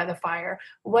killed by the fire?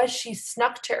 Was she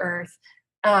snuck to Earth?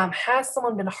 Has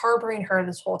someone been harboring her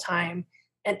this whole time?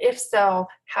 And if so,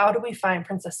 how do we find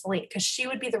Princess Celine? Because she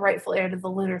would be the rightful heir to the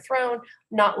lunar throne,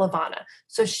 not Levana.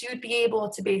 So she would be able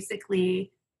to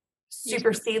basically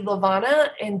supersede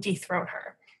Levana and dethrone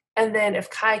her. And then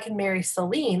if Kai can marry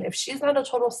Celine, if she's not a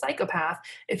total psychopath,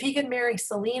 if he can marry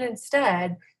Celine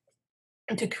instead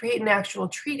and to create an actual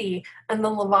treaty, and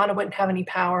then Levana wouldn't have any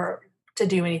power to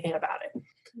do anything about it.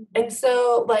 And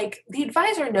so, like, the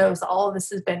advisor knows all of this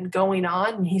has been going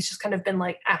on, and he's just kind of been,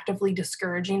 like, actively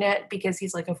discouraging it because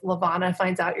he's like, if Levana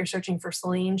finds out you're searching for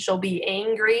Celine, she'll be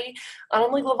angry. And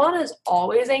I'm like, Levana is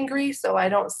always angry, so I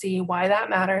don't see why that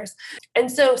matters.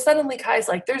 And so suddenly Kai's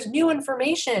like, there's new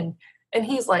information. And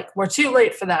he's like, we're too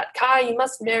late for that. Kai, you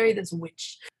must marry this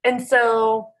witch. And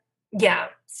so, yeah.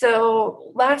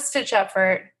 So last ditch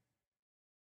effort,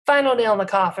 final nail in the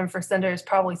coffin for Cinder is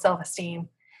probably self-esteem.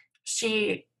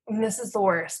 And this is the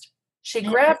worst, she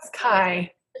grabs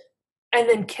Kai and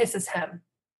then kisses him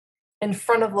in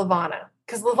front of Levana.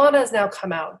 Because Levana has now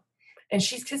come out. And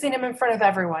she's kissing him in front of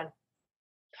everyone.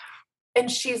 And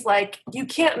she's like, you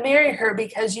can't marry her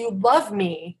because you love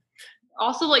me.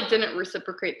 Also, like, didn't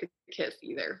reciprocate the kiss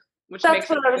either. Which That's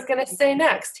what I was going to say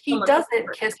next. He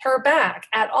doesn't kiss her back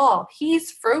at all.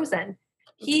 He's frozen.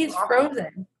 He's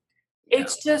frozen.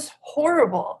 It's just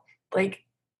horrible. Like,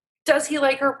 does he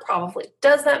like her? Probably.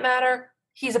 Does that matter?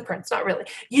 He's a prince. Not really.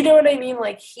 You know what I mean?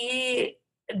 Like,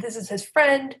 this is his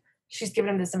friend. She's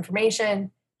given him this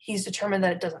information. he's determined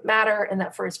that it doesn't matter and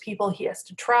that for his people he has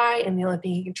to try, and the only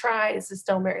thing he can try is to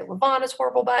still marry Levana's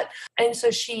horrible butt. And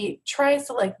so she tries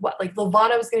to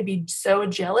Levana was going to be so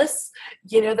jealous,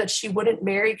 that she wouldn't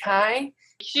marry Kai.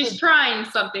 She's trying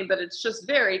something, but it's just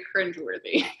very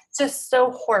cringeworthy. It's just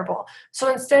so horrible.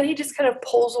 So instead he just kind of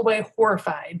pulls away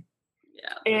horrified.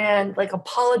 Yeah. And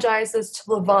apologizes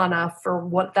to Levana for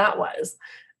what that was.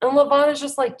 And Levana's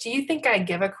just like, do you think I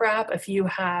give a crap if you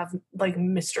have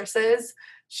mistresses?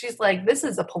 She's like, this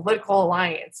is a political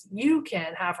alliance. You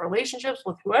can have relationships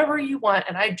with whoever you want,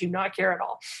 and I do not care at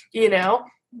all,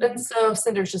 And so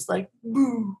Cinder's just like,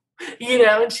 boo,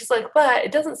 and she's like, but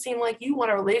it doesn't seem like you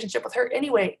want a relationship with her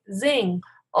anyway. Zing.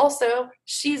 Also,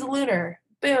 she's a lunar.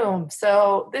 Boom.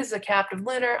 So this is a captive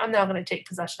lunar. I'm now going to take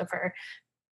possession of her.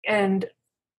 And,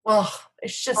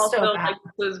 it's just also, so bad.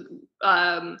 This is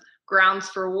grounds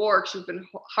for war. She's been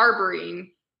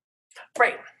harboring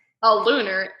a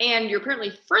lunar, and you're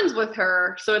apparently friends with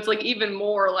her, so it's even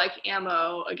more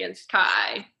ammo against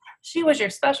Kai. She was your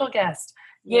special guest,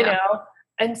 you know?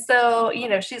 And so,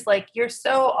 she's like, you're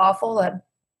so awful that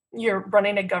you're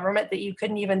running a government that you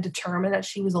couldn't even determine that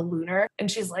she was a lunar. And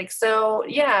she's like, so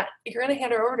yeah, you're going to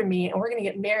hand her over to me and we're going to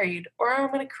get married, or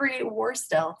I'm going to create war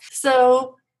still.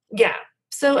 So yeah.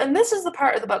 So, and this is the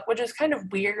part of the book, which is kind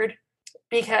of weird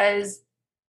because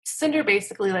Cinder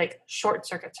basically short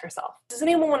circuits herself. Does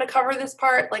anyone want to cover this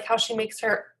part? How she makes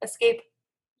her escape?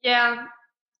 Yeah,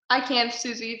 I can,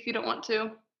 Susie, if you don't want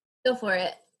to. Go for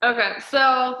it. Okay.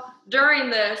 So during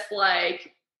this,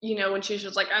 when she's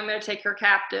just like, I'm going to take her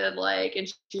captive,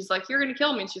 and she's like, you're going to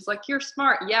kill me. And she's like, you're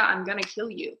smart. Yeah, I'm going to kill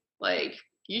you.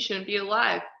 You shouldn't be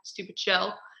alive, stupid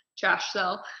shell, trash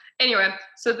cell. Anyway,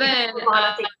 so then.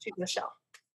 Levana thinks she's a shell.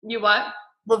 You what?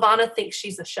 Levana thinks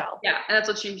she's a shell. Yeah, and that's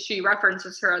what she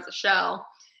references her as a shell.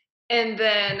 And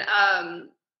then I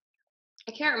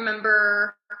can't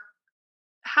remember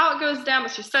how it goes down,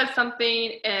 but she says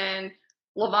something, and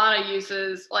Levana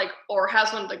uses or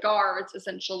has one of the guards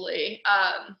essentially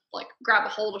grab a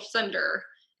hold of Cinder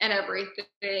and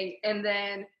everything, and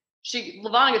then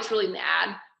Levana gets really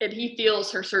mad, and he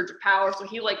feels her surge of power, so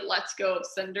he lets go of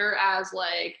Cinder as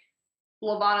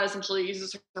Levana essentially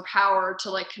uses her power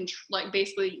to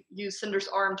basically use Cinder's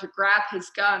arm to grab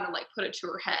his gun and put it to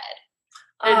her head.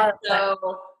 And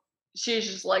so she's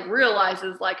just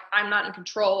realizes I'm not in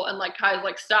control, and Kai's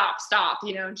stop,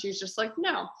 and she's just like,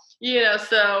 no,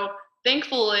 so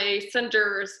thankfully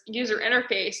Cinder's user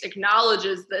interface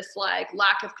acknowledges this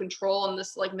lack of control and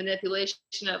this manipulation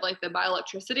of the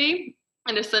bioelectricity,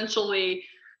 and essentially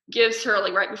gives her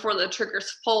right before the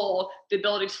triggers pull the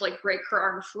ability to break her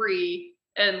arm free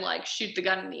and shoot the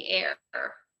gun in the air.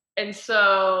 And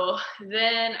so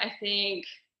then I think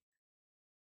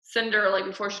Cinder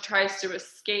before she tries to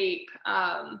escape,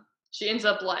 she ends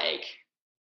up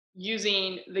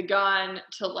using the gun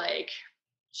to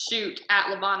shoot at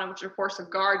Levana, which of course a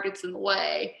guard gets in the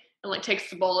way and takes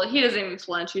the bullet. He doesn't even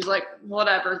flinch. He's like,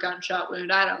 whatever, gunshot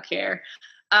wound, I don't care.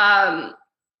 And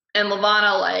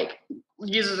Levana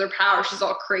uses her power. She's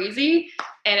all crazy,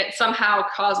 and it somehow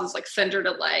causes Cinder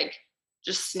to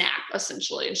just snap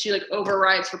essentially, and she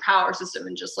overrides her power system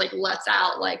and just lets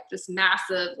out this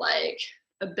massive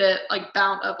a bit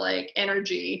bout of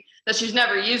energy that she's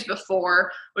never used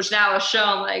before, which now is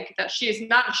shown that she is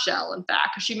not a shell, in fact,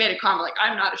 because she made a comment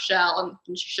I'm not a shell,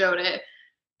 and she showed it.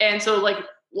 And so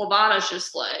Levana's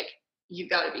just you've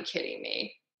got to be kidding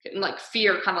me, and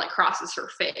fear kind of crosses her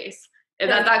face. And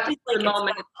that's the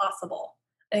moment it's not possible.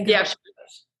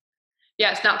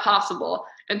 Yeah, it's not possible.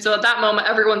 And so at that moment,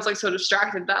 everyone's so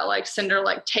distracted that Cinder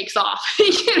takes off.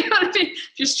 You know what I mean?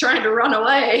 She's trying to run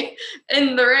away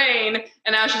in the rain,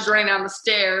 and as she's running down the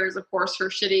stairs, of course, her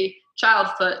shitty child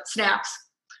foot snaps.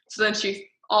 So then she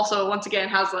also once again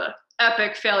has a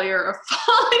epic failure of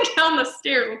falling down the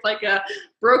stairs with a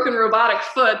broken robotic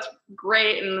foot.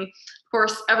 Great, and of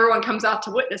course, everyone comes out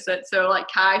to witness it. So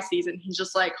Kai sees it, and he's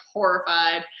just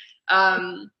horrified.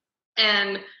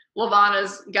 And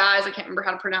Levana's guys, I can't remember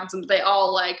how to pronounce them, but they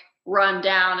all run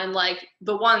down, and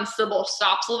the one Sybil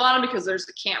stops Levana because there's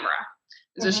the camera.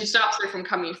 So she stops her from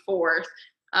coming forth.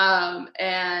 And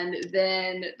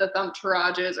then the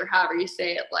Thumbtarajas, or however you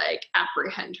say it,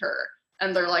 apprehend her.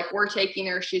 And they're we're taking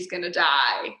her, she's gonna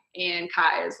die. And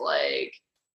Kai is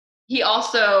he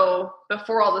also,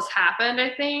 before all this happened,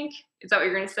 I think, is that what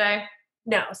you're gonna say?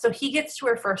 No, so he gets to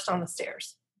her first on the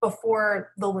stairs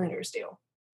before the Lunars do.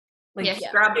 He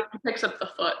grabs it and picks up the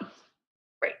foot.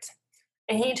 Right.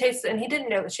 And he chases, and he didn't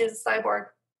know that she was a cyborg,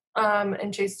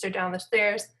 and chases her down the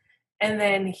stairs. And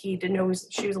then he didn't know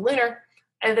she was a lunar.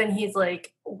 And then he's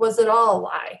like, was it all a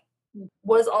lie?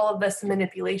 Was all of this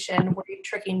manipulation? Were you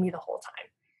tricking me the whole time?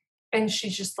 And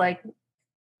she's just like,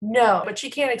 no, but she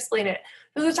can't explain it.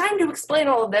 So the time to explain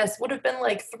all of this would have been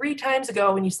like 3 times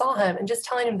ago when you saw him and just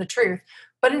telling him the truth.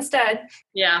 But instead,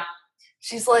 Yeah.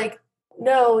 she's like,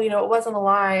 no, it wasn't a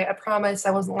lie. I promise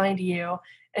I wasn't lying to you.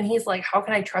 And he's like, how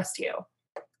can I trust you?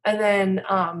 And then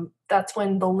that's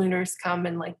when the Lunars come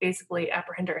and like basically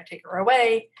apprehend her and take her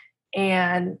away.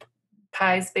 And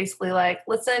Kai's basically like,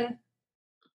 listen,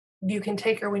 you can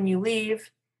take her when you leave.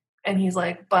 And he's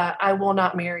like, but I will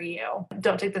not marry you.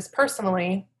 Don't take this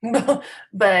personally, but,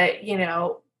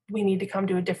 we need to come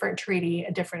to a different treaty,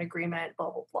 a different agreement, blah,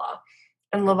 blah, blah.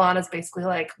 And Levana's basically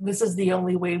like, this is the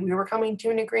only way we were coming to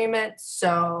an agreement.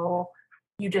 So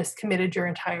you just committed your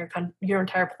entire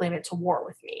planet to war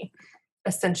with me,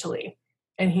 essentially.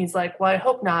 And he's like, well, I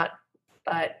hope not.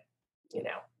 But,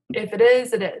 if it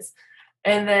is, it is.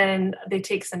 And then they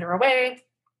take Cinder away.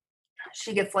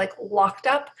 She gets like locked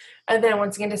up. And then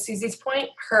once again, to Susie's point,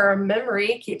 her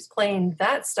memory keeps playing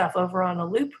that stuff over on a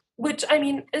loop, which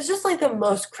is just like the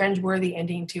most cringeworthy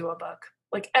ending to a book.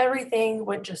 Like everything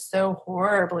went just so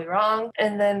horribly wrong.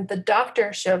 And then the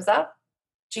doctor shows up.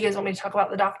 Do you guys want me to talk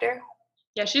about the doctor?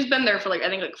 Yeah, she's been there for I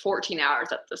think 14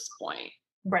 hours at this point.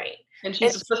 Right. And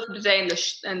she's supposed to stay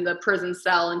in the prison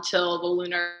cell until the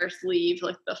Lunars leave,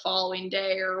 the following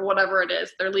day or whatever it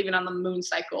is. They're leaving on the moon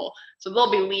cycle. So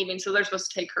they'll be leaving. So they're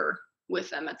supposed to take her with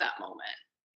them at that moment.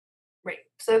 Right.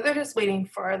 So they're just waiting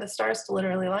for the stars to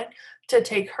literally align to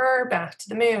take her back to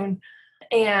the moon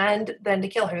and then to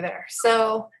kill her there.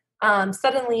 So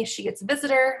suddenly she gets a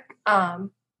visitor.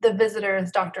 The visitor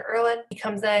is Dr. Erlin. He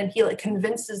comes in. He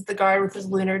convinces the guard with his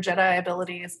lunar Jedi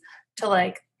abilities to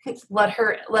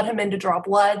let him in to draw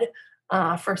blood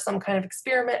for some kind of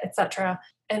experiment, etc.,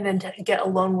 and then to get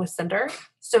alone with Cinder.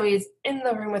 So he's in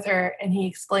the room with her, and he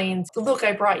explains, look,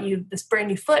 I brought you this brand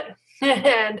new foot,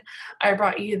 and I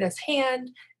brought you this hand,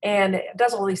 and it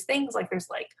does all these things. There's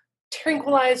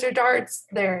tranquilizer darts,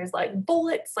 there's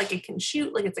bullets, it can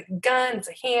shoot, it's a gun, it's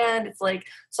a hand, it's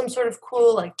some sort of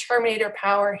cool Terminator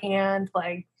power hand,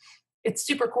 it's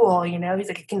super cool, he's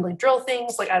it can drill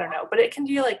things, I don't know, but it can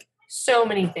do so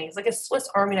many things, a Swiss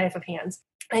Army knife of hands.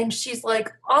 And she's like,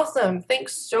 awesome,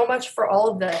 thanks so much for all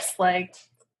of this,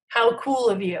 how cool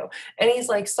of you. And he's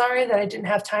like, sorry that I didn't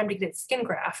have time to get skin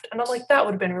graft. And I'm like, that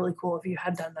would have been really cool if you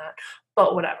had done that,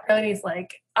 but whatever. And he's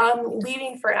like, I'm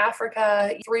leaving for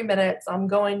Africa, 3 minutes, I'm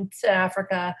going to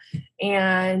Africa.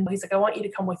 And he's like, I want you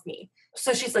to come with me.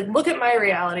 So she's like, look at my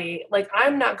reality.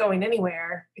 I'm not going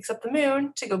anywhere except the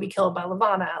moon to go be killed by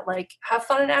Levana. Have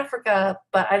fun in Africa,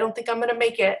 but I don't think I'm going to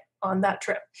make it on that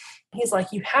trip. He's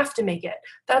like, you have to make it.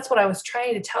 That's what I was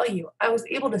trying to tell you. I was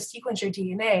able to sequence your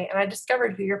DNA and I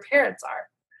discovered who your parents are.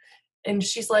 And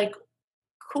she's like,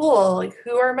 cool.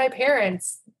 Who are my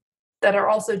parents that are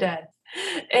also dead?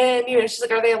 And, she's like,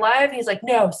 are they alive? And he's like,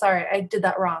 no, sorry, I did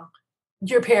that wrong.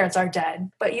 Your parents are dead,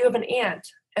 but you have an aunt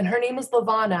and her name is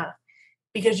Levana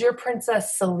because you're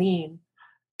Princess Celine.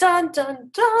 Dun, dun,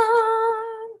 dun.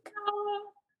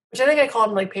 Which I think I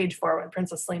called him page 4 when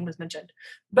Princess Celine was mentioned.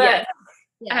 But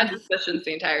yeah. I had suspicions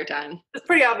the entire time. It's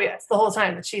pretty obvious the whole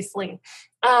time that she's Celine.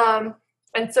 And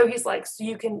so he's like, so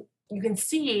you can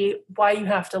see why you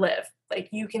have to live.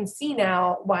 You can see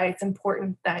now why it's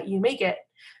important that you make it.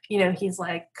 He's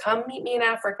like, come meet me in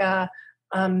Africa,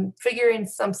 figuring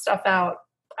some stuff out.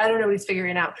 I don't know what he's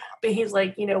figuring out, but he's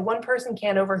like, one person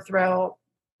can't overthrow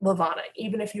Levana,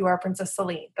 even if you are Princess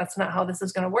Celine. That's not how this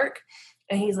is going to work.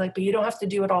 And he's like, but you don't have to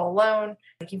do it all alone.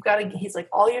 He's like,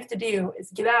 all you have to do is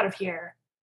get out of here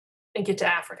and get to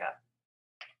Africa.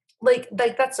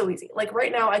 That's so easy.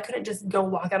 Right now I couldn't just go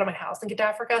walk out of my house and get to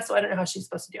Africa. So I don't know how she's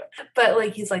supposed to do it.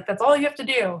 But he's like, that's all you have to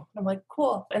do. And I'm like,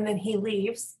 cool. And then he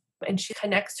leaves and she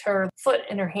connects her foot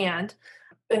in her hand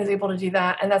and is able to do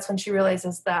that. And that's when she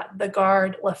realizes that the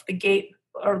guard left the gate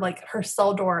or her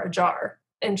cell door ajar.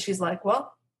 And she's like,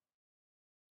 well,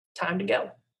 time to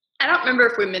go. I don't remember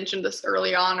if we mentioned this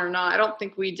early on or not. I don't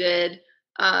think we did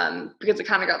because it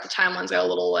kind of got the timelines got a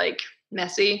little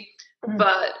messy. Mm-hmm.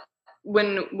 But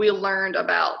when we learned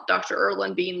about Dr.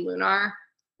 Erlin being lunar,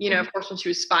 of course, when she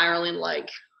was spiraling,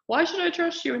 why should I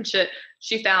trust you and shit,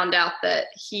 she found out that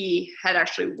he had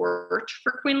actually worked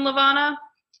for Queen Levana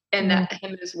and that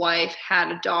him and his wife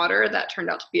had a daughter that turned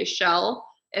out to be a shell.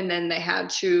 And then they had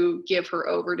to give her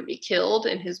over to be killed.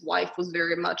 And his wife was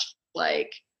very much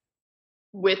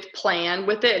with plan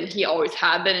with it, and he always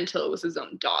had been until it was his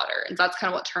own daughter, and that's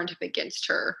kind of what turned him against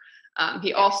her.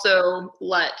 He also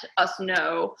let us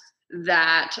know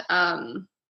that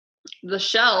the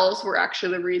shells were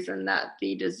actually the reason that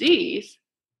the disease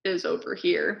is over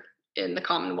here in the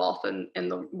Commonwealth and in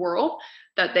the world,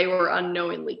 that they were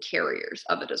unknowingly carriers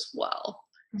of it as well.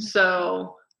 Mm-hmm.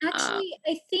 So Actually,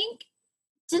 I think,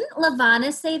 didn't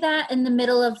Lavana say that in the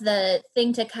middle of the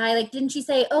thing to Kai? Like, didn't she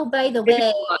say, oh, by the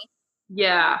way,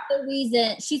 Yeah. the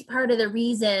reason, she's part of the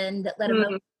reason that let him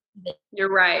know.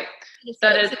 You're right.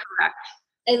 That is correct.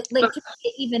 I like to make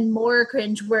it even more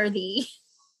cringeworthy.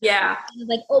 Yeah.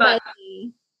 Like, oh, by the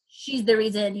way, she's the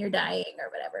reason you're dying or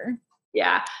whatever.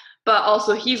 Yeah. But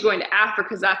also he's going to Africa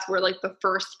because that's where like the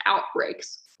first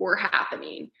outbreaks were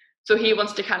happening. So he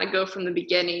wants to kind of go from the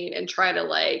beginning and try to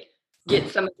like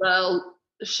get some of the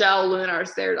Shell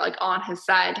Lunars there like on his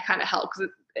side to kind of help.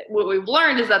 Because what we've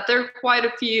learned is that there are quite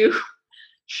a few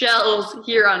shells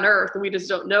here on Earth we just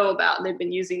don't know about. And they've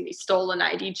been using these stolen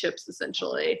ID chips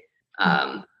essentially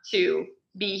to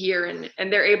be here.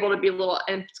 And they're able to be a little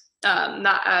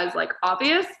not as like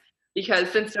obvious. Because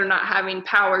since they're not having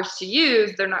powers to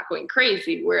use, they're not going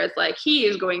crazy. Whereas like he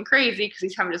is going crazy because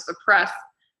he's having to suppress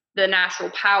the natural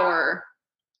power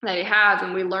that he has.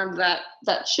 And we learned that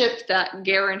that chip that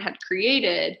Garen had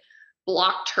created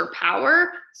blocked her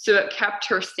power. So it kept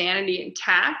her sanity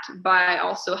intact by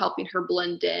also helping her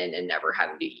blend in and never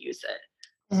having to use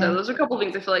it. So those are a couple of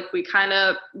things I feel like we kind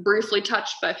of briefly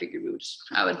touched, but I figured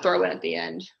I would throw in at the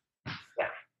end.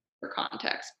 For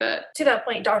context, but to that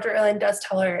point, Dr. Erland does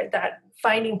tell her that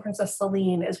finding Princess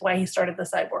Celine is why he started the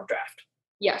cyborg draft.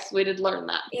 Yes, we did learn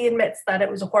that. He admits that it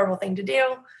was a horrible thing to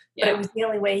do, but it was the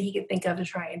only way he could think of to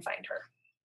try and find her.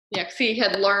 Yeah, because he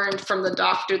had learned from the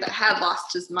doctor that had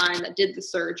lost his mind that did the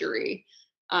surgery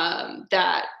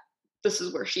that this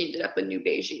is where she ended up in New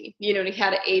Beijing. You know, and he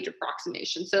had an age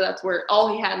approximation, so that's where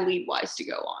all he had lead-wise to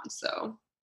go on. So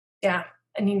yeah.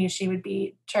 And he knew she would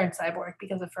be turned cyborg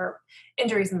because of her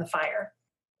injuries in the fire.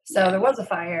 So there was a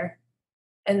fire,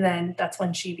 and then that's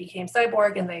when she became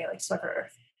cyborg, and they like took her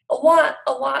Earth. A lot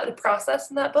of the process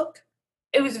in that book.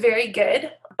 It was very good,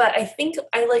 but I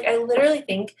literally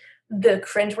think the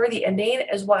cringeworthy ending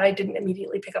is why I didn't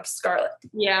immediately pick up Scarlet.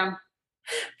 Yeah.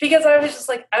 Because I was just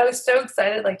like, I was so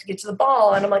excited like to get to the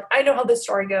ball, and I'm like, I know how this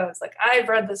story goes. Like I've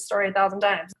read this story 1,000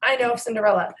 times. I know of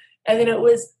Cinderella, and then it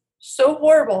was so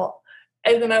horrible.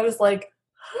 And then I was like,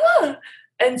 huh.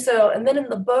 And then in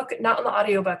the book, not in the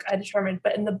audiobook, I determined,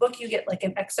 but in the book you get like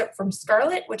an excerpt from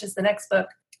Scarlet, which is the next book.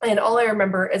 And all I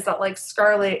remember is that like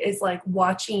Scarlet is like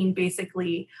watching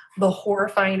basically the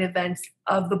horrifying events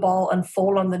of the ball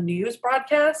unfold on the news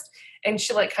broadcast. And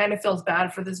she like kind of feels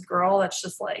bad for this girl that's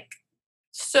just like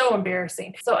so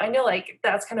embarrassing. So I know like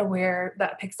that's kind of where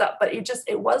that picks up, but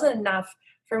it wasn't enough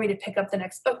for me to pick up the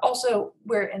next book. Also,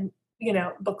 we're in,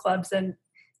 book clubs, and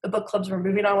the book clubs were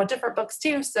moving on with different books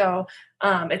too. So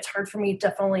it's hard for me,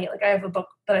 definitely. Like I have a book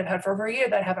that I've had for over a year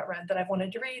that I haven't read that I've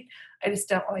wanted to read. I just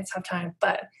don't always have time.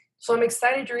 But so I'm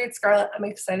excited to read Scarlet. I'm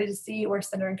excited to see where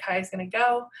Cinder and Kai is going to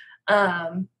go.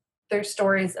 Their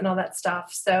stories and all that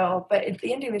stuff. So, but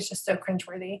the ending is just so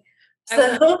cringeworthy. So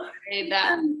I would say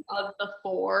that of the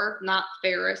four, not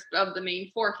Ferris, but of the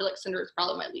main four, I feel like Cinder is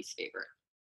probably my least favorite.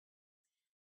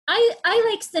 I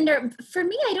like Cinder. For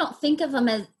me, I don't think of them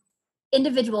as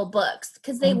individual books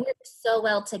because they work so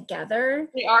well together.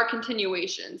 They are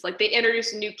continuations. Like they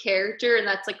introduce a new character and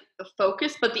that's like the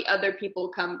focus, but the other people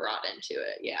come brought into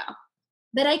it. Yeah.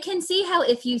 But I can see how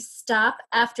if you stop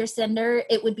after Cinder,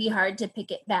 it would be hard to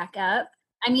pick it back up.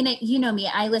 I mean, you know me,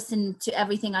 I listen to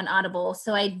everything on Audible,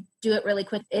 so I do it really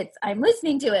quick. I'm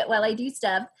listening to it while I do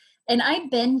stuff. And I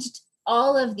binged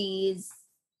all of these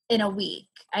in a week.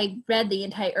 I read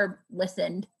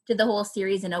listened to the whole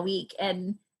series in a week,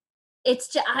 and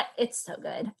it's so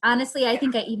good. Honestly, I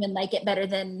think I even like it better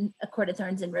than A Court of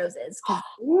Thorns and Roses.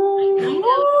 Ooh,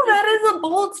 that is a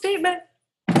bold statement.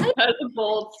 That's a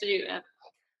bold statement.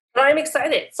 But I'm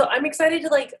excited. So I'm excited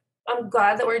to I'm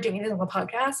glad that we're doing this on the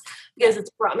podcast because it's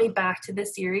brought me back to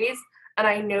this series. And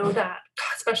I know that,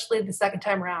 especially the second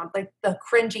time around, like the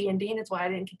cringy ending is why I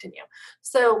didn't continue.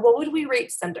 So what would we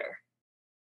rate Cinder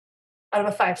out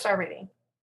of a 5-star rating?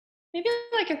 Maybe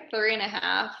like a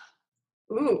 3.5.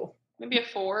 Ooh. Maybe a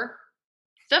 4.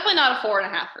 It's definitely not a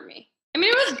 4.5 for me. I mean,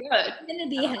 it was good. I'm going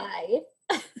to be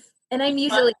high. And I'm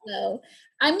usually low.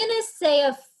 I'm going to say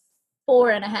a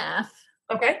 4.5.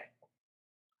 Okay.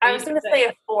 I was going to say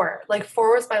a 4. Like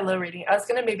 4 was my low rating. I was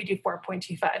going to maybe do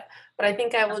 4.25, but I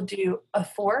think I will do a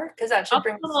 4 because that should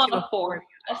bring us to a 4.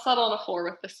 I'll settle on a 4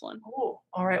 with this one. Oh,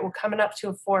 all right. We're coming up to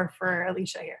a 4 for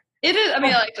Alicia here. It is. I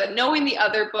mean, like I said, knowing the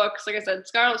other books, like I said,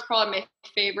 Scarlet's probably my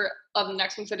favorite of the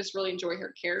next ones. I just really enjoy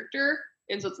her character,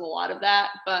 and so it's a lot of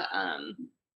that. But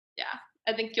yeah,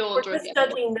 I think you'll enjoy. We're just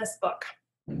judging this book.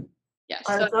 Yes,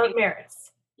 on its own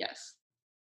merits. Yes,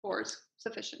 4 is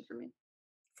sufficient for me.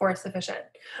 4 is sufficient.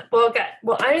 Well, good.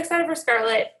 Well, I'm excited for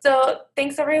Scarlet. So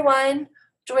thanks, everyone.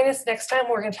 Join us next time.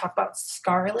 We're going to talk about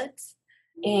Scarlet.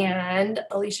 And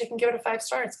Alicia can give it a 5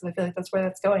 stars because I feel like that's where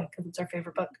that's going because it's our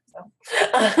favorite book. So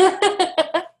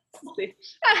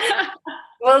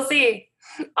we'll see.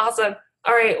 Awesome.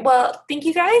 All right. Well, thank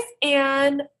you guys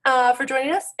and for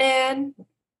joining us, and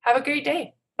have a great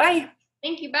day. Bye.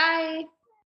 Thank you. Bye.